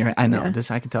like that in answers. your head. I know. Yeah.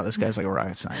 I can tell this guy's like a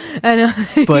rocket scientist. I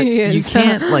know, But he is. you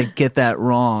can't like get that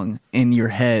wrong in your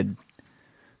head.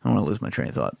 I don't want to lose my train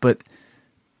of thought, but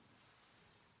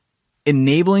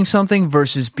enabling something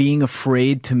versus being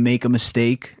afraid to make a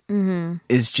mistake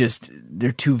is just,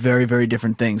 they're two very, very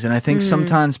different things. And I think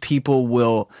sometimes people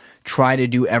will try to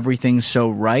do everything so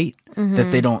right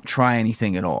that they don't try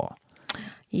anything at all.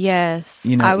 Yes,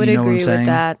 You know- I would you know what I'm agree saying? with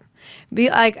that. Be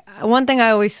like, one thing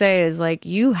I always say is like,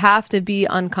 you have to be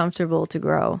uncomfortable to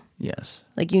grow. Yes.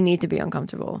 Like, you need to be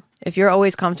uncomfortable. If you're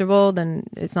always comfortable, then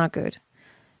it's not good.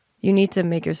 You need to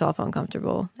make yourself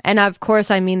uncomfortable. And of course,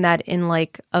 I mean that in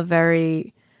like a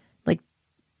very, like,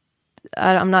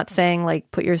 I'm not saying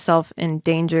like put yourself in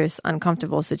dangerous,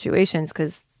 uncomfortable situations,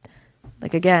 because,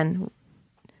 like, again,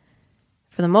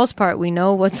 for the most part, we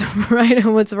know what's right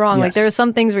and what's wrong. Yes. Like, there are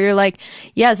some things where you're like,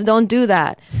 yes, don't do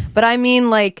that. But I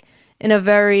mean, like, in a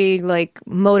very, like,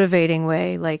 motivating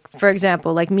way. Like, for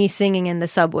example, like me singing in the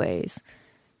subways.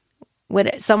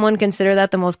 Would someone consider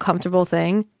that the most comfortable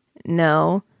thing?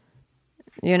 No.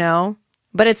 You know?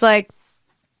 But it's like,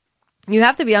 you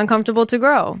have to be uncomfortable to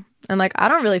grow. And, like, I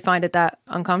don't really find it that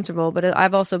uncomfortable, but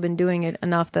I've also been doing it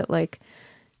enough that, like,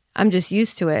 I'm just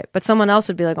used to it. But someone else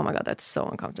would be like, oh my God, that's so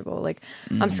uncomfortable. Like,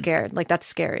 I'm scared. Like, that's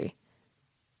scary.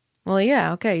 Well,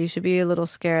 yeah, okay, you should be a little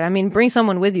scared. I mean, bring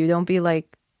someone with you.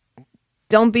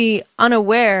 Don't be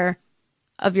unaware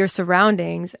of your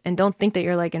surroundings and don't think that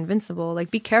you're like invincible.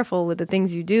 Like, be careful with the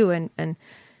things you do and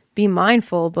be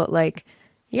mindful. But like,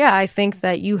 yeah, I think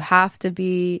that you have to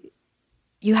do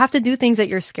things that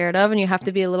you're scared of, and you have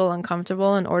to be a little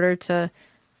uncomfortable in order to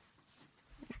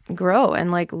grow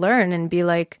and like learn and be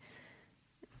like,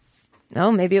 no,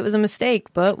 maybe it was a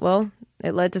mistake, but well,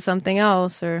 it led to something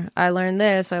else, or I learned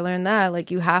this, I learned that.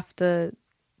 Like, you have to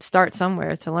start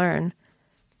somewhere to learn.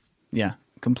 Yeah,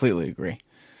 completely agree.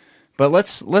 But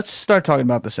let's start talking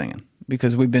about the singing,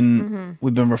 because we've been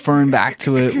referring back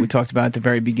to it. We talked about it at the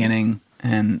very beginning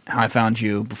and how I found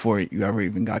you before you ever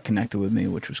even got connected with me,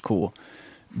 which was cool.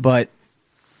 But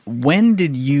when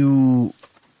did you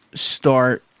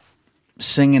start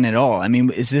singing at all? I mean,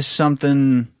 is this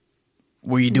something,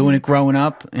 were you doing it growing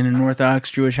up in an Orthodox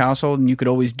Jewish household and you could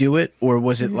always do it? Or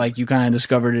was it like you kind of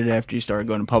discovered it after you started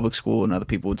going to public school and other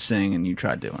people would sing and you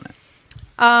tried doing it?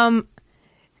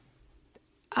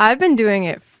 I've been doing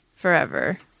it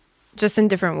forever, just in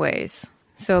different ways.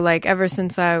 So like, ever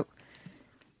since I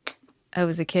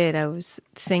was a kid, I was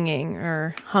singing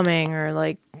or humming or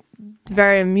like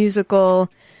very musical.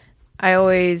 I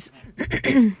always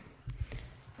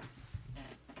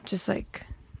just like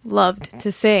loved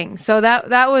to sing. So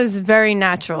that was very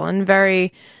natural and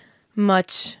very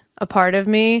much a part of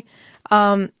me.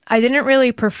 I didn't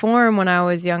really perform when I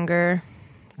was younger,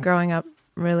 growing up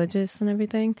religious and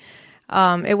everything.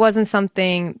 It wasn't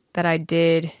something that I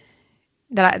did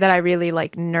that I really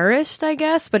like nourished, I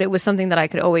guess, but it was something that I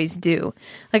could always do.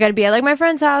 Like, I'd be at like my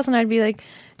friend's house and I'd be like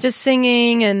just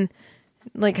singing and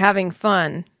like having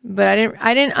fun, but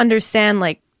I didn't understand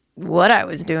like what I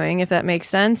was doing, if that makes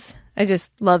sense. I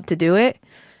just loved to do it.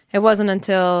 It wasn't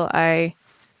until I,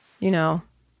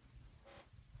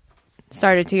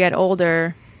 started to get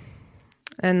older,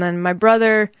 and then my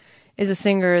brother is a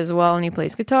singer as well, and he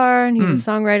plays guitar and he's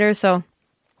a songwriter, so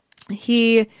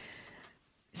he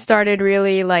started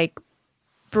really like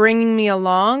bringing me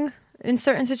along in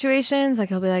certain situations. Like,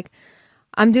 he'll be like,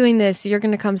 I'm doing this, you're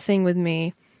gonna come sing with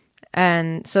me.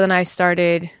 And so then I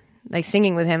started like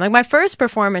singing with him. Like, my first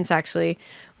performance actually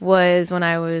was when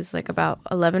I was like about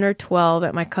 11 or 12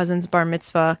 at my cousin's bar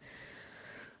mitzvah.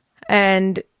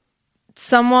 And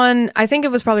someone, I think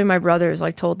it was probably my brothers,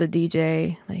 like told the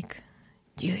DJ, like,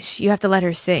 you have to let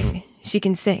her sing. She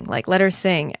can sing. Like, let her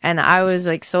sing. And I was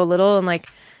like so little, and like,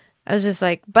 I was just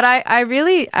like, but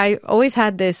I always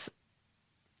had this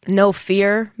no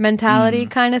fear mentality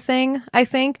kind of thing, I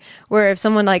think, where if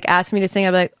someone like asked me to sing,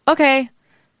 I'd be like, okay,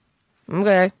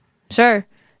 sure.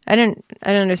 I didn't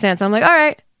understand. So I'm like, all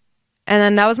right. And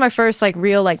then that was my first like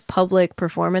real like public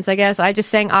performance, I guess. I just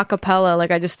sang a cappella.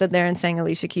 Like, I just stood there and sang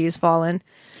Alicia Keys' Fallen.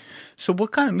 So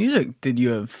what kind of music did you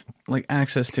have like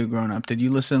access to growing up? Did you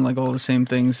listen like all the same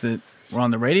things that were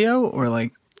on the radio, or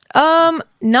like?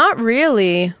 Not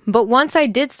really. But once I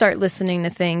did start listening to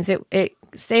things, it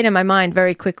stayed in my mind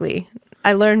very quickly.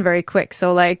 I learned very quick.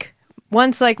 So like,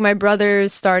 once like my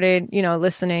brothers started,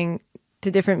 listening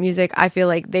to different music, I feel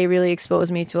like they really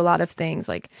exposed me to a lot of things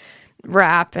like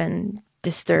rap and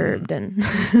Disturbed and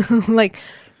like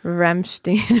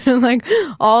Rammstein, like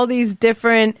all these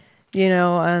different,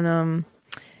 and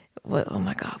what? Oh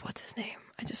my God, what's his name?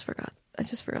 I just forgot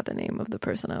the name of the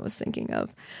person I was thinking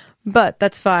of, but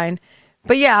that's fine.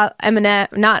 But yeah,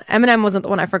 Eminem wasn't the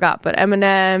one I forgot, but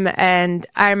Eminem, and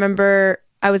I remember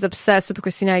I was obsessed with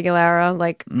Christina Aguilera.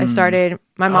 Like my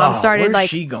mom started where's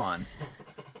like she gone?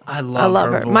 I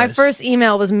love her voice. My first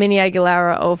email was Mini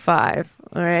Aguilera 05.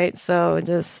 All right, so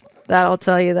just that'll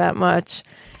tell you that much.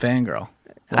 Fangirl.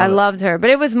 I loved her, but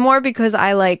it was more because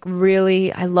I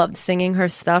loved singing her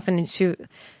stuff, and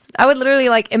I would literally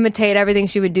like imitate everything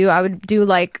she would do. I would do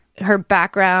like her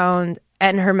background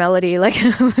and her melody, like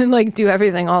like do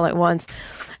everything all at once.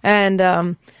 And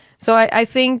so I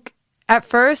think at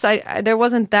first I there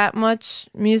wasn't that much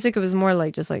music. It was more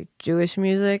like just like Jewish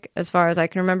music as far as I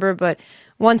can remember. But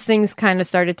once things kind of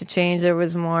started to change, there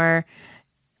was more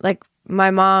like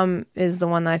my mom is the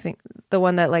one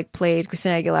that like played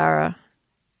Christina Aguilera.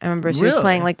 I remember she was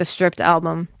playing like the Stripped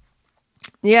album.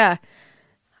 Yeah.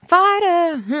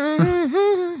 Fighter.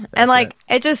 And like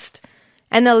it just,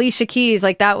 and the Alicia Keys,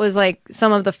 like that was like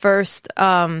some of the first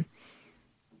some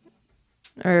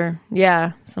of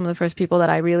the first people that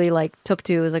I really like took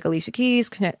to was like Alicia Keys,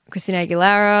 Christina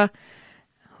Aguilera.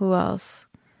 Who else?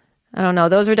 I don't know.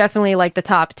 Those were definitely like the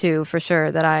top two for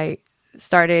sure that I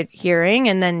started hearing,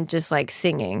 and then just like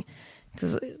singing.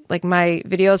 Because like my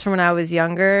videos from when I was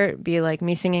younger be like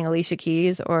me singing Alicia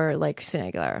Keys or like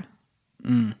Christina Aguilera.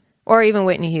 Or even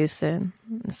Whitney Houston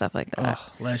and stuff like that.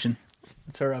 Oh, legend.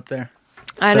 That's her up there.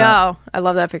 I know. I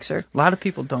love that picture. A lot of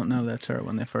people don't know that's her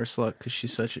when they first look because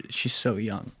she's so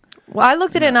young. Well, I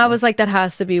looked at it and I was like, that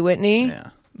has to be Whitney. Yeah.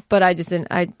 But I just didn't.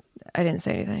 I didn't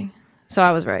say anything. So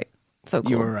I was right. So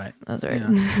cool. You were right. I was right.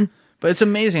 Yeah. But it's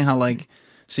amazing how like,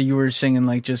 so you were singing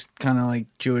like just kind of like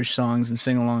Jewish songs and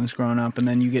sing-alongs growing up, and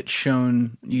then you get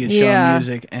shown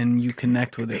music and you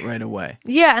connect with it right away.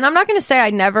 Yeah, and I'm not going to say I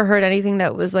never heard anything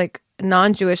that was like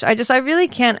non-Jewish. I really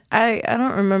can't. I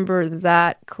don't remember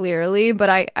that clearly, but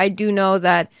I do know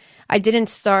that I didn't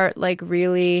start like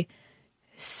really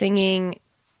singing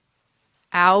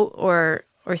out or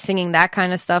singing that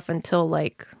kind of stuff until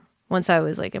like once I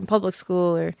was like in public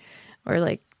school or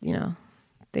like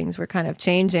things were kind of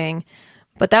changing.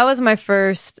 But that was my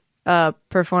first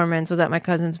performance, was at my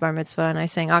cousin's bar mitzvah, and I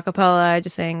sang a cappella. I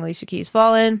just sang Alicia Keys'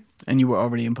 Fallen. And you were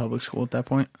already in public school at that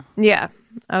point? Yeah,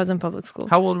 I was in public school.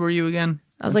 How old were you again?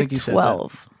 I was like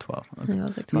 12. 12. Okay. I think I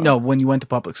was like 12. No, when you went to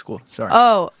public school. Sorry.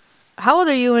 Oh, how old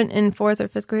are you in 4th or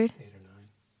 5th grade? 8 or 9.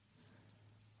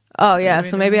 Oh, yeah,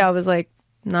 so maybe I was like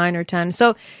 9 or 10.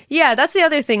 So, yeah, that's the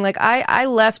other thing. Like, I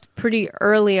left pretty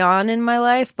early on in my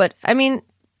life, but, I mean,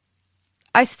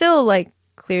 I still, like,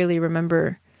 clearly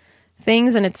remember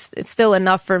things, and it's still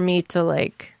enough for me to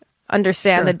like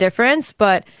understand the difference,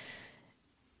 but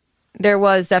there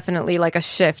was definitely like a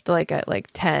shift like at like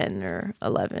 10 or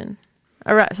 11,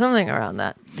 something around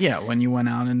that. Yeah, when you went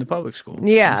out into public school.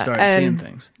 Yeah, and started seeing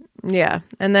things. Yeah,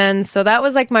 and then so that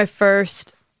was like my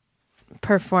first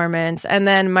performance, and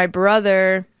then my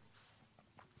brother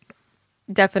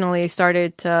definitely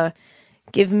started to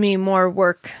give me more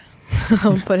work.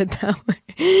 I'll put it that way.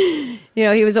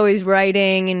 He was always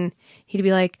writing, and he'd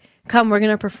be like, come, we're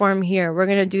going to perform here. We're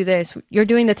going to do this. You're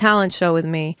doing the talent show with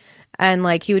me. And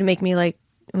like, he would make me like,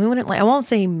 I won't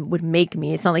say he would make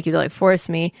me. It's not like he would like force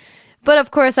me. But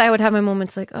of course I would have my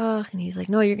moments like, oh, and he's like,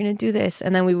 no, you're going to do this.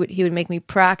 And then he would make me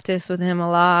practice with him a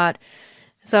lot.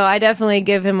 So I definitely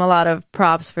give him a lot of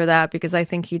props for that, because I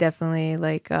think he definitely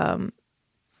like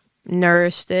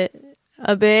nourished it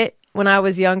a bit when I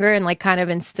was younger, and like kind of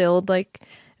instilled like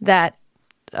that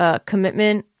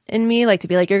commitment in me, like to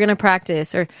be like, you're gonna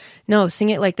practice, or no, sing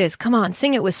it like this, come on,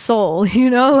 sing it with soul.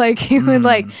 Like he would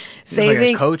like say like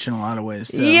things. A coach in a lot of ways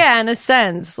too. Yeah, in a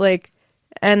sense, like.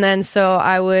 And then so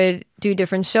I would do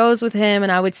different shows with him,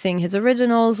 and I would sing his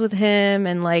originals with him,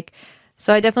 and like,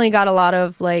 so I definitely got a lot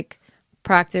of like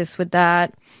practice with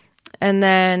that. And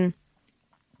then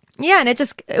yeah, and it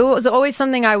was always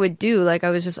something I would do. Like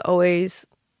I was just always,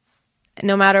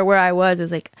 no matter where I was, it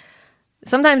was like,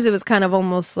 sometimes it was kind of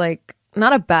almost like,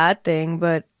 not a bad thing,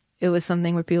 but it was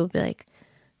something where people would be like,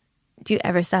 do you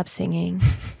ever stop singing?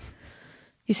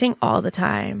 You sing all the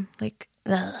time. Like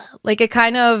it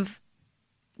kind of,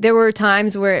 there were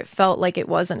times where it felt like it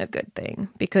wasn't a good thing,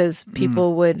 because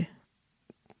people would,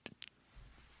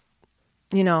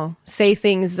 say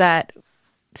things that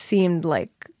seemed like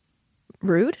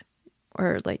rude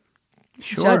or like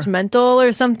judgmental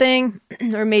or something,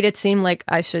 or made it seem like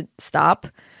I should stop.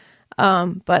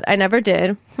 But I never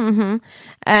did.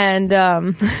 And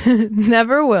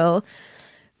never will.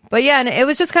 But yeah, and it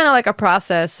was just kind of like a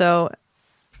process. So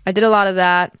I did a lot of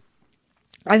that.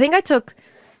 I think I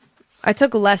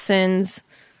took lessons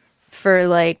for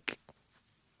like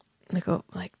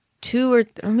 2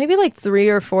 or maybe like 3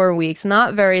 or 4 weeks,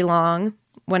 not very long,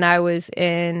 when I was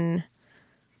in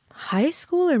high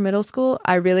school or middle school.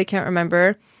 I really can't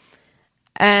remember.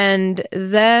 And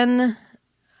then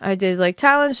I did like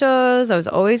talent shows. I was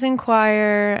always in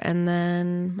choir. And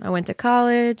then I went to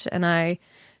college and I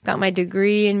got my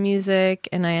degree in music,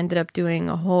 and I ended up doing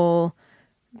a whole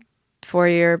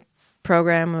 4-year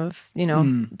program of,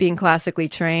 being classically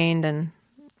trained and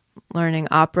learning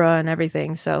opera and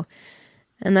everything. So,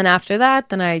 and then after that,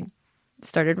 then I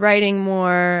started writing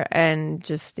more and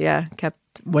just, kept.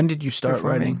 When did you start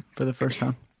performing. writing for the first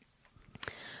time?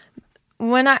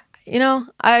 When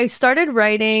I started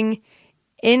writing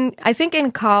I think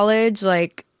in college,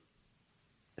 like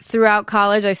throughout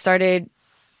college, I started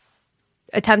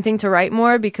attempting to write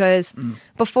more, because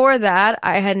before that,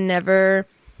 I never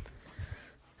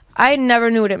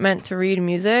knew what it meant to read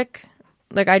music.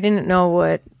 Like, I didn't know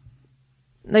what,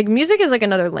 like, music is like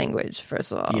another language,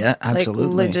 first of all. Yeah, absolutely.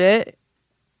 Like, legit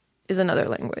is another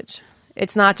language.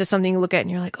 It's not just something you look at and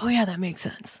you're like, oh yeah, that makes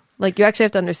sense. Like, you actually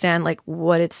have to understand like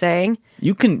what it's saying.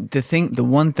 The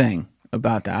one thing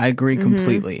about that, I agree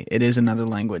completely. It is another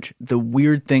language. The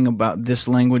weird thing about this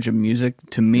language of music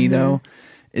to me though,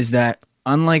 is that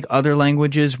unlike other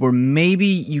languages where maybe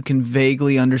you can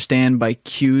vaguely understand by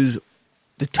cues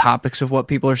the topics of what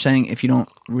people are saying if you don't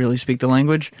really speak the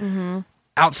language,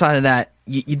 outside of that,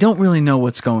 you don't really know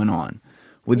what's going on.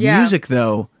 With music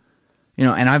though,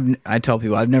 and I tell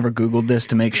people I've never Googled this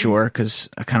to make sure, because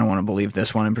I kind of want to believe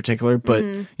this one in particular.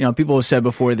 But people have said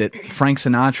before that Frank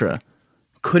Sinatra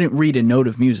couldn't read a note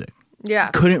of music. Yeah,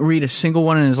 couldn't read a single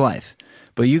one in his life.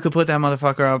 But you could put that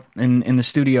motherfucker up in the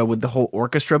studio with the whole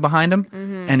orchestra behind him,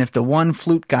 and if the one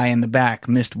flute guy in the back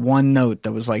missed one note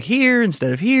that was like here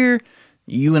instead of here,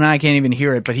 you and I can't even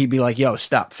hear it. But he'd be like, "Yo,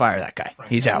 stop! Fire that guy!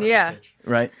 He's out." Yeah,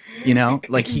 right.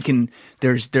 Like he can.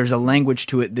 There's a language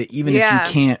to it that even if you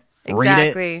can't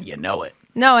read it, you know it.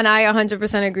 No, and I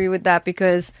 100% agree with that,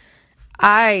 because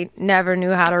I never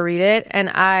knew how to read it, and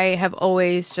I have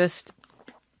always just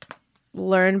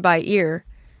learned by ear.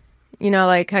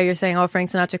 Like how you're saying, oh, Frank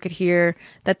Sinatra could hear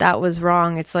that was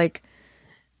wrong. It's like,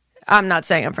 I'm not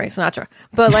saying I'm Frank Sinatra,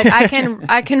 but like I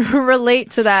can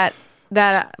relate to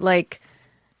that like,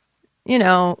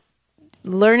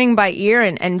 learning by ear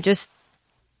and just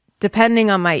depending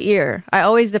on my ear. I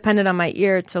always depended on my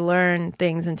ear to learn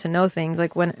things and to know things.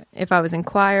 Like if I was in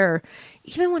choir, or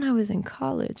even when I was in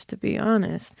college, to be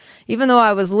honest, even though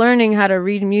I was learning how to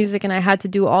read music and I had to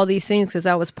do all these things because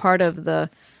that was part of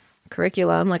the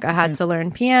curriculum. Like I had to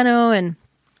learn piano and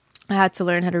I had to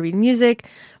learn how to read music,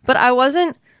 but I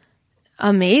wasn't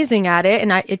amazing at it,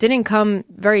 and it didn't come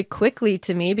very quickly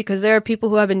to me, because there are people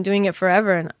who have been doing it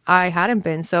forever and I hadn't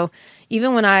been. So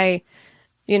even when I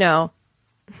feel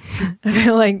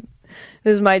like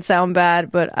this might sound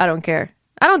bad, but I don't care.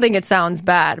 I don't think it sounds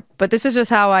bad, but this is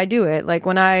just how I do it. Like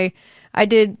when I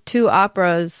did 2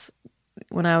 operas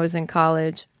when I was in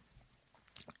college,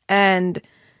 and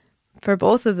for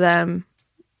both of them,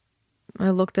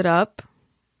 I looked it up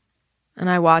and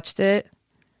I watched it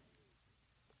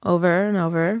over and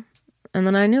over, and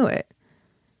then I knew it.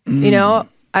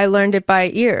 I learned it by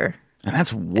ear. And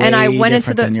that's way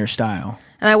different than your style.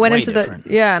 And I went into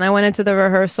the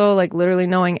rehearsal, like literally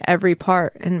knowing every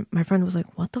part. And my friend was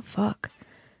like, what the fuck?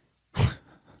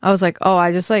 I was like, oh,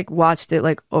 I just like watched it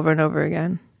like over and over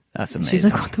again. That's amazing. She's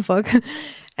like, what the fuck?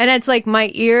 And it's like my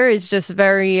ear is just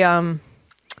very,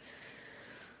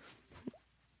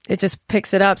 it just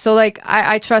picks it up. So like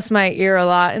I trust my ear a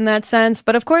lot in that sense.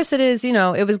 But of course it is,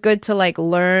 it was good to like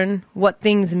learn what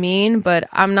things mean, but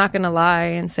I'm not going to lie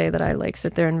and say that I like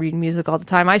sit there and read music all the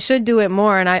time. I should do it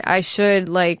more, and I should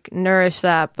like nourish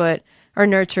that, or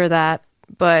nurture that.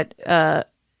 But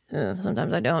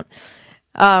sometimes I don't.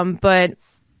 But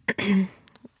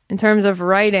in terms of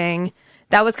writing,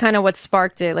 that was kind of what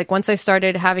sparked it. Like once I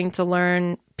started having to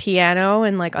learn piano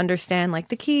and like understand like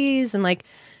the keys and like,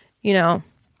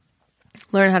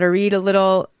 learn how to read a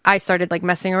little, I started like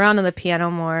messing around on the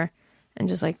piano more and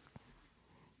just like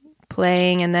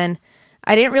playing. And then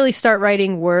I didn't really start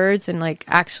writing words and like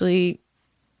actually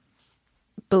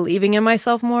believing in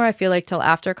myself more, I feel like, till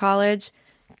after college,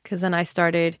 because then I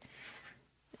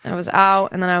was out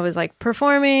and then I was like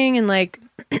performing and like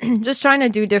just trying to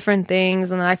do different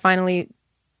things. And then I finally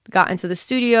got into the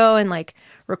studio and like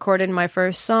recorded my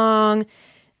first song.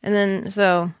 And then,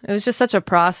 so it was just such a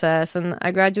process. And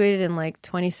I graduated in like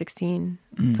 2016.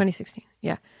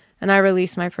 Yeah. And I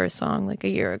released my first song like a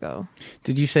year ago.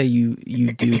 Did you say you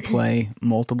do play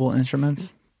multiple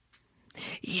instruments?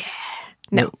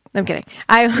 No, I'm kidding.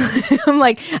 I'm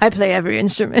like, I play every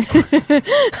instrument.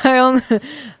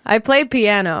 I play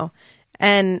piano,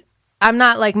 and I'm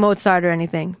not like Mozart or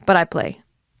anything, but I play.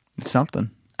 It's something.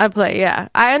 I play, yeah.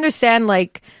 I understand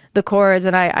like the chords,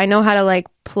 and I know how to like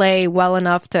play well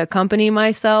enough to accompany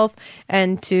myself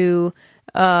and to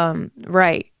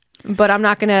write. But I'm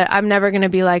never gonna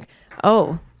be like,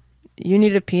 oh, you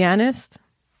need a pianist?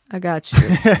 I got you.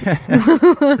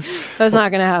 That's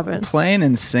not gonna happen. Playing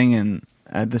and singing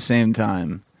at the same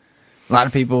time. A lot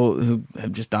of people who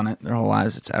have just done it their whole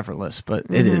lives, it's effortless, but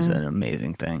it is an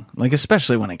amazing thing. Like,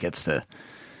 especially when it gets to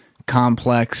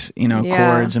complex,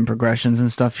 chords and progressions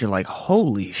and stuff, you're like,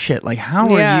 holy shit. Like, how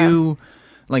are you,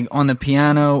 like, on the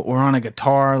piano or on a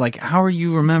guitar, like, how are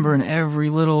you remembering every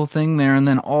little thing there and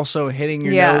then also hitting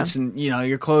your notes and,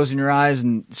 you're closing your eyes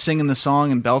and singing the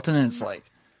song and belting it? It's like,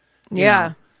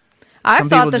 I've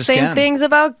thought the same things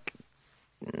about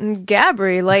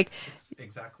Gabri. Like, it's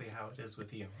exactly how it is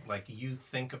with you. Like, you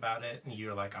think about it and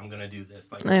you're like, I'm going to do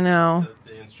this. Like, I know.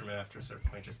 The instrument after a certain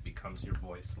point just becomes your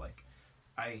voice. Like,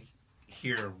 I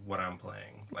hear what I'm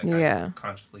playing. Like, I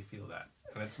consciously feel that.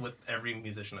 And it's with every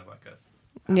musician at like a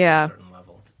certain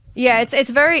level. Yeah, it's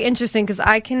very interesting because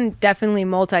I can definitely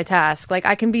multitask. Like,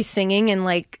 I can be singing and,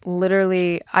 like,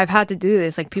 literally, I've had to do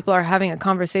this. Like, people are having a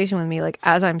conversation with me, like,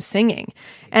 as I'm singing.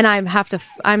 And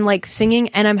I'm like, singing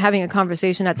and I'm having a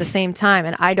conversation at the same time.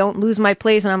 And I don't lose my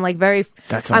place. And I'm, like,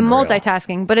 I'm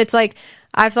multitasking. But it's, like,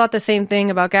 I've thought the same thing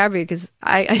about Gabri because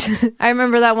I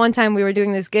remember that one time we were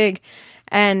doing this gig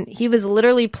and he was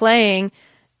literally playing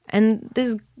and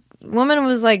this woman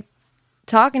was, like,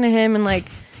 talking to him and, like,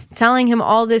 telling him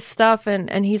all this stuff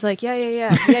and he's like okay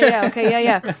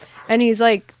and he's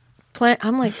like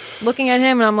I'm like looking at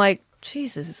him and I'm like,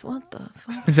 Jesus, what the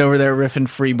fuck? He's over there riffing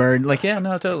Freebird, like, yeah,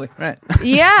 no, totally right.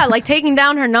 Yeah, like taking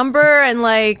down her number and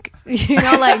like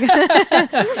like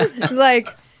like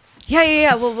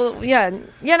well yeah,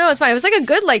 no, it's fine. It was like a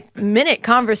good like minute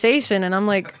conversation and I'm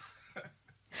like,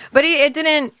 but he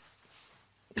didn't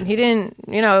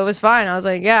it was fine. I was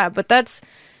like, yeah, but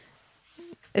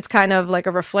it's kind of like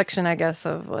a reflection, I guess,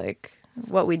 of like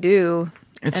what we do.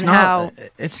 It's not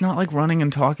like running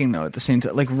and talking though at the same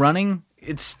time. Like running,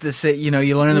 it's the same. You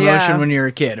learn the motion when you're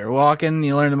a kid, or walking,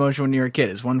 you learn the motion when you're a kid.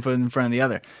 It's one foot in front of the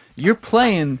other. You're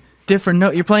playing different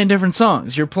notes. You're playing different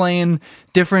songs. You're playing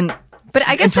different, but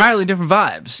I guess entirely different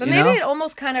vibes. But maybe it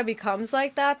almost kind of becomes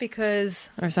like that because.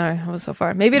 Or sorry, I was so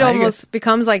far. Maybe it almost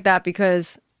becomes like that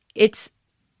because it's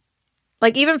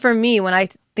like even for me when I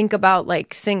think about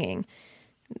like singing.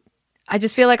 I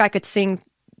just feel like I could sing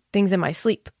things in my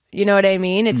sleep. You know what I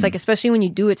mean? It's like, especially when you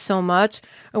do it so much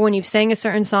or when you've sang a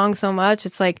certain song so much,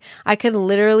 it's like I could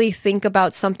literally think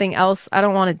about something else. I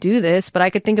don't want to do this, but I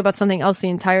could think about something else the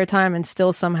entire time and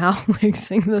still somehow like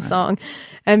sing the song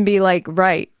and be like,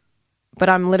 right. But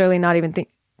I'm literally not even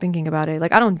thinking about it.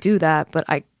 Like, I don't do that, but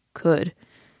I could.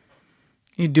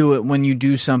 You do it when you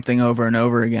do something over and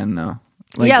over again, though.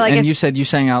 Like, and you said you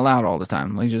sang out loud all the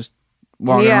time. Like, just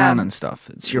walking around and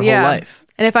stuff. It's your whole life.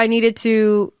 And if I needed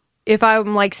to, if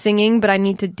I'm like singing, but I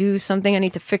need to do something, I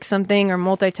need to fix something or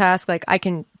multitask, like I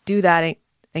can do that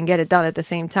and get it done at the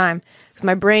same time. Because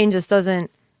my brain just doesn't,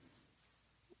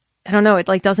 I don't know, it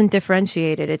like doesn't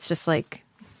differentiate it. It's just like,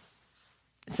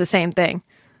 it's the same thing.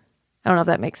 I don't know if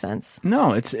that makes sense.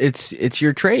 No, it's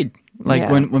your trade. Like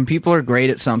when people are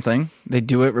great at something, they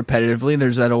do it repetitively.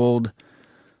 There's that old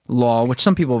law, which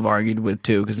some people have argued with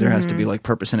too, because there has to be like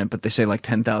purpose in it, but they say like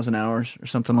 10,000 hours or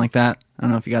something like that. I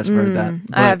don't know if you guys have heard that.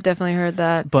 I have definitely heard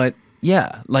that. But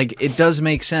yeah, like it does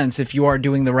make sense if you are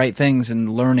doing the right things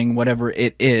and learning whatever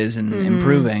it is and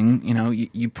improving,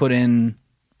 you put in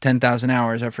 10,000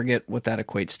 hours. I forget what that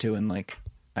equates to in like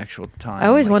actual time. I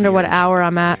always like wonder years. what hour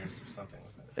I'm at.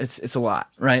 It's a lot,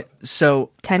 right? So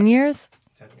 10 years?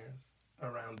 10 years,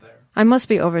 around there. I must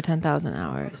be over 10,000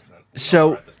 hours.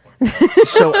 So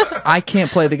I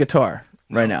can't play the guitar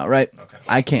right now, right? Okay.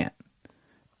 I can't.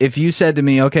 If you said to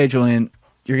me, okay, Julian,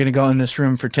 you're going to go in this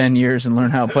room for 10 years and learn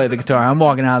how to play the guitar, I'm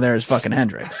walking out of there as fucking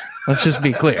Hendrix. Let's just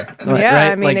be clear. Yeah,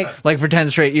 right? I mean... Like for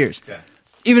 10 straight years. Yeah.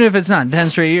 Even if it's not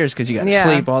 10 straight years because you got to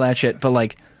sleep, all that shit. But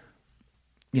like,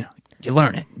 you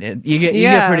learn it. You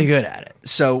get pretty good at it.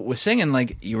 So with singing,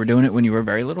 like you were doing it when you were a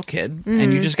very little kid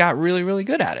and you just got really, really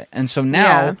good at it. And so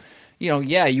now, you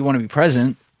want to be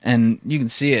present and you can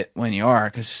see it when you are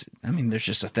because, I mean, there's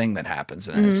just a thing that happens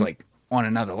and it's like on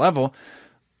another level.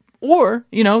 Or,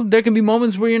 there can be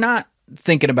moments where you're not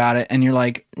thinking about it and you're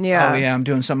like, oh yeah, I'm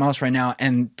doing something else right now.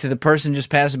 And to the person just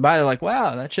passing by, they're like,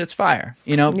 wow, that shit's fire,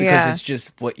 because it's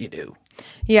just what you do.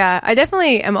 Yeah, I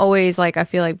definitely am always like, I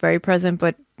feel like very present,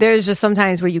 but there's just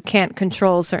sometimes where you can't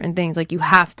control certain things. Like you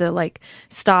have to like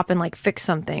stop and like fix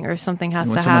something, or something has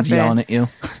to happen. Someone's yelling at you.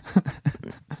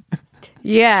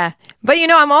 Yeah. But you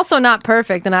know, I'm also not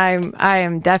perfect, and I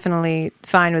am definitely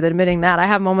fine with admitting that. I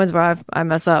have moments where I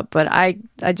mess up, but I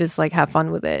just like have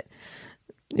fun with it.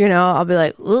 You know, I'll be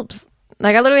like, oops.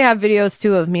 Like I literally have videos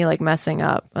too of me like messing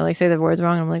up. I like say the words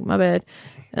wrong and I'm like, my bad.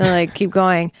 And like keep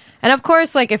going. And of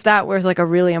course, like if that was like a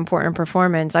really important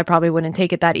performance, I probably wouldn't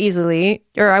take it that easily,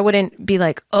 or I wouldn't be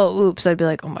like, oh, oops. I'd be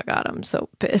like, oh my God, I'm so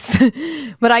pissed.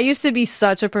 But I used to be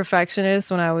such a perfectionist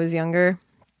when I was younger.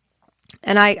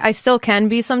 And I still can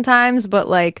be sometimes, but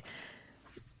like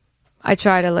I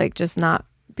try to like just not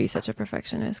be such a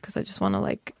perfectionist because I just want to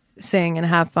like sing and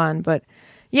have fun. But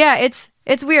yeah, it's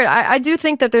weird. I do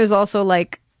think that there's also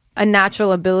like a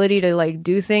natural ability to like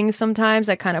do things sometimes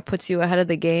that kind of puts you ahead of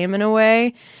the game in a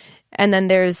way. And then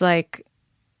there's like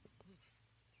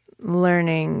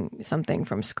learning something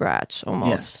from scratch almost.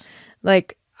 Yes.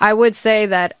 Like I would say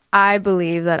that I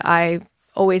believe that I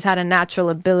always had a natural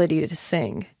ability to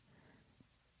sing.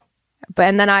 But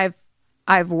and then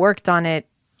I've worked on it.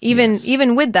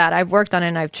 Even with that, I've worked on it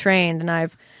and I've trained and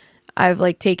I've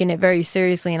like taken it very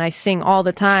seriously, and I sing all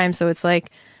the time. So it's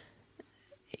like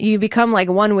you become like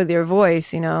one with your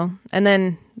voice, you know? And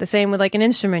then the same with like an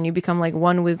instrument, you become like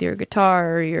one with your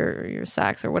guitar or your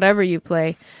sax or whatever you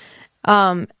play.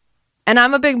 And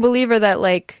I'm a big believer that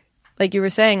like you were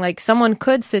saying, like someone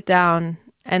could sit down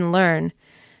and learn.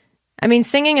 I mean,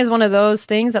 singing is one of those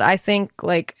things that I think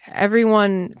like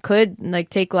everyone could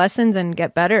like take lessons and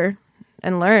get better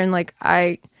and learn. Like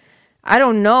I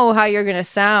don't know how you're going to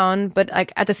sound, but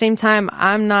like at the same time,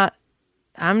 I'm not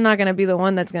going to be the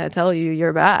one that's going to tell you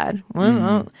you're bad.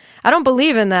 Well, I don't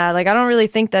believe in that. Like I don't really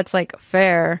think that's like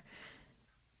fair.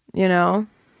 You know?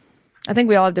 I think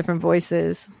we all have different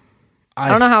voices. I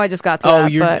don't know how I just got to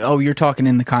that. You're talking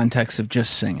in the context of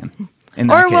just singing.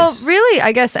 Well, really,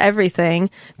 I guess everything.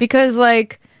 Because,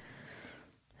 like,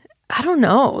 I don't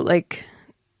know. Like,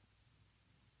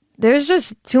 there's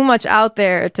just too much out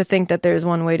there to think that there's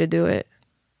one way to do it.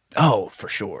 Oh, for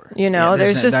sure. You know,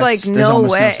 there's just, like, no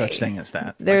way. There's no such thing as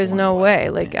that. There's no way.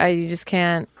 Like, you just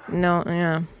can't. No,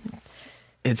 yeah.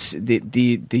 It's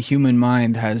the human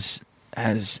mind has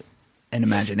an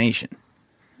imagination.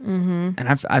 Mm-hmm.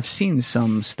 And I've seen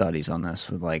some studies on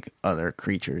this with like other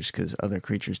creatures, because other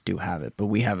creatures do have it, but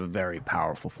we have a very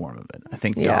powerful form of it. I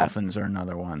think dolphins are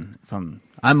another one.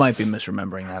 I might be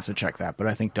misremembering that, so check that. But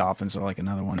I think dolphins are like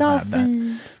another one that have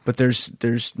that. But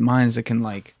there's minds that can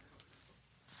like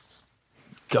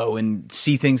go and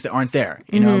see things that aren't there.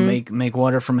 You know, make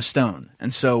water from a stone.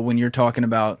 And so when you're talking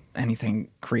about anything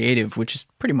creative, which is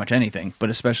pretty much anything, but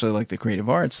especially like the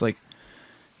creative arts, like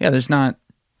there's not.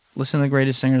 Listen to the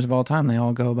greatest singers of all time. They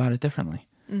all go about it differently.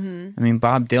 Mm-hmm. I mean,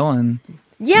 Bob Dylan.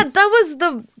 Yeah,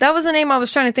 that was the name I was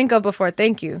trying to think of before.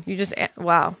 Thank you. You just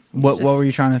wow. What were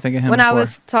you trying to think of him when before? I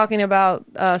was talking about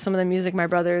some of the music my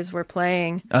brothers were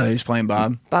playing? Oh, he was playing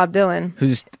Bob Dylan,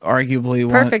 who's arguably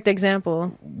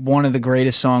one of the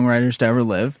greatest songwriters to ever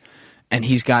live, and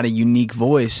he's got a unique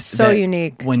voice. So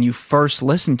unique. When you first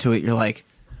listen to it, you're like,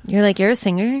 you're a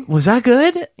singer? Was that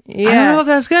good? Yeah. I don't know if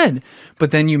that's good. But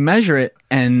then you measure it,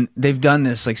 and they've done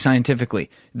this like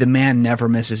scientifically. The man never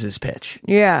misses his pitch.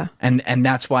 Yeah. And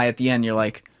that's why at the end you're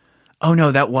like, oh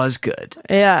no, that was good.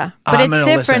 Yeah. But it's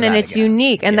different and it's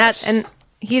unique. And yes. and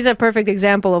he's a perfect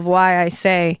example of why I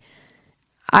say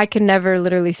I can never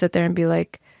literally sit there and be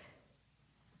like,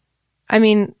 I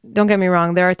mean, don't get me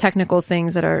wrong, there are technical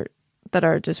things that are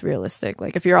just realistic.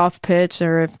 Like if you're off pitch,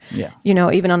 or if, you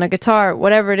know, even on a guitar,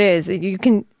 whatever it is, you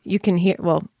can hear,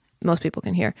 well, most people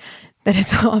can hear that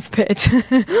it's off pitch.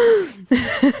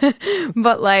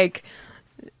 But like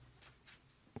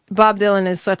Bob Dylan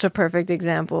is such a perfect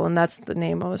example. And that's the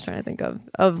name I was trying to think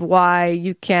of why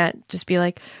you can't just be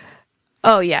like,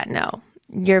 oh yeah, no,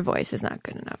 your voice is not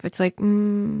good enough. It's like,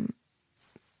 you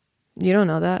don't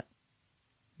know that.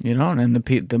 You don't. And the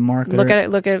marketer.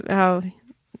 Look at how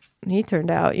he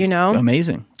turned out, you know?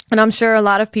 Amazing. And I'm sure a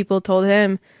lot of people told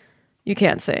him, you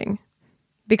can't sing.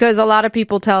 Because a lot of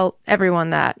people tell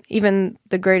everyone that. Even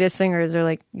the greatest singers are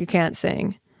like, you can't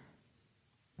sing.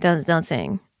 Don't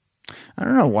sing. I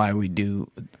don't know why I don't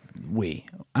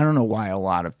know why a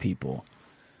lot of people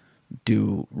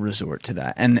do resort to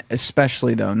that. And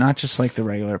especially, though, not just like the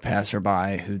regular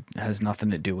passerby who has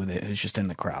nothing to do with it, who's just in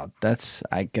the crowd.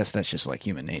 I guess that's just like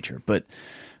human nature. But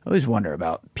I always wonder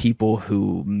about people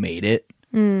who made it.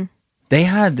 They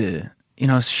had to, you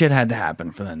know, shit had to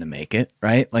happen for them to make it,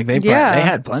 right? Like they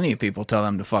had plenty of people tell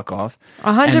them to fuck off.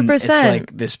 100%. It's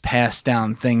like this passed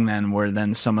down thing then, where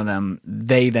then some of them,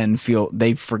 they then feel,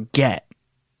 they forget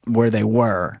where they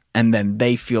were, and then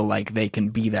they feel like they can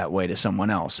be that way to someone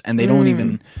else, and they don't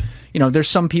even, there's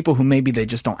some people who maybe they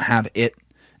just don't have it,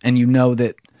 and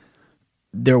that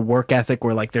their work ethic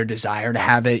or like their desire to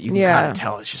have it, you can kind of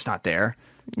tell it's just not there.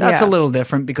 That's a little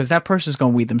different because that person's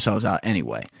going to weed themselves out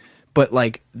anyway. But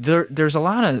like there's a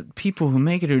lot of people who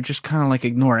make it who just kind of like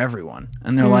ignore everyone,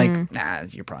 and they're like, nah,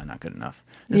 you're probably not good enough.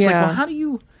 It's like, well,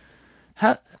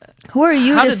 who are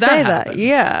you to say that?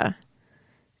 Yeah.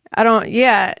 I don't,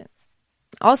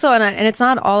 Also, and it's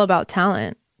not all about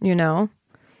talent, No.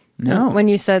 When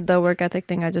you said the work ethic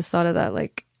thing, I just thought of that.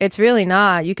 Like, it's really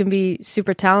not. You can be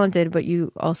super talented, but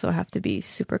you also have to be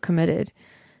super committed.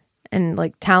 And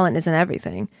like, talent isn't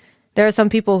everything. There are some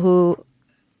people who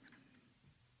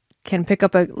can pick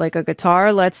up a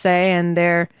guitar, let's say, and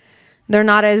they're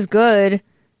not as good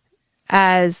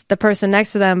as the person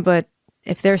next to them, but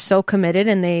if they're so committed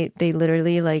and they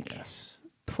literally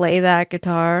play that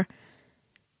guitar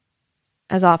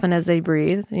as often as they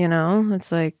breathe,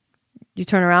 it's like you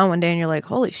turn around one day and you're like,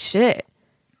 holy shit,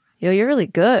 you're really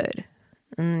good.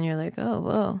 And then you're like, oh,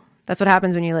 whoa. That's what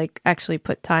happens when you like actually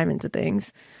put time into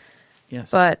things. Yes.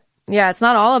 But yeah, it's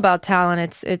not all about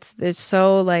talent. It's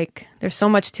so like, there's so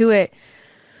much to it.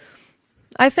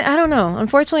 I don't know.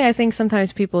 Unfortunately, I think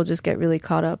sometimes people just get really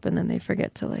caught up and then they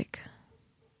forget to like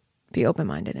be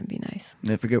open-minded and be nice.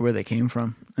 They forget where they came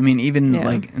from. I mean, even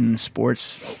like in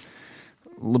sports,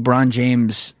 LeBron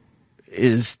James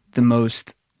is the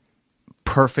most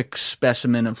perfect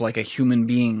specimen of like a human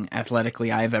being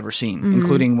athletically I've ever seen,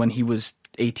 including when he was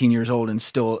 18 years old and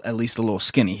still at least a little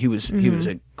skinny. He was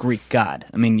a Greek god.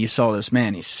 I mean, you saw this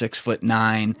man. He's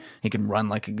 6'9". He can run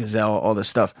like a gazelle. All this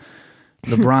stuff.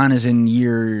 LeBron is in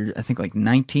year, I think, like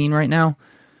 19 right now.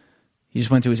 He just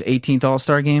went to his 18th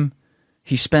All-Star game.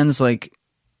 He spends like,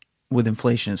 with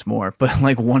inflation it's more, but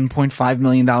like $1.5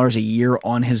 million a year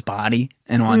on his body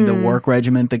and on the work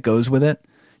regimen that goes with it.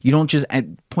 You don't just,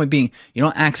 point being, you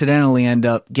don't accidentally end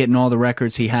up getting all the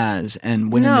records he has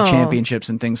and winning the championships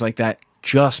and things like that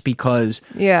just because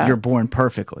you're born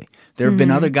perfectly. There have been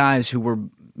other guys who were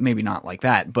maybe not like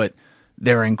that, but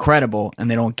they're incredible and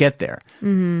they don't get there.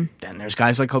 Then there's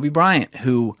guys like Kobe Bryant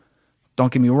who,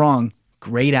 don't get me wrong,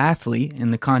 great athlete in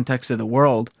the context of the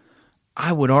world.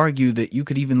 I would argue that you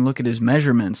could even look at his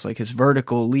measurements, like his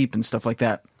vertical leap and stuff like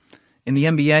that. In the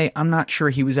NBA, I'm not sure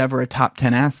he was ever a top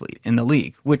 10 athlete in the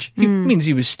league, which means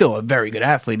he was still a very good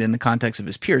athlete in the context of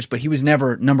his peers, but he was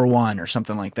never number one or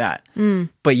something like that.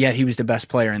 But yet he was the best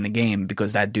player in the game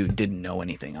because that dude didn't know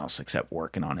anything else except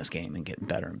working on his game and getting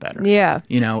better and better. Yeah.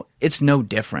 It's no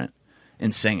different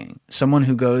in singing. Someone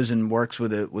who goes and works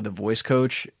with a voice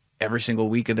coach every single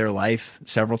week of their life,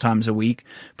 several times a week,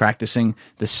 practicing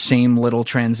the same little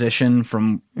transition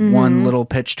from one little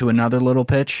pitch to another little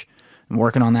pitch, and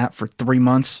working on that for 3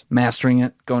 months, mastering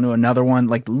it, going to another one,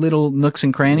 like little nooks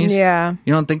and crannies. Yeah.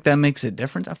 You don't think that makes a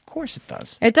difference? Of course it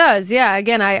does. It does, yeah.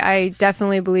 Again, I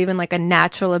definitely believe in like a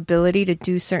natural ability to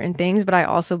do certain things, but I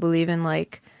also believe in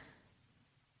like,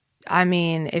 I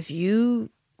mean, if you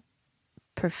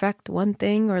perfect one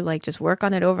thing or like just work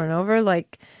on it over and over,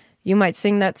 like you might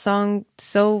sing that song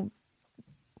so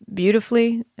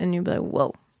beautifully and you'll be like,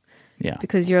 whoa. Yeah.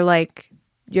 Because you're like,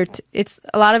 it's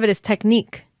a lot of it is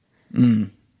technique. Well,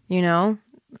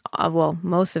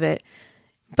 most of it.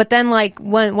 But then like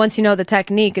once you know the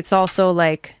technique, it's also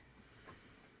like,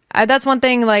 that's one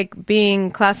thing like being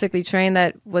classically trained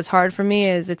that was hard for me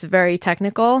is it's very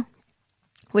technical,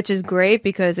 which is great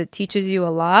because it teaches you a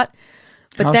lot.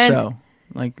 But how then, so?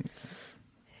 Like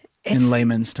in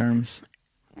layman's terms?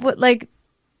 What, like,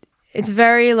 it's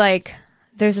very like,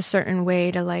 there's a certain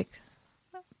way to like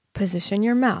position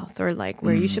your mouth or like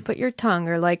where you should put your tongue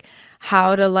or like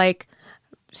how to like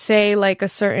say like a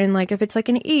certain, like if it's like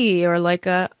an E or like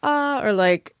a or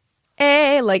like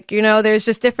A, like, there's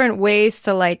just different ways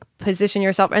to like position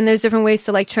yourself, and there's different ways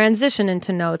to like transition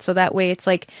into notes. So that way it's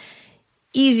like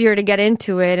easier to get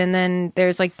into it. And then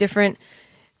there's like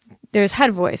there's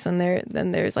head voice and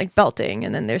then there's like belting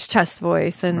and then there's chest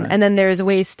voice and then there's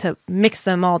ways to mix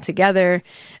them all together.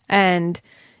 And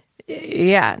which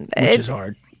is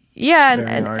hard. Yeah.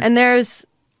 And there's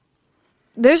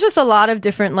just a lot of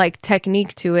different like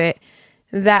technique to it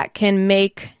that can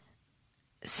make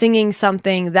singing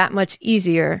something that much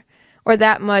easier or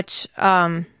that much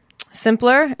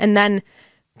simpler.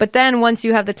 But then once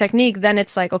you have the technique, then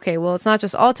it's like, okay, well, it's not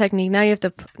just all technique. Now you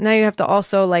have to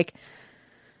also like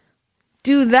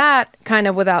do that kind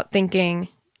of without thinking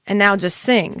and now just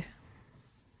sing.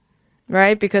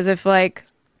 Right? Because if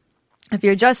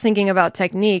you're just thinking about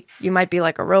technique, you might be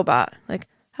like a robot. Like,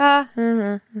 So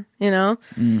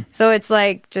it's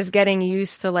like just getting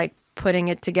used to like putting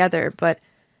it together. But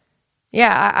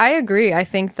Yeah, I agree. I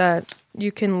think that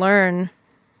you can learn.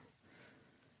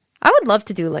 I would love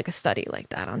to do like a study like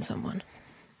that on someone.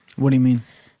 What do you mean?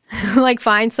 Like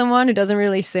find someone who doesn't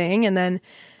really sing and then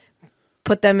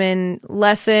put them in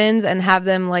lessons and have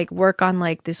them like work on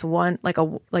like this one, like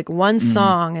one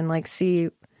song and like see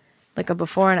like a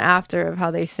before and after of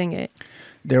how they sing it.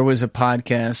 There was a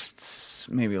podcast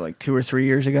maybe like 2 or 3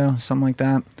 years ago, something like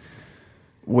that,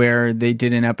 where they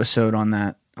did an episode on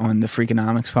that on the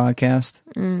Freakonomics podcast.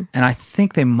 And I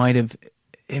think it might have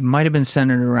been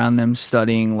centered around them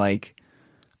studying like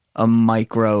a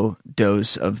micro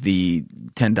dose of the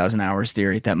 10,000 hours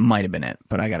theory. That might have been it,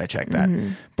 but I got to check that.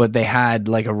 But they had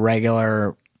like a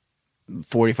regular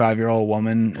 45-year-old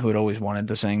woman who had always wanted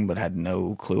to sing but had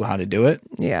no clue how to do it.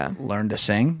 Yeah. Learned to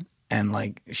sing, and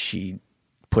like she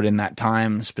put in that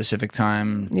specific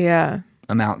time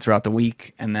amount throughout the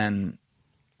week, and then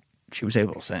she was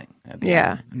able to sing at the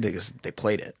end because they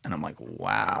played it. And I'm like,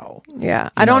 wow. Yeah.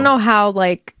 I don't know how,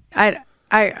 like,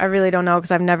 I really don't know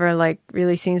because I've never like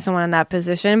really seen someone in that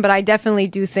position, but I definitely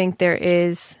do think there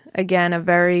is, again, a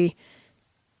very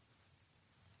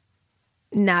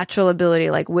natural ability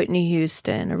like Whitney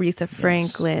Houston, Aretha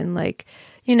Franklin, like,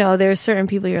 you know, there's certain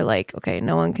people you're like, okay,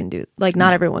 no one can do, like,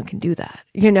 not everyone can do that.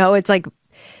 You know, it's like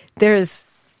there's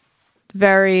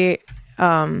very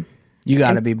you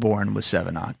got to be born with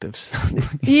 7 octaves.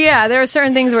 Yeah, there are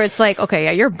certain things where it's like, okay,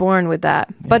 yeah, you're born with that.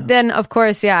 Yeah. But then, of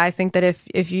course, yeah, I think that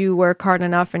if you work hard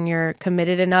enough and you're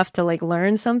committed enough to like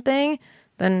learn something,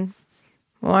 then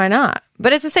why not?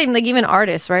 But it's the same, like even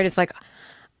artists, right? It's like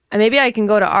maybe I can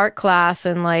go to art class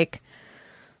and like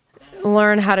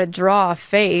learn how to draw a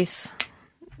face,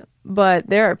 but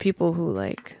there are people who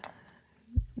like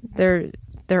their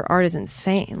art is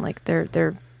insane. Like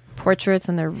their portraits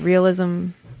and their realism,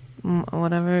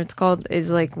 whatever it's called,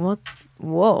 is like, what?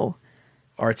 Whoa.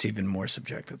 Art's even more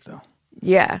subjective though.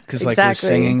 Yeah, because like with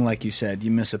singing, like you said,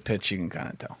 you miss a pitch, you can kind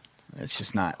of tell. It's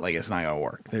just not like, it's not gonna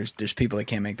work. There's people that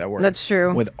can't make that work. That's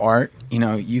true. With art, you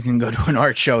know, you can go to an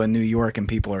art show in New York and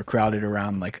people are crowded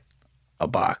around like a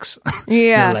box.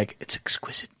 Yeah. They're like, it's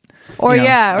exquisite. Or you know?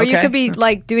 yeah, or okay. you could be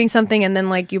like doing something and then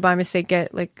like you by mistake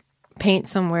get like paint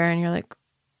somewhere and you're like,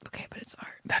 okay, but it's art.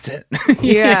 That's it.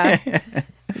 Yeah.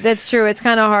 That's true. It's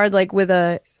kind of hard like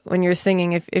when you're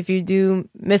singing, if you do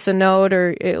miss a note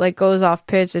or it like goes off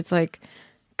pitch, it's like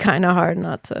kind of hard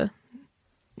not to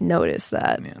notice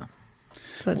that. Yeah.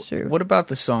 So that's true. What about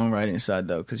the songwriting side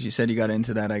though? Because you said you got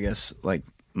into that, I guess, like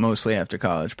mostly after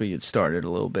college, but you'd started a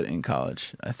little bit in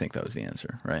college. I think that was the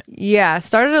answer, right? Yeah,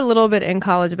 started a little bit in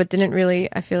college, but didn't really,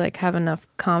 I feel like, have enough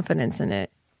confidence in it.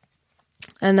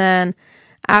 And then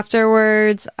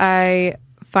afterwards, I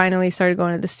finally started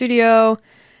going to the studio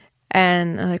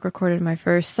and I like recorded my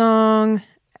first song.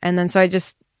 And then so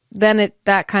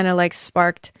that kind of like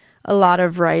sparked a lot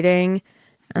of writing.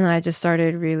 And then I just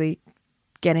started really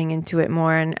getting into it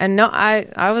more. And no,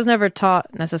 I was never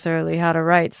taught necessarily how to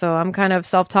write. So I'm kind of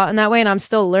self-taught in that way. And I'm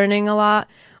still learning a lot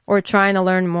or trying to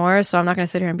learn more. So I'm not going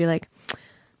to sit here and be like,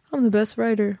 I'm the best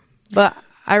writer. But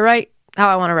I write how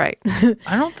I want to write.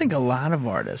 I don't think a lot of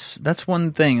artists, that's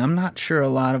one thing. I'm not sure a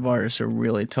lot of artists are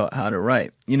really taught how to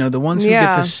write. You know, the ones who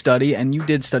get to study, and you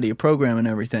did study a program and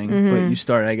everything, but you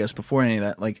started, I guess, before any of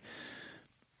that. Like,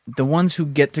 the ones who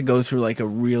get to go through like a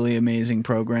really amazing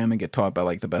program and get taught by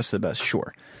like the best of the best,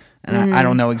 sure. And I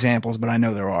don't know examples, but I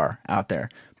know there are out there.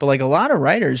 But like a lot of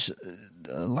writers,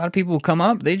 a lot of people who come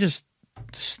up, they just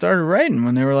started writing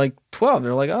when they were like 12.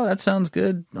 They're like, oh, that sounds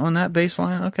good on that bass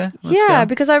line. Okay. Let's go.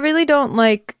 Because I really don't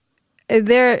like,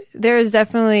 there is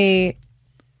definitely,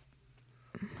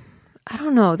 I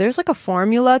don't know, there's like a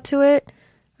formula to it.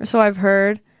 Or so I've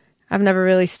heard. I've never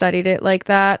really studied it like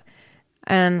that.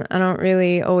 And I don't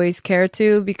really always care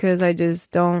to because I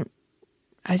just want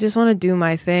to do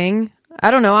my thing. I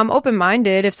don't know. I'm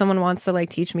open-minded if someone wants to like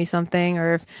teach me something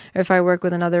or if I work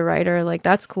with another writer, like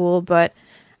that's cool. But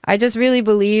I just really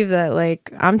believe that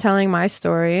like I'm telling my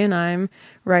story and I'm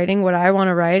writing what I want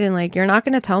to write. And like, you're not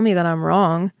going to tell me that I'm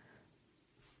wrong.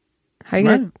 How are you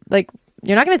going to like,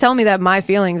 you're not going to tell me that my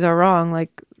feelings are wrong. Like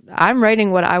I'm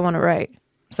writing what I want to write.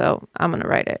 So I'm going to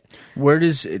write it. Where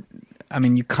does it, I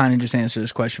mean, you kind of just answered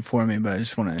this question for me, but I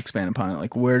just want to expand upon it.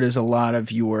 Like, where does a lot of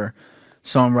your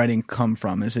songwriting come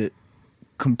from? Is it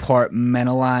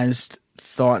compartmentalized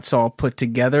thoughts all put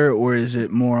together, or is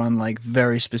it more on like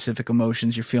very specific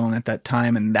emotions you're feeling at that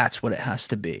time and that's what it has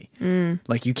to be?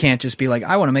 Like, you can't just be like,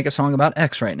 I want to make a song about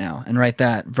X right now and write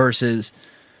that versus,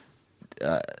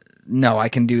 no, I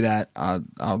can do that.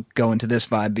 I'll go into this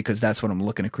vibe because that's what I'm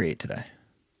looking to create today.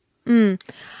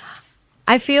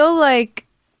 I feel like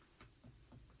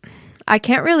I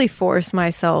can't really force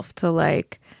myself to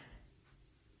like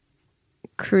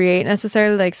create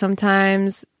necessarily. Like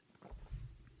sometimes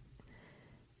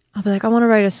I'll be like, I want to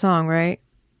write a song, right?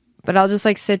 But I'll just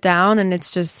like sit down and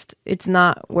it's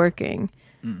not working,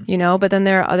 you know? But then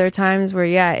there are other times where,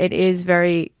 yeah, it is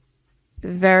very,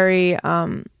 very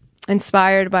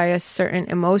inspired by a certain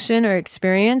emotion or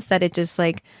experience that it just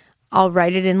like, I'll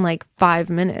write it in like 5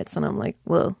 minutes and I'm like,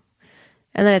 whoa.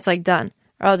 And then it's like done.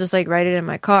 Or I'll just like write it in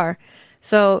my car.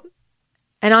 So,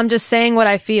 and I'm just saying what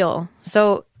I feel.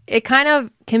 So it kind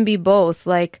of can be both.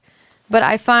 Like, but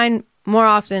I find more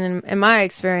often in my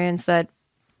experience that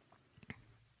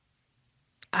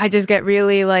I just get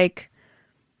really like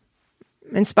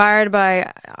inspired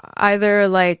by either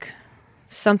like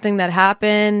something that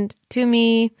happened to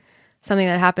me, something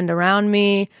that happened around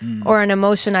me, or an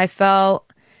emotion I felt.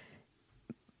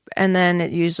 And then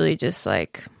it usually just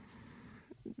like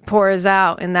pours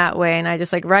out in that way. And I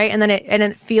just like write and then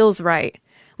it feels right.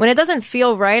 When it doesn't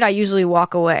feel right, I usually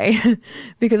walk away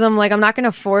because I'm like, I'm not going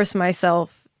to force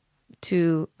myself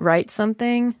to write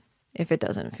something if it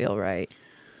doesn't feel right.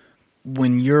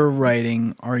 When you're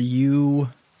writing,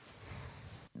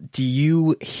 do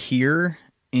you hear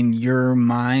in your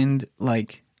mind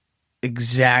like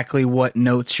exactly what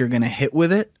notes you're going to hit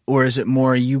with it? Or is it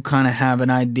more you kind of have an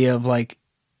idea of like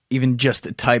even just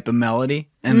the type of melody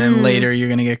and then later you're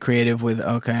going to get creative with,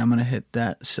 okay, I'm going to hit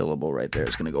that syllable right there.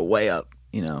 It's going to go way up,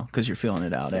 you know, because you're feeling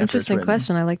it out. Interesting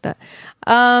question. I like that.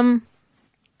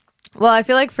 Well, I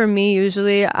feel like for me,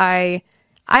 usually I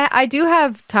do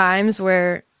have times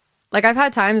where, like I've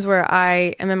had times where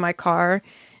I am in my car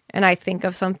and I think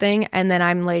of something and then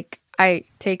I'm like, I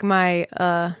take my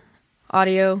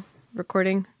audio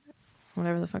recording,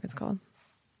 whatever the fuck it's called.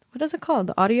 What is it called?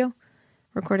 The audio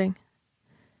recording?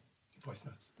 Voice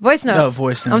notes. Voice notes. Oh,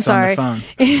 voice notes. I'm sorry. On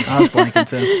the phone. I was blanking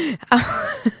too.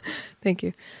 Thank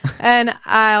you. And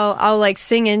I'll like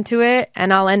sing into it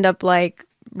and I'll end up like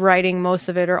writing most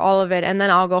of it or all of it. And then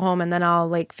I'll go home and then I'll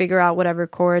like figure out whatever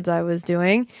chords I was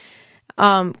doing.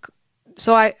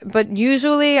 But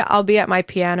usually I'll be at my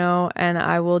piano and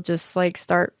I will just like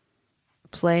start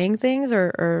playing things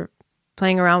or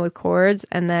playing around with chords.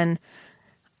 And then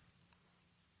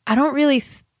I don't really,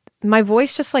 my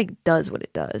voice just like does what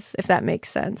it does, if that makes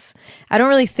sense. I don't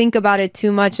really think about it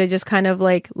too much. I just kind of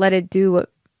like let it do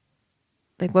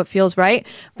what feels right.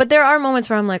 But there are moments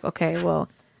where I'm like, okay, well,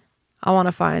 I want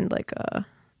to find like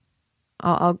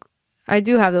I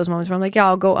do have those moments where I'm like, yeah,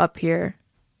 I'll go up here.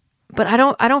 But I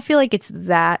don't feel like it's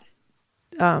that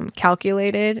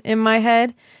calculated in my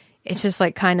head. It's just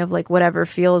like kind of like whatever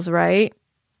feels right.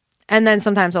 And then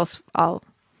sometimes I'll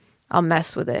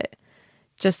mess with it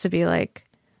just to be like,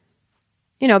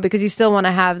 you know, because you still want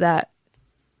to have that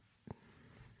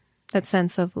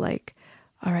sense of like,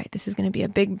 all right, this is going to be a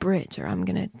big bridge or I'm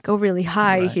going to go really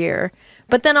high here.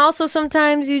 But then also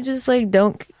sometimes you just like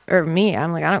don't, or me,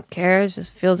 I'm like, I don't care. It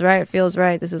just feels right. It feels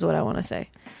right. This is what I want to say.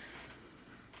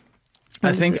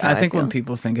 I think when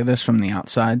people think of this from the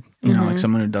outside, you know, like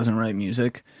someone who doesn't write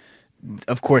music,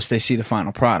 of course they see the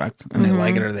final product and they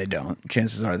like it or they don't.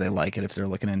 Chances are they like it if they're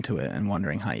looking into it and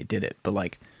wondering how you did it. But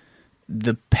like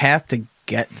the path to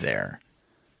get there,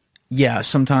 yeah,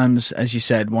 sometimes, as you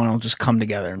said, one will just come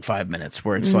together in 5 minutes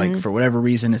where it's like, for whatever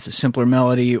reason, it's a simpler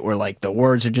melody or like the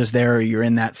words are just there or you're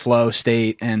in that flow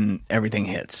state and everything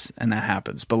hits and that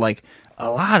happens. But like a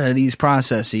lot of these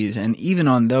processes, and even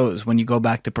on those, when you go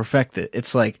back to perfect it,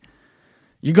 it's like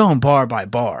you're going bar by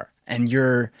bar and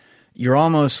you're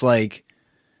almost like,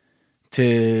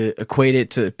 to equate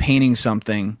it to painting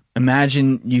something,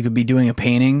 imagine you could be doing a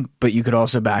painting, but you could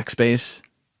also backspace.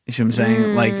 You see what I'm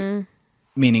saying? Like,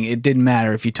 meaning it didn't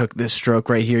matter if you took this stroke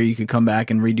right here, you could come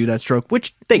back and redo that stroke,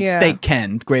 which they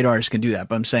can. Great artists can do that,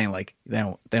 but I'm saying like they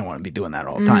don't want to be doing that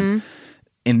all the time.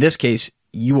 In this case,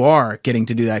 you are getting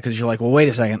to do that because you're like, well, wait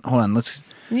a second, hold on, the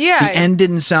end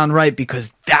didn't sound right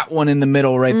because that one in the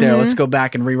middle right there, let's go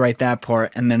back and rewrite that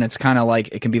part, and then it's kind of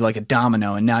like it can be like a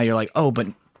domino, and now you're like, oh, but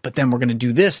then we're going to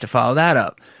do this to follow that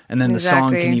up, and then the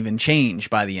song can even change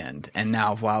by the end, and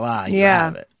now voila, you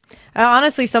have it.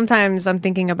 Honestly, sometimes I'm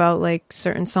thinking about like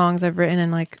certain songs I've written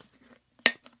and like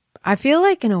I feel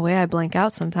like in a way I blank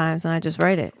out sometimes and I just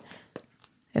write it,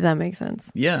 if that makes sense.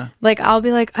 Yeah. Like I'll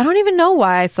be like, I don't even know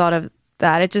why I thought of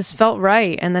that. It just felt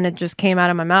right. And then it just came out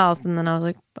of my mouth and then I was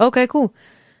like, okay, cool.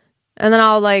 And then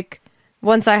I'll like,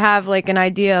 once I have like an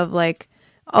idea of like,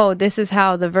 oh, this is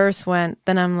how the verse went,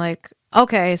 then I'm like,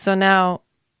 okay, so now,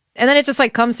 and then it just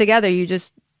like comes together. You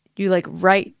like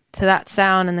write to that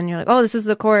sound and then you're like, oh, this is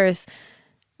the chorus.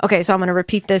 Okay, so I'm going to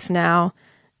repeat this now.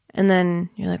 And then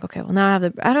you're like, okay, well now I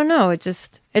have I don't know.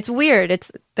 It's weird.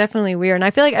 It's definitely weird. And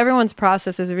I feel like everyone's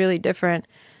process is really different,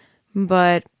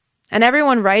 but And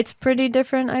everyone writes pretty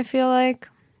different, I feel like.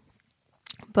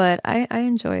 But I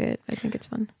enjoy it. I think it's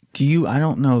fun. I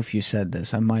don't know if you said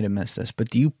this, I might have missed this, but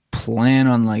do you plan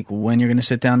on like when you're going to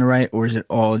sit down to write, or is it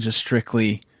all just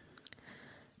strictly,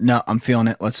 no, I'm feeling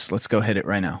it, let's go hit it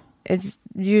right now? It's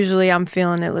usually I'm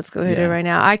feeling it, let's go hit it right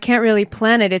now. I can't really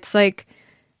plan it. It's like,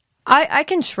 I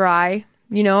can try,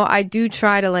 you know, I do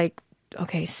try to like,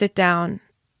 okay, sit down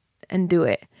and do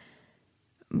it.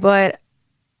 But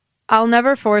I'll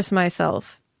never force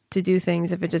myself to do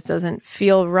things if it just doesn't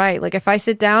feel right. Like if I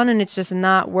sit down and it's just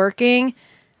not working,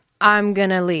 I'm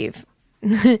gonna leave.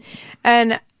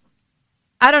 And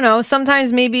I don't know,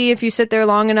 sometimes maybe if you sit there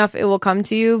long enough it will come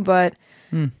to you, but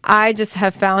I just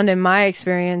have found in my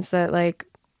experience that like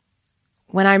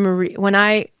when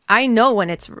I know when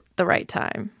it's the right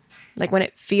time, like when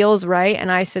it feels right,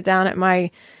 and I sit down at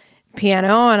my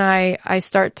piano and I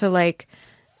start to like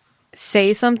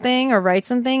say something or write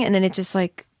something, and then it just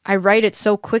like I write it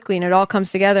so quickly and it all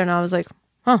comes together, and I was like,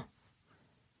 huh,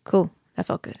 cool, that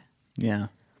felt good. Yeah.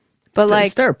 But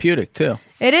it's therapeutic too.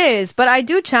 It is, but I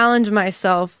do challenge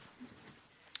myself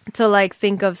to like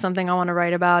think of something I want to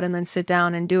write about and then sit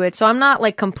down and do it. So I'm not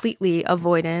like completely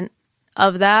avoidant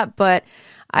of that, but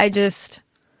I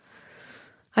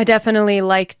definitely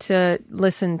like to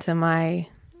listen to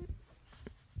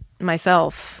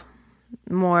myself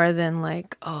more than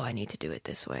like, oh, I need to do it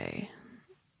this way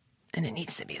and it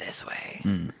needs to be this way.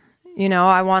 You know,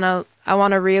 I want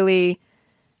to really,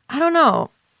 I don't know.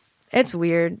 It's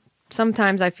weird.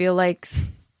 Sometimes I feel like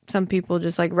some people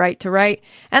just like write to write,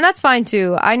 and that's fine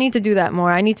too. I need to do that more.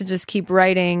 I need to just keep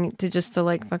writing to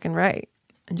like fucking write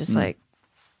and just like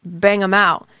bang them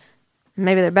out.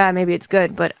 Maybe they're bad, maybe it's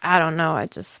good, but I don't know.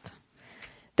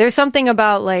 There's something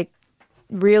about like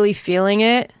really feeling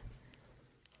it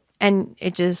and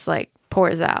it just like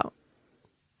pours out,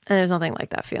 and there's nothing like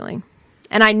that feeling.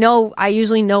 And I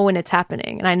usually know when it's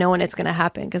happening, and I know when it's going to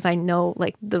happen because I know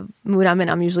like the mood I'm in.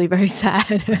 I'm usually very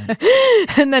sad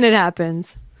and then it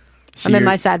happens. So I'm in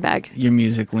my sad bag. Your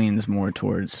music leans more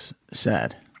towards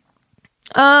sad.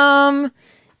 In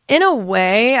a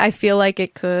way, I feel like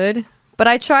it could, but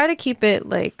I try to keep it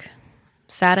like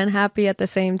sad and happy at the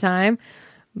same time.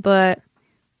 But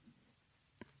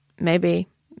maybe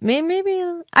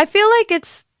I feel like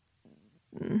it's.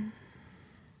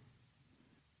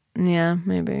 Yeah,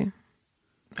 maybe.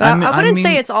 But I wouldn't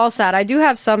say it's all sad. I do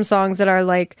have some songs that are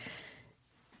like,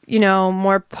 you know,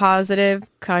 more positive,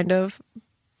 kind of.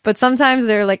 But sometimes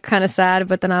they're like kind of sad,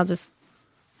 but then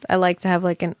I like to have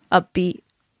like an upbeat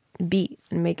beat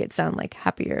and make it sound like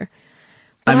happier.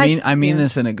 But I mean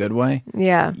this in a good way.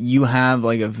 Yeah. You have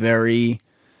like a very,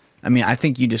 I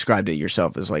think you described it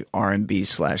yourself as like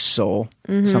R&B/soul,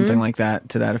 something like that,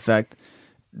 to that effect.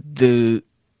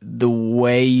 The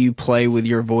way you play with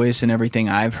your voice and everything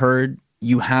I've heard,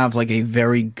 you have like a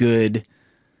very good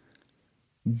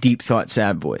deep thought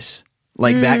sad voice.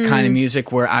 Like that kind of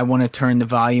music where I want to turn the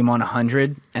volume on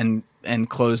 100 and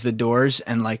close the doors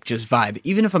and like just vibe.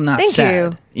 Even if I'm not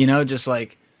sad. You know, just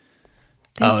like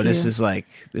this is like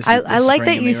this I is like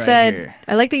that you said here.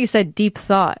 I like that you said deep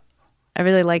thought. I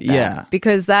really like that. Yeah.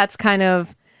 Because that's kind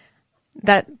of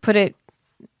that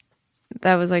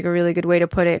was like a really good way to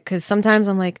put it, because sometimes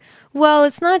I'm like, well,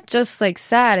 it's not just like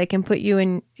sad. It can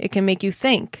make you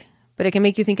think, but it can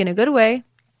make you think in a good way.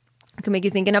 It can make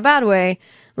you think in a bad way.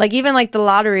 Like even like the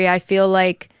lottery, I feel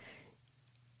like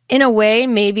in a way,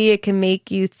 maybe it can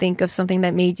make you think of something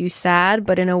that made you sad,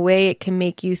 but in a way it can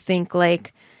make you think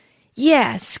like,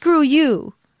 yeah, screw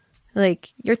you.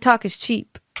 Like your talk is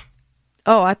cheap.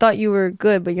 Oh, I thought you were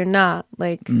good, but you're not.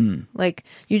 Like you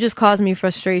just caused me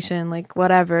frustration, like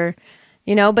whatever.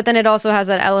 You know, but then it also has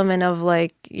that element of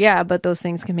like, yeah, but those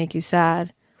things can make you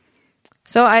sad.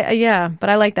 So but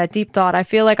I like that deep thought. I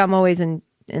feel like I'm always in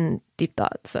deep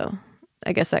thought, so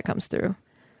I guess that comes through.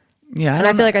 Yeah, and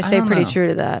I feel like I stay pretty true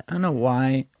to that. I don't know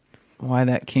why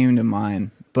that came to mind,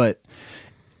 but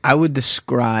I would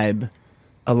describe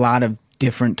a lot of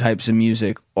different types of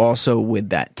music also with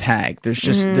that tag. There's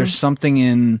just there's something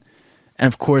in. And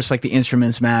of course, like the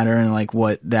instruments matter and like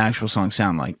what the actual songs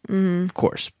sound like, of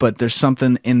course. But there's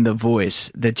something in the voice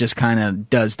that just kind of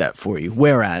does that for you.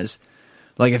 Whereas,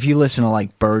 like if you listen to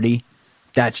like Birdie,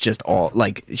 that's just all,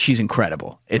 like she's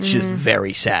incredible. It's just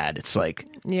very sad. It's like,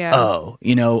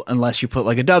 you know, unless you put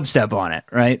like a dubstep on it,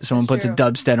 right? Someone puts a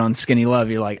dubstep on Skinny Love,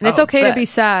 you're like, and it's okay to be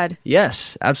sad.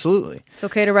 Yes, absolutely. It's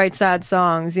okay to write sad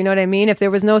songs. You know what I mean? If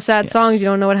there was no sad songs, you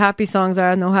don't know what happy songs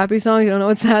are. No happy songs, you don't know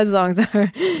what sad songs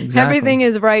are. Exactly. Everything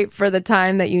is right for the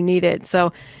time that you need it.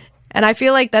 So, and I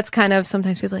feel like that's kind of,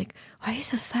 sometimes people are like, why are you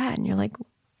so sad? And you're like,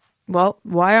 well,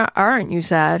 why aren't you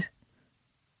sad?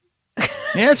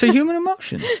 Yeah, it's a human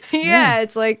emotion. Yeah,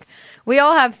 it's like we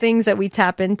all have things that we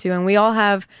tap into, and we all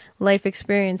have life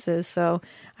experiences. So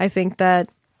I think that,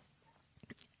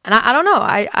 and I don't know,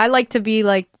 I like to be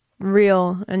like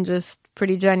real and just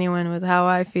pretty genuine with how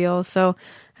I feel. So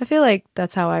I feel like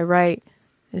that's how I write.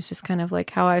 It's just kind of like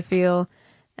how I feel.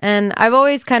 And I've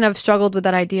always kind of struggled with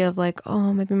that idea of like,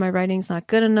 oh, maybe my writing's not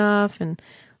good enough and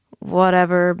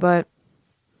whatever, but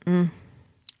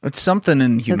it's something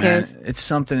in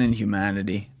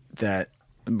humanity that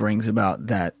brings about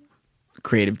that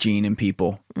creative gene in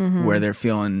people where they're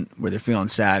feeling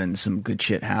sad and some good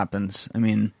shit happens. I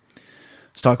mean, I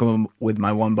was talking with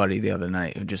my one buddy the other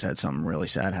night who just had something really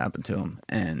sad happen to him,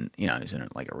 and you know, he's in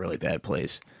like a really bad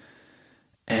place.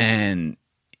 And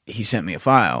he sent me a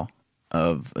file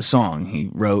of a song he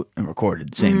wrote and recorded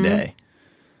the same day.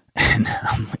 And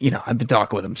you know, I've been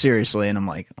talking with him seriously, and I'm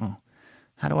like, oh,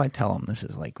 how do I tell him this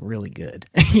is like really good?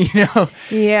 You know?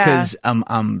 Yeah. Because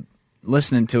I'm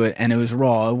listening to it, and it was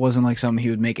raw. It wasn't like something he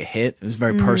would make a hit. It was a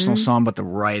very personal song, but the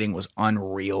writing was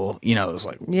unreal. You know, it was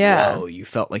like, whoa, you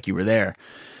felt like you were there.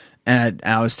 And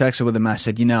I was texting with him. I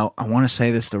said, you know, I want to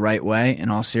say this the right way. In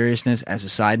all seriousness, as a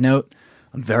side note,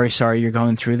 I'm very sorry you're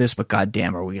going through this, but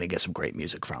goddamn, are we going to get some great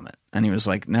music from it? And he was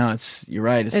like, no, you're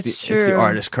right. It's the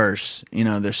artist curse. You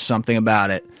know, there's something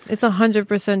about it. It's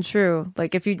 100% true.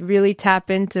 Like if you really tap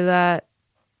into that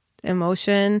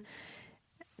emotion,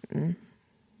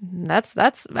 that's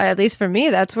at least for me,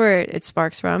 that's where it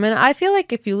sparks from. And I feel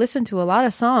like if you listen to a lot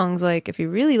of songs, like if you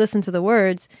really listen to the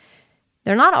words,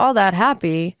 they're not all that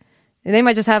happy. They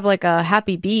might just have like a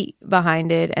happy beat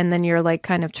behind it, and then you're like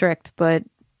kind of tricked, but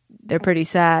they're pretty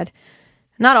sad.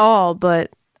 Not all,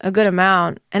 but a good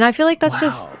amount. And I feel like that's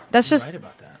just right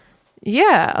about that.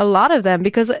 Yeah, a lot of them,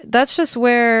 because that's just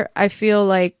where I feel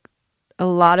like a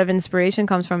lot of inspiration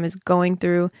comes from, is going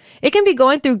through. It can be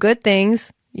going through good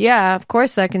things. Yeah, of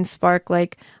course that can spark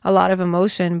like a lot of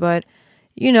emotion, but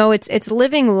you know, it's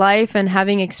living life and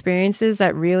having experiences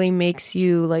that really makes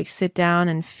you like sit down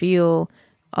and feel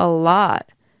a lot.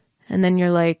 And then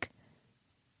you're like,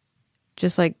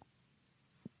 just like,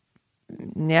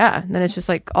 yeah, then it's just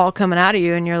like all coming out of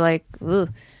you, and you're like,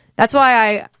 ugh. That's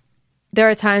why there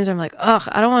are times where I'm like, ugh,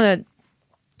 I don't want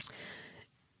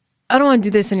to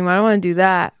do this anymore. I don't want to do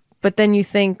that. But then you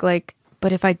think like,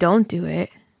 but if I don't do it,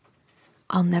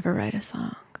 I'll never write a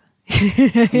song.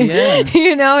 Yeah.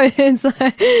 You know, it's like,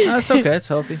 no, it's okay. It's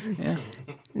healthy. Yeah.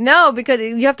 No, because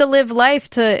you have to live life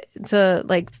to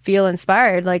like feel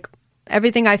inspired. Like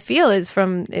everything I feel is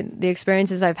from the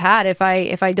experiences I've had. If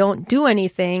I don't do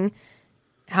anything,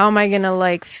 how am I going to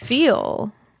like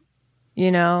feel,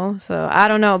 you know? So I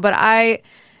don't know, but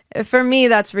for me,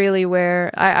 that's really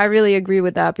where I really agree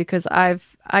with that, because I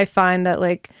find that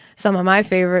like some of my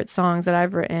favorite songs that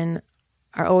I've written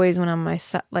are always when I'm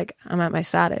at my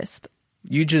saddest.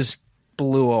 You just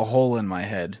blew a hole in my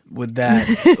head with that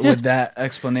with that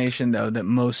explanation, though, that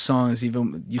most songs,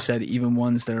 even you said even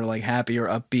ones that are like happy or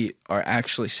upbeat, are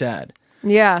actually sad.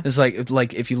 Yeah. It's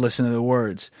like if you listen to the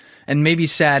words, and maybe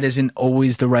sad isn't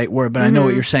always the right word, but I know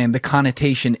what you're saying. The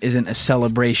connotation isn't a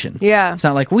celebration. Yeah. It's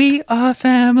not like we are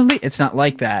family. It's not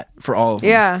like that for all of them.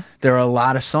 Yeah. There are a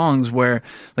lot of songs where,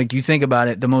 like, you think about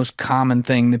it, the most common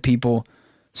thing that people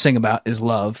sing about is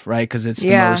love, right? Because it's the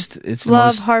love,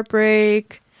 most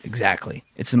heartbreak. Exactly.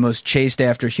 It's the most chased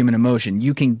after human emotion.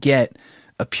 You can get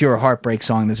a pure heartbreak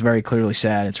song that's very clearly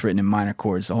sad. It's written in minor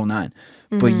chords, the whole nine.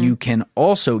 But you can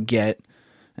also get,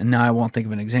 and now I won't think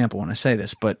of an example when I say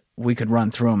this, but we could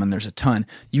run through them and there's a ton.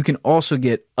 You can also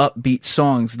get upbeat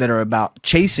songs that are about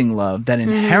chasing love that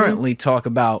inherently talk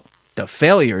about the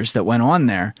failures that went on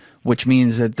there, which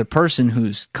means that the person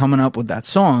who's coming up with that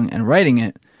song and writing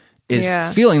it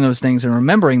is feeling those things and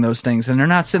remembering those things, and they're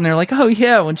not sitting there like, oh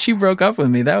yeah, when she broke up with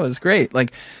me, that was great.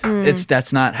 Like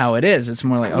that's not how it is. It's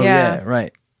more like, oh yeah,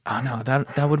 right. Oh no,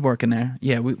 that would work in there.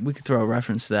 Yeah, we could throw a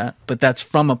reference to that, but that's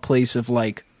from a place of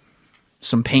like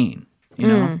some pain, you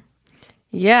know?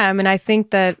 Yeah, I mean, I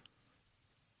think that,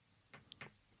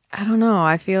 I don't know,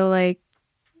 I feel like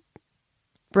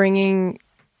creating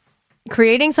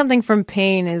something from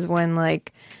pain is when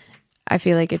like I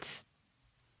feel like it's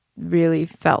really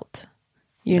felt,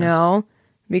 you know,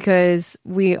 because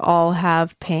we all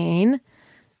have pain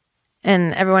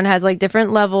and everyone has like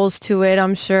different levels to it,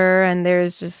 I'm sure, and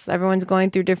there's just everyone's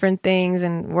going through different things,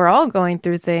 and we're all going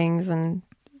through things, and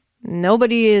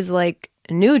nobody is like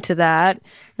new to that,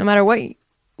 no matter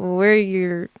where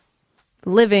you're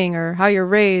living or how you're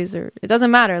raised, or it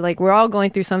doesn't matter. Like we're all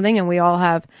going through something and we all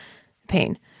have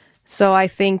pain. So I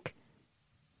think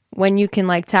when you can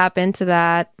like tap into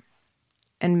that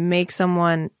and make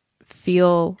someone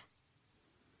feel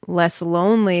less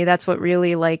lonely. That's what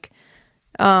really like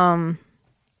does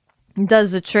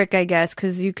the trick, I guess,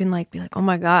 because you can like be like, oh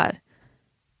my God,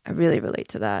 I really relate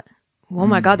to that. Oh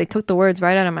my God, they took the words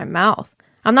right out of my mouth.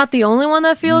 I'm not the only one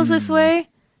that feels this way.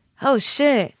 Oh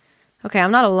shit. Okay,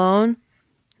 I'm not alone.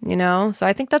 You know? So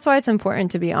I think that's why it's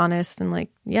important to be honest and like,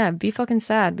 yeah, be fucking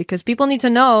sad, because people need to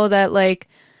know that like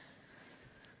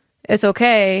it's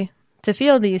okay to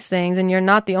feel these things and you're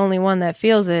not the only one that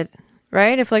feels it,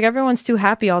 right? If like everyone's too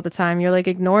happy all the time, you're like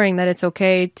ignoring that it's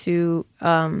okay to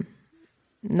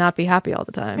not be happy all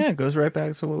the time. Yeah, it goes right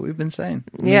back to what we've been saying.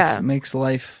 Makes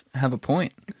life have a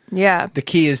point. Yeah. The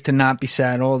key is to not be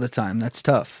sad all the time. That's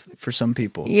tough for some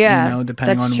people. Yeah, you know,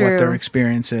 depending on true. what their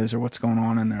experience is or what's going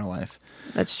on in their life.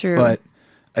 That's true. But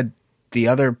the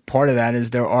other part of that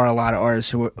is there are a lot of artists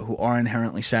who are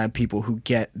inherently sad people who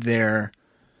get their...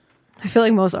 I feel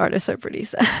like most artists are pretty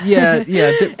sad. Yeah,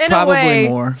 probably way,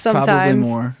 more. Sometimes. Probably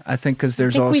more. I think because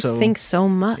there's also... we think so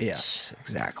much. Yes,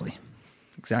 exactly.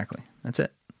 That's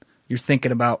it. You're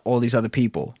thinking about all these other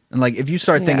people. And like if you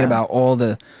start thinking about all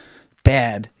the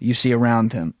bad you see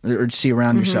around him or see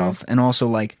around yourself, and also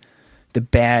like the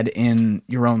bad in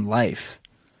your own life,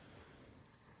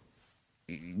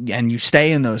 and you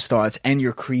stay in those thoughts and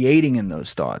you're creating in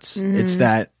those thoughts, it's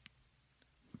that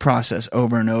process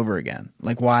over and over again.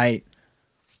 Like why'd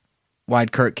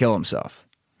Kurt kill himself?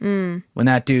 When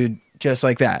that dude, just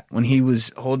like that, when he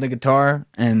was holding a guitar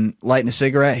and lighting a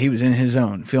cigarette, he was in his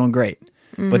zone, feeling great.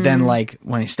 But then like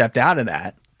when he stepped out of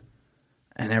that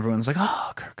and everyone's like,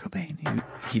 oh, Kurt Cobain,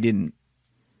 he didn't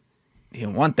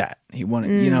want that. He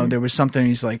wanted, you know, there was something,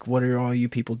 he's like, what are all you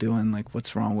people doing? Like,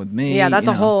 what's wrong with me? Yeah, that's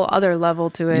a whole other level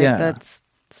to it. Yeah. It's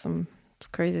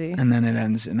crazy. And then it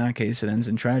ends, in that case, it ends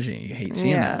in tragedy. You hate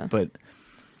seeing that, but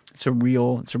it's a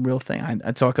real thing.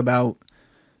 I talk about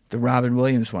the Robin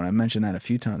Williams one. I mentioned that a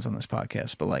few times on this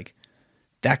podcast, but like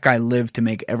that guy lived to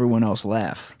make everyone else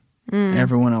laugh.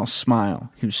 Everyone else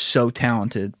smile. He was so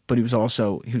talented, but he was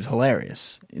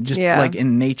hilarious. Just like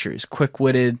in nature, he's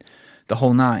quick-witted, the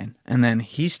whole nine. And then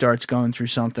he starts going through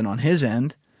something on his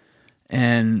end,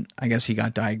 and I guess he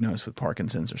got diagnosed with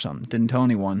Parkinson's or something. Didn't tell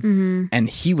anyone. And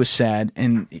he was sad,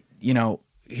 and you know,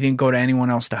 he didn't go to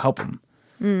anyone else to help him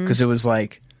because it was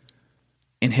like,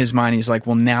 in his mind, he's like,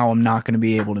 well, now I'm not going to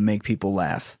be able to make people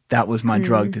laugh. That was my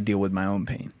drug to deal with my own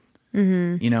pain.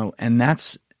 You know, and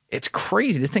it's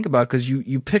crazy to think about, because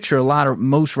you picture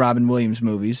most Robin Williams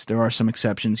movies, there are some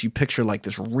exceptions, you picture like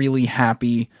this really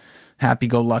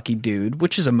happy-go-lucky dude,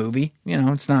 which is a movie, you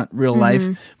know, it's not real life,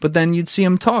 but then you'd see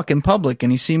him talk in public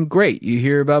and he seemed great. You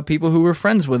hear about people who were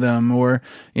friends with him or,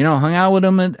 you know, hung out with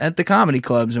him at the comedy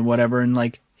clubs and whatever, and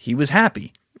like he was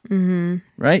happy.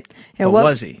 Right? Yeah, but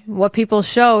was he? What people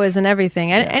show isn't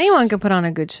everything. And anyone can put on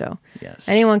a good show. Yes.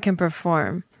 Anyone can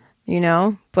perform, you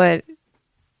know, but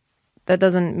that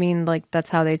doesn't mean like that's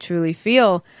how they truly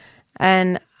feel.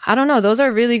 And I don't know, those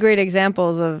are really great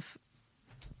examples of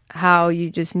how you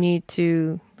just need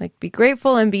to like be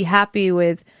grateful and be happy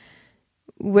with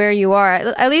where you are.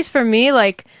 At least for me,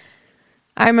 like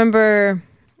I remember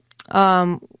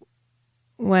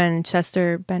when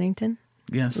Chester Bennington,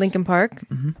 Linkin Park,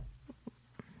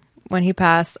 when he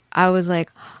passed, I was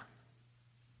like,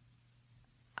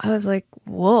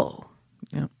 whoa.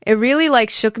 Yeah. It really like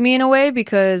shook me in a way,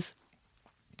 because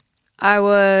I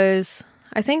was,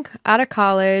 I think, out of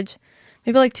college,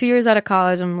 maybe like 2 years out of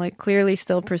college. I'm like clearly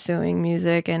still pursuing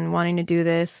music and wanting to do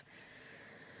this.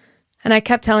 And I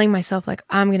kept telling myself like,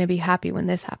 I'm going to be happy when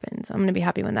this happens. I'm going to be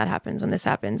happy when that happens, when this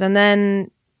happens. And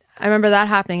then I remember that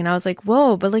happening and I was like,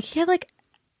 whoa, but like he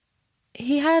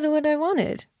had what I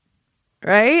wanted,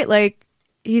 right? Like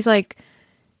he's like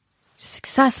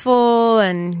successful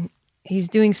and he's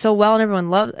doing so well and everyone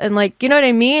loves, and like, you know what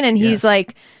I mean? And he's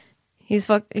like, he's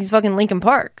fucking Linkin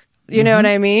Park. You know what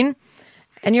I mean?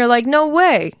 And you're like, no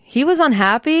way. He was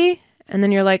unhappy. And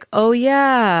then you're like, oh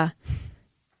yeah.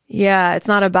 Yeah, it's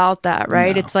not about that,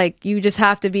 right? No. It's like, you just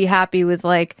have to be happy with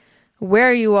like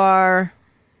where you are.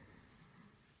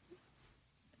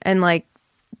 And like,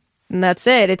 and that's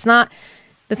it. It's not,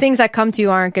 the things that come to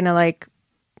you aren't going to like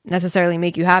necessarily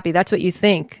make you happy. That's what you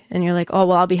think. And you're like, oh,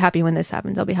 well, I'll be happy when this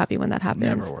happens. I'll be happy when that happens.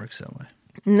 Never works that way.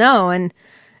 No. And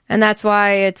that's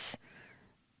why it's,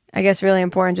 I guess, really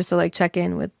important just to like check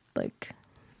in with like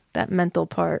that mental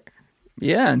part.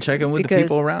 Yeah, and check in with the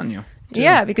people around you. Too.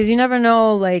 Yeah, because you never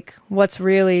know like what's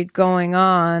really going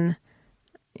on.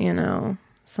 You know,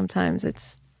 sometimes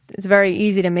it's very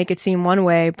easy to make it seem one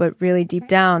way, but really deep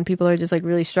down, people are just like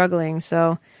really struggling.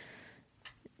 So,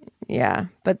 yeah,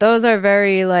 but those are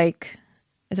very like,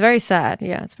 it's very sad.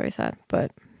 Yeah, it's very sad.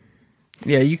 But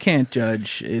Yeah, you can't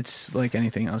judge. It's like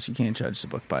anything else. You can't judge the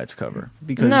book by its cover.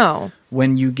 Because No.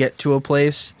 when you get to a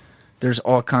place, there's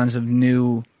all kinds of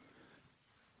new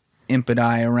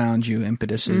impeti around you,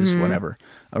 impetuses, whatever,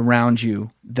 around you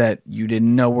that you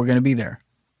didn't know were going to be there.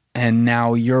 And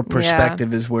now your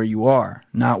perspective is where you are,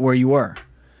 not where you were.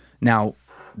 Now,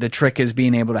 the trick is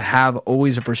being able to have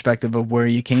always a perspective of where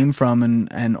you came from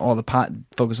and all the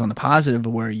focus on the positive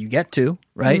of where you get to,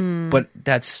 right? But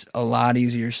that's a lot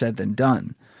easier said than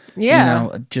done. Yeah. You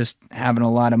know, just having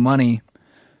a lot of money,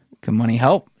 can money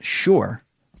help? Sure.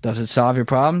 Does it solve your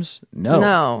problems?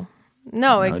 No.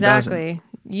 No, exactly.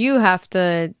 You have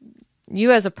to,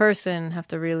 you as a person have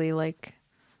to really like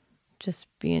just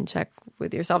be in check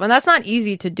with yourself. And that's not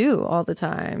easy to do all the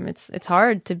time. It's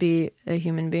hard to be a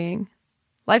human being.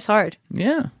 Life's hard.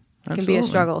 Yeah. It can be a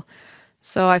struggle.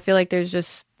 So I feel like there's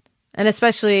just, and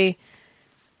especially,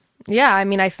 yeah, I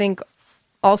mean, I think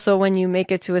also when you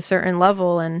make it to a certain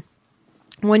level and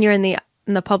when you're in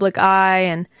the public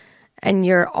eye and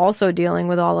you're also dealing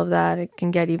with all of that, it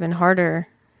can get even harder.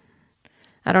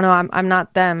 I don't know. I'm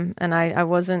not them, and I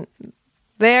wasn't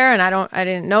there, and I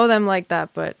didn't know them like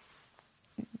that. But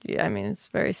yeah, I mean, it's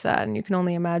very sad, and you can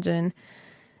only imagine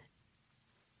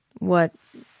what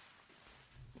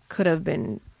could have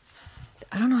been.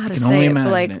 I don't know how to say it, but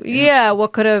like, yeah,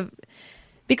 what could have?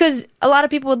 Because a lot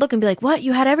of people would look and be like, "What?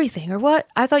 You had everything, or what?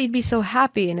 I thought you'd be so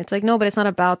happy." And it's like, no, but it's not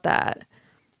about that,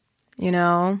 you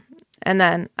know. And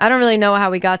then I don't really know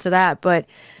how we got to that, but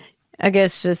I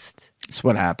guess just. It's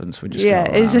what happens. We just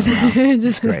it's just it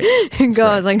just great. It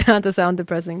goes like, not to sound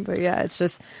depressing, but yeah, it's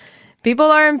just people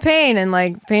are in pain and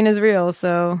like pain is real.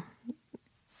 So,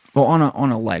 well, on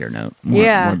a lighter note,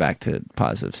 more back to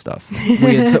positive stuff.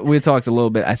 We had talked a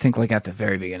little bit. I think like at the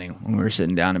very beginning when we were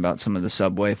sitting down about some of the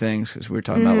subway things because we were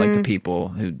talking about like the people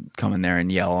who come in there and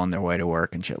yell on their way to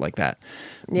work and shit like that.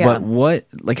 Yeah.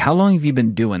 But how long have you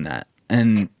been doing that?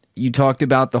 And you talked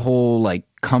about the whole like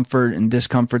comfort and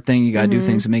discomfort thing. You got to do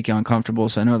things that make you uncomfortable.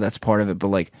 So I know that's part of it, but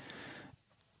like,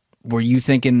 were you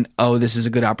thinking, oh, this is a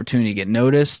good opportunity to get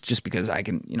noticed just because I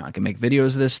can make videos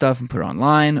of this stuff and put it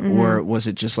online? Or was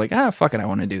it just like, fuck it, I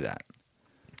want to do that?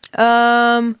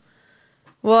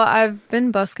 Well, I've been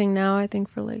busking now, I think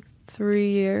for like 3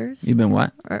 years. You've been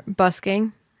what? Or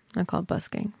busking. I call it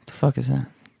busking. What the fuck is that?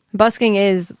 Busking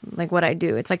is like what I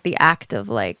do. It's like the act of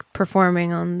like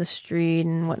performing on the street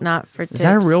and whatnot for tips. Is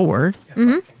that a real word?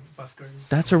 Yeah, buskers.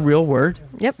 That's a real word?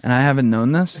 Yep. And I haven't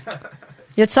known this?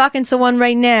 You're talking to one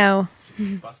right now.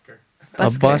 Busker. A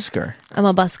busker. I'm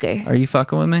a busker. Are you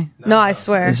fucking with me? No, I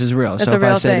swear. This is real. It's so a if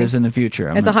real I say thing. this in the future,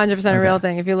 it's 100% a real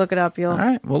thing. If you look it up, you'll. All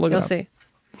right, we'll look it up. You'll see.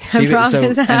 So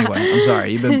anyway, I'm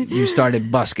sorry. You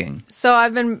started busking. So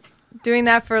I've been doing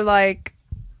that for like,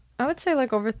 I would say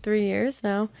like over 3 years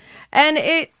now, and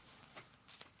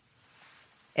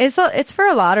it's for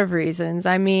a lot of reasons.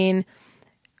 I mean,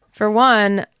 for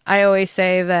one, I always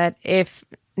say that if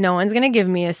no one's gonna give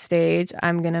me a stage,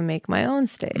 I'm gonna make my own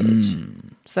stage.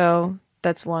 So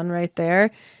that's one right there.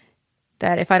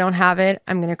 That if I don't have it,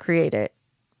 I'm gonna create it.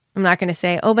 I'm not gonna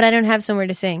say, oh, but I don't have somewhere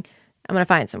to sing. I'm gonna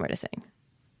find somewhere to sing.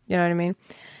 You know what I mean?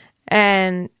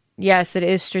 And yes, it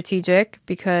is strategic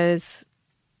because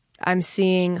I'm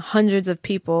seeing hundreds of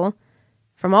people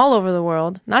from all over the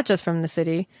world, not just from the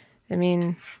city. I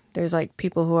mean, there's like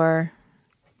people who are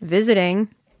visiting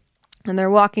and they're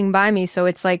walking by me. So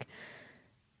it's like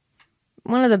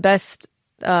one of the best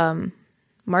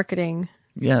marketing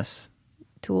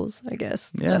tools, I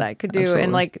guess, that I could do. Absolutely.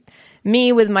 And like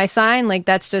me with my sign, like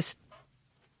that's just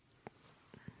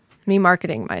me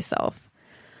marketing myself.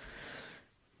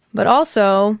 But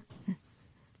also,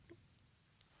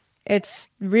 it's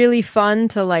really fun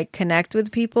to like connect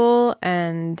with people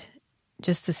and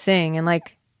just to sing. And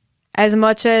like, as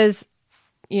much as,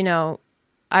 you know,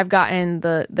 I've gotten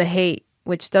the hate,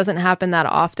 which doesn't happen that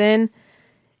often,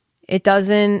 it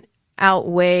doesn't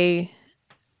outweigh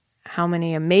how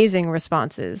many amazing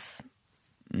responses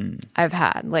I've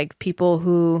had. Like people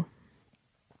who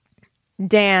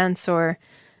dance or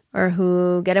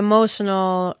who get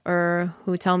emotional or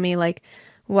who tell me like,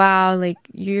 wow, like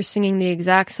you're singing the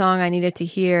exact song I needed to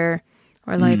hear.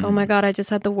 Or like, oh my God, I just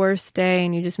had the worst day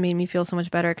and you just made me feel so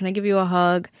much better. Can I give you a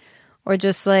hug? Or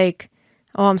just like,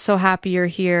 oh, I'm so happy you're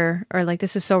here. Or like,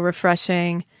 this is so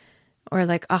refreshing. Or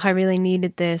like, oh, I really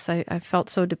needed this. I felt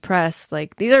so depressed.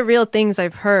 Like these are real things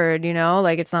I've heard, you know,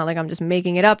 like it's not like I'm just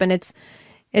making it up. And it's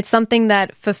something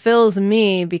that fulfills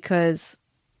me because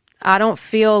I don't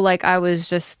feel like I was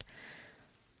just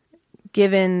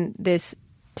given this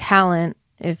talent,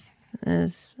 if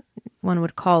as one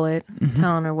would call it,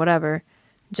 talent or whatever,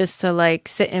 just to like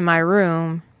sit in my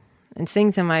room and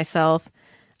sing to myself.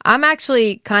 I'm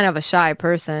actually kind of a shy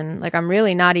person. Like, I'm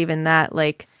really not even that,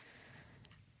 like,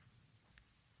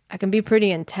 I can be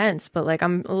pretty intense, but like,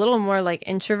 I'm a little more like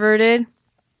introverted.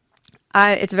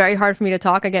 It's very hard for me to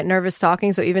talk. I get nervous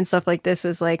talking. So even stuff like this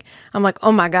is like, I'm like,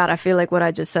 oh my God, I feel like what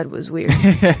I just said was weird.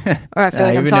 Or I feel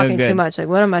like I'm talking too much. Like,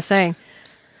 what am I saying?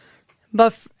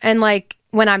 But, and like,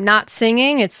 when I'm not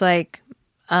singing, it's like,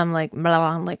 I'm like, blah,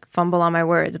 blah, I'm like fumble on my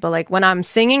words. But like, when I'm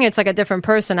singing, it's like a different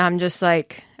person. I'm just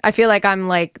like, I feel like I'm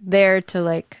like there to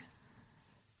like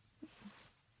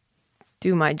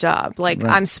do my job. Like,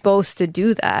 right. I'm supposed to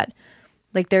do that.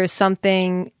 Like, there's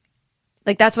something,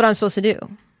 like, that's what I'm supposed to do.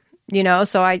 You know,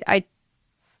 so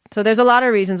so there's a lot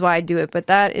of reasons why I do it, but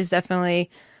that is definitely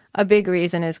a big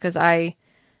reason, is because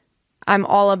I'm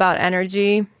all about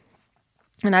energy,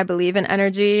 and I believe in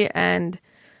energy, and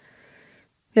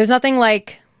there's nothing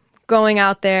like going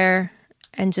out there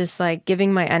and just like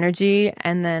giving my energy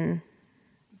and then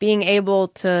being able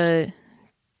to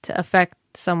affect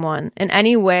someone in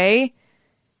any way.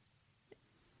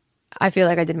 I feel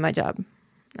like I did my job,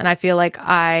 and I feel like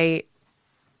I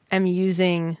am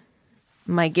using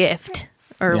my gift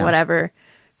or whatever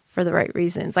for the right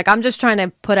reasons. Like, I'm just trying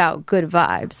to put out good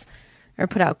vibes or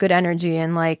put out good energy,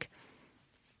 and like,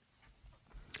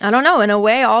 I don't know, in a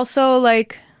way also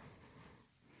like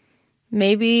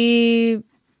maybe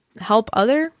help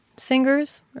other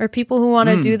singers or people who want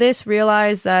to do this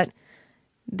realize that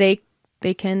they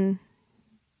can,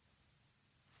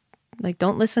 like,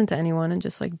 don't listen to anyone and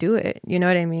just like do it. You know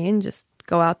what I mean? Just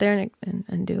go out there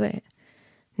and do it.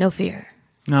 No fear.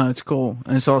 No, it's cool.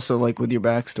 And it's also, like, with your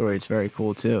backstory, it's very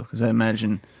cool, too. Because I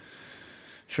imagine,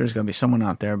 sure, there's going to be someone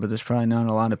out there, but there's probably not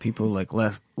a lot of people, like,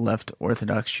 left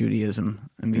Orthodox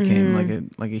Judaism and became,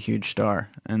 like a huge star.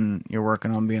 And you're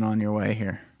working on being on your way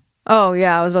here. Oh,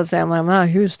 yeah. I was about to say, I'm not a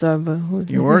huge star, but...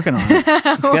 You're working on it.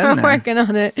 It's getting there. Working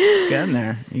on it. It's getting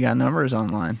there. You got numbers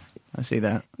online. I see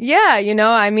that. Yeah, you know,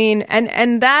 I mean,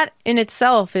 and that in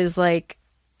itself is, like...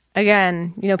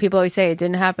 Again, you know, people always say it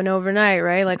didn't happen overnight,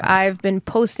 right? Like, I've been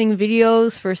posting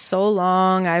videos for so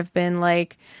long. I've been,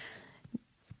 like,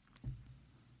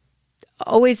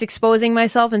 always exposing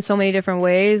myself in so many different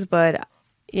ways. But,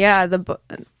 yeah, the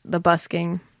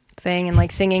busking thing and,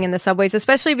 like, singing in the subways,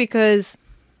 especially because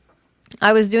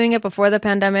I was doing it before the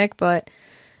pandemic. But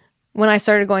when I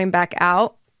started going back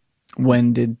out...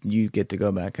 When did you get to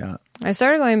go back out? I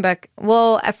started going back...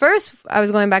 Well, at first, I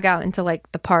was going back out into, like,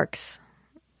 the parks.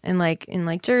 And like in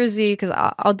like Jersey, because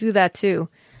I'll do that too.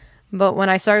 But when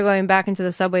I started going back into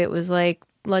the subway, it was like,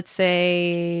 let's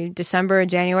say December or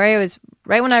January. It was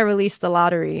right when I released the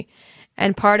lottery.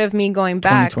 And part of me going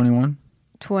back... 2021?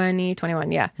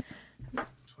 2021, yeah.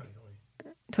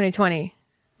 2020.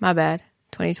 My bad.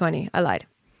 2020. I lied.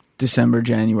 December,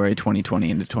 January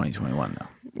 2020 into 2021 though.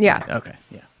 Yeah. Okay,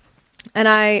 yeah.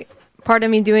 And part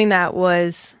of me doing that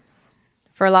was...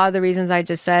 for a lot of the reasons I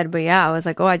just said. But yeah, I was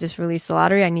like, oh, I just released the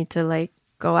lottery. I need to like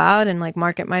go out and like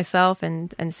market myself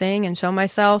and sing and show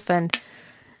myself. And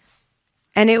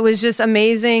it was just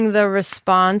amazing, the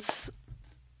response,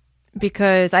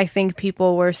 because I think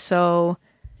people were so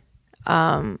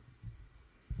tired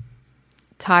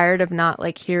of not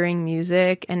like hearing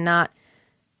music and not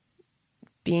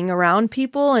being around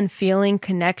people and feeling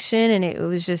connection. And it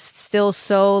was just still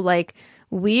so like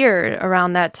weird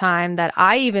around that time that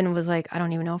I even was like, I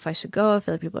don't even know if I should go. I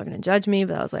feel like people are going to judge me,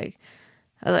 but I was like,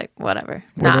 whatever.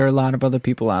 Were there a lot of other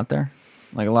people out there?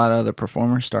 Like a lot of other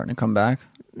performers starting to come back?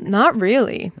 Not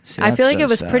really. See, I feel like it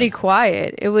was pretty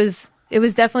quiet. It was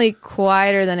definitely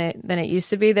quieter than it used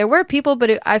to be. There were people,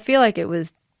 but I feel like it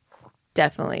was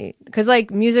definitely, because like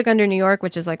Music Under New York,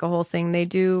 which is like a whole thing they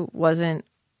do,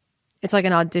 it's like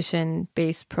an audition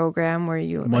based program where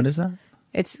you... What is that?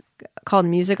 It's called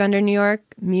Music Under New York,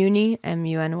 Muni,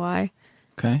 M-U-N-Y.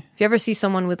 Okay. If you ever see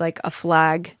someone with like a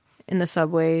flag in the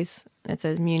subways, it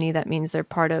says Muni, that means they're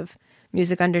part of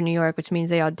Music Under New York, which means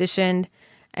they auditioned,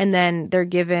 and then they're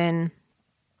given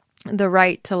the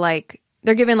right to like,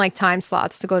 they're given like time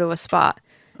slots to go to a spot.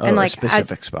 Oh, and like a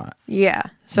specific spot. Yeah.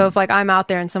 So if like I'm out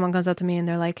there and someone comes up to me and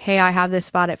they're like, hey, I have this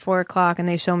spot at 4:00, and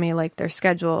they show me like their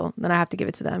schedule, then I have to give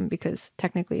it to them because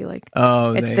technically like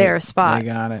it's their spot. They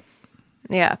got it.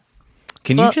 Yeah.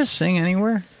 Can you just sing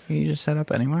anywhere? Can you just set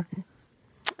up anywhere?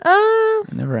 I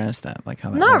never asked that. Like how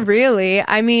that Not works. really.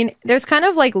 I mean, there's kind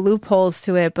of like loopholes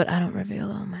to it, but I don't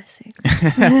reveal all my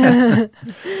secrets.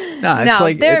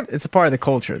 It's a part of the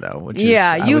culture though, which is,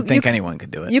 I would think anyone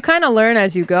could do it. You kind of learn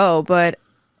as you go, but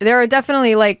there are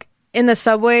definitely like in the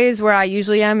subways where I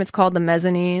usually am, it's called the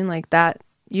mezzanine, like that.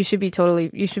 You should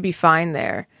be fine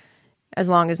there as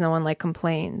long as no one like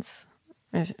complains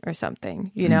or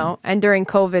something, you know? And during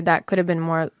COVID, that could have been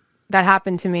more that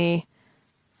happened to me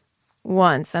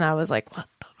once, and I was like, what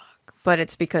the fuck? But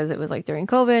it's because it was like during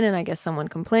COVID, and I guess someone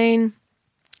complained.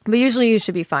 But usually you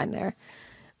should be fine there.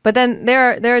 But then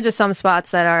there are just some spots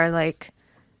that are like,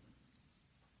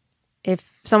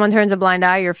 if someone turns a blind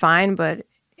eye, you're fine. But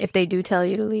if they do tell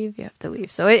you to leave, you have to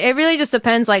leave. So it really just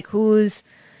depends like who's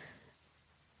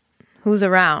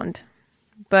around.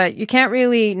 But you can't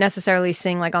really necessarily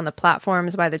sing like on the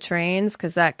platforms by the trains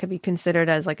because that could be considered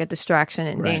as like a distraction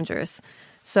and dangerous.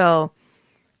 So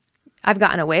I've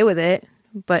gotten away with it,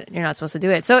 but you're not supposed to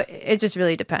do it. So it just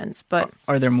really depends. But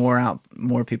are there more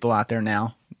people out there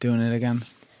now doing it again?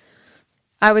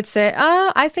 I would say,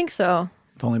 I think so.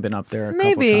 I've only been up there a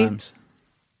couple times.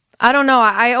 I don't know.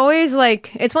 I always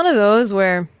like, it's one of those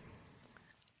where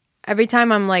every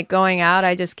time I'm like going out,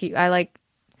 just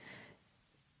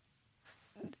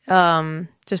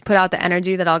put out the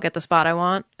energy that I'll get the spot I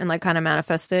want and like kind of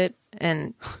manifest it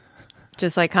and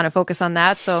just like kind of focus on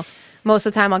that. So most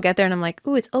of the time I'll get there and I'm like,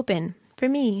 ooh, it's open for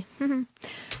me.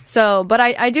 So, but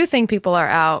I do think people are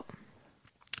out.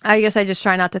 I guess I just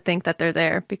try not to think that they're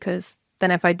there because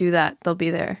then if I do that, they'll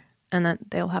be there and then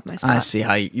they'll have my spot. I see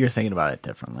how you're thinking about it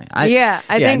differently. I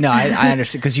think. No, I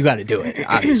understand because you got to do it.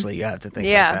 Obviously, you have to think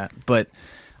like that. But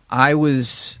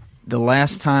the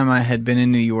last time I had been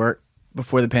in New York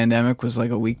before the pandemic was like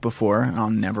a week before, and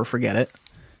I'll never forget it.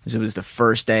 Because it was the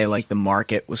first day like the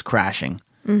market was crashing.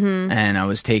 And I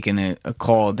was taking a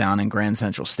call down in Grand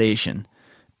Central Station,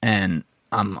 and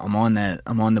I'm on the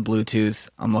Bluetooth.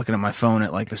 I'm looking at my phone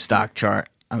at like the stock chart.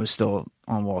 I was still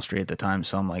on Wall Street at the time,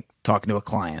 so I'm like talking to a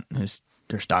client whose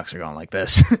their stocks are going like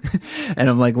this, and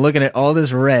I'm like looking at all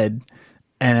this red,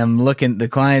 and I'm looking. The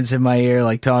client's in my ear,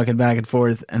 like talking back and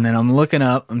forth, and then I'm looking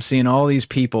up. I'm seeing all these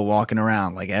people walking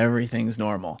around, like everything's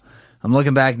normal. I'm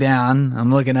looking back down.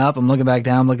 I'm looking up. I'm looking back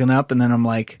down. I'm looking up, and then I'm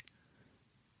like,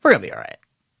 "We're gonna be all right.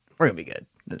 We're gonna be good.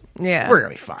 Yeah, we're gonna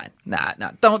be fine. Nah,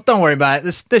 don't worry about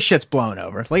it. This shit's blowing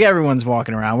over. Like everyone's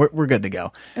walking around. We're good to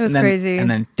go." It was crazy,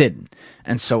 and then it didn't.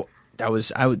 And so I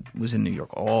was in New York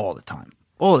all the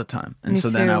time. And so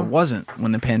then I wasn't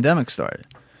when the pandemic started,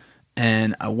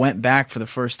 and I went back for the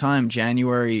first time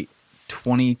January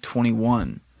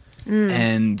 2021,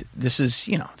 and this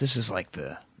is like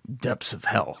the depths of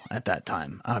hell at that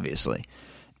time, obviously.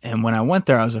 And when I went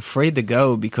there, I was afraid to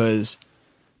go because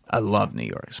I love New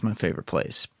York. It's my favorite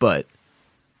place. But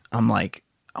I'm like,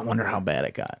 I wonder how bad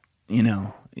it got.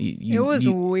 It was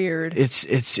weird.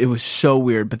 It was so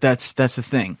weird. But that's the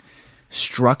thing.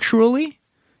 Structurally,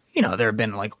 there have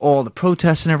been like all the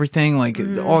protests and everything, like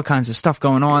all kinds of stuff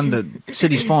going on. The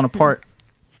city's falling apart.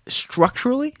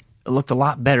 Structurally, it looked a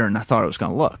lot better than I thought it was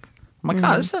going to look. I'm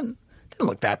like, this didn't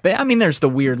look that bad. I mean, there's the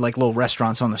weird like little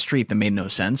restaurants on the street that made no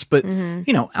sense. But,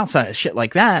 outside of shit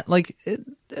like that, like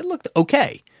it looked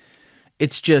okay.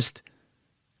 It's just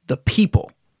the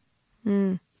people.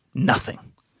 Nothing.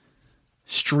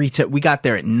 Streets we got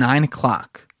there at 9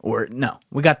 o'clock.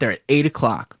 We got there at 8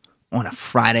 o'clock on a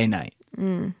Friday night.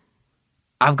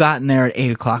 I've gotten there at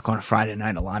 8 o'clock on a Friday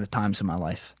night a lot of times in my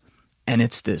life. And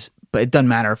but it doesn't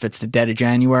matter if it's the dead of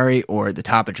January or the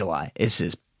top of July. It's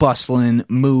this bustling,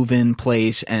 moving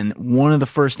place. And one of the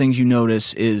first things you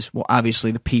notice is, well,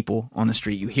 obviously the people on the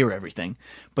street. You hear everything.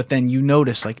 But then you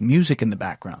notice like music in the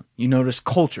background. You notice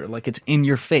culture, like it's in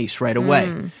your face right away.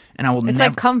 And It's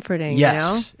like comforting,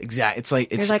 Yes, exactly. It's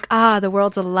like you're like, the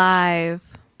world's alive.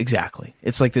 Exactly.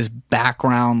 It's like this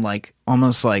background, like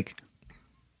almost like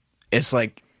it's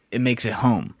like it makes it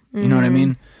home. You know what I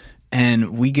mean?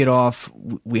 And we get off,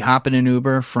 we hop in an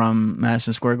Uber from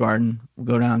Madison Square Garden, we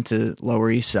go down to Lower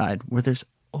East Side where there's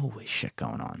always shit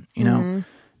going on,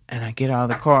 And I get out of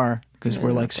the car because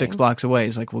we're like 6 blocks away.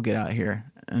 He's like, we'll get out here.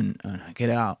 And I get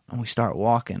out and we start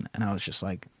walking. And I was just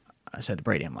like, I said to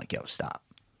Brady, I'm like, yo, stop.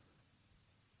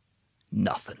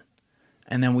 Nothing.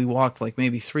 And then we walked like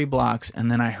maybe 3 blocks.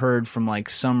 And then I heard from like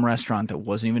some restaurant that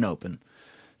wasn't even open.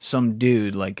 Some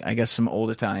dude, like I guess some old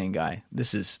Italian guy.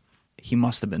 He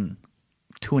must have been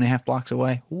 2.5 blocks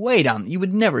away. Way down. You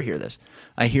would never hear this.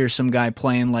 I hear some guy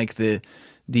playing like the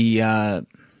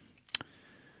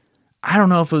I don't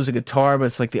know if it was a guitar, but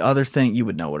it's like the other thing. You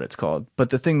would know what it's called.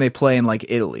 But the thing they play in like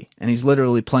Italy. And he's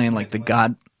literally playing like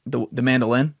the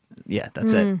mandolin. Yeah,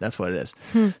 that's it. That's what it is.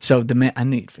 So I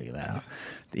knew you'd figure that out.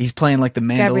 He's playing like the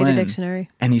mandolin. Read the dictionary.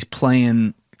 And he's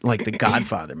playing like the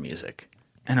Godfather music.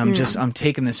 And I'm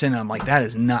taking this in and I'm like, that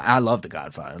is not, I love the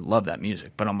Godfather. I love that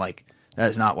music. But I'm like, that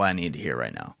is not what I need to hear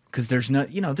right now. Because there's no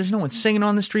one singing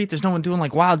on the street. There's no one doing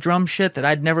like wild drum shit that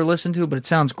I'd never listened to, but it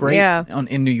sounds great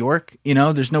in New York.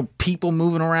 There's no people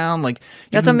moving around. Like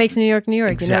that's what makes New York, New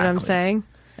York. Exactly. You know what I'm saying?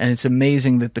 And it's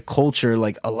amazing that the culture,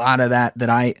 like a lot of that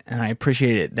I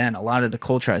appreciated it then, a lot of the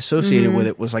culture I associated with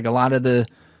it was like a lot of the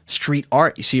street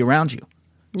art you see around you.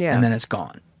 Yeah. And then it's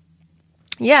gone.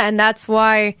 Yeah, and that's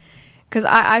why, because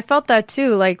I felt that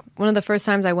too. Like one of the first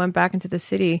times I went back into the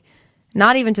city,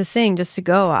 not even to sing, just to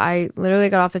go, I literally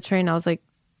got off the train. I was like,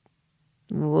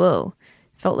 whoa.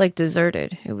 Felt like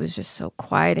deserted. It was just so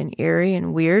quiet and eerie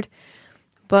and weird.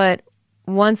 But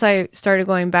once I started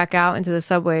going back out into the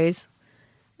subways,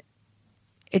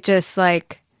 it just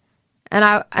like, and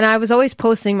I was always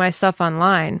posting my stuff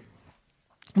online.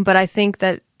 But I think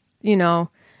that, you know,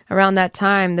 around that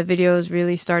time, the videos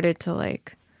really started to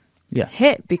like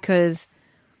hit because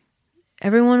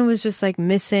everyone was just like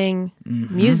missing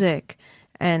music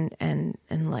and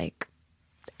like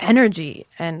energy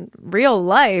and real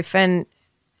life. And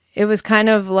it was kind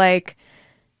of like,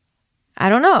 I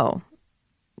don't know,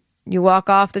 you walk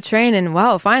off the train and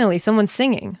wow, finally someone's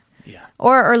singing. Yeah.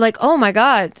 Or like, oh my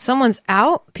God, someone's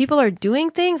out. People are doing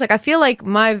things. Like I feel like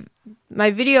my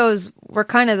videos were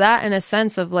kind of that in a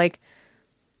sense of like,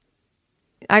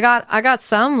 I got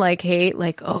some like hate,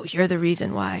 like, oh, you're the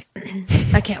reason why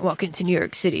I can't walk into New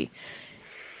York City.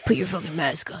 Put your fucking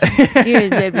mask on. You're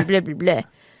blah, blah, blah, blah, blah.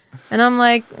 And I'm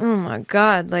like, oh my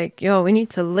God, like, yo, we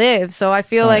need to live. So I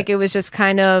feel like it was just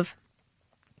kind of,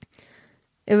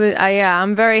 it was,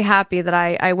 I'm very happy that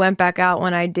I went back out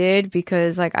when I did,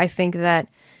 because like, I think that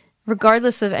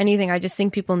regardless of anything, I just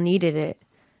think people needed it.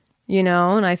 You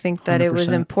know, and I think that 100%. It was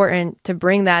important to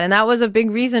bring that. And that was a big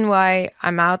reason why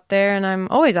I'm out there, and I'm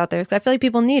always out there, because I feel like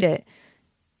people need it.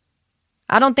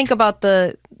 I don't think about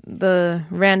the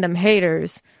random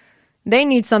haters. They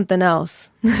need something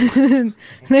else. They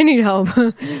need help.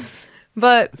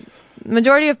 But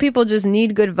majority of people just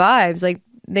need good vibes. Like,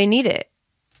 they need it.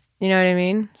 You know what I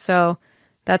mean? So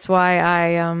that's why I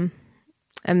am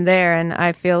there, and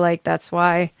I feel like that's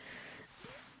why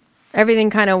everything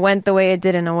kind of went the way it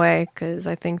did in a way, because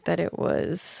I think that it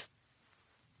was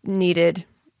needed.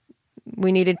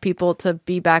 We needed people to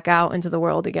be back out into the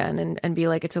world again and be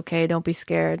like, it's okay, don't be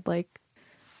scared. Like,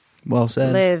 well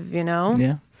said. Live, you know?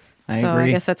 Yeah, I agree.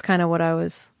 I guess that's kind of what I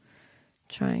was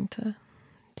trying to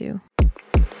do.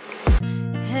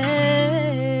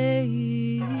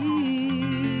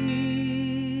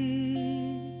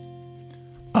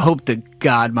 I hope to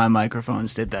God my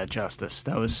microphones did that justice.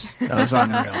 That was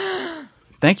unreal.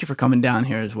 Thank you for coming down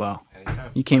here as well.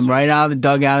 Anytime. You came right out of the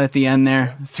dugout at the end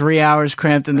there. 3 hours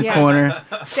cramped in the corner.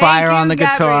 Fire you, on the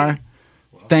Gabri. guitar.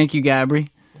 Thank you, Gabri.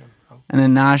 And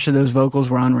then Nasha, those vocals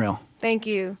were unreal. Thank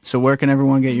you. So where can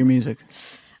everyone get your music?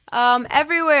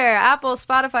 Everywhere. Apple,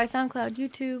 Spotify, SoundCloud,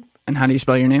 YouTube. And how do you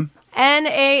spell your name?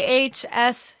 Nahscha.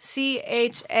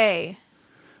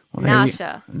 Well,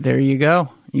 Nasha. There you go.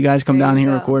 You guys come down here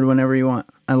and record whenever you want.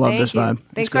 I love this vibe.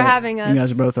 Thanks for having us. You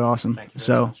guys are both awesome.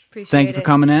 So Appreciate you for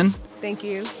coming in. Thank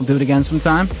you. We'll do it again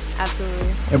sometime. Absolutely.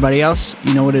 Everybody else,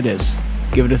 you know what it is.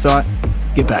 Give it a thought.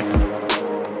 Get back to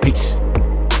it. Peace.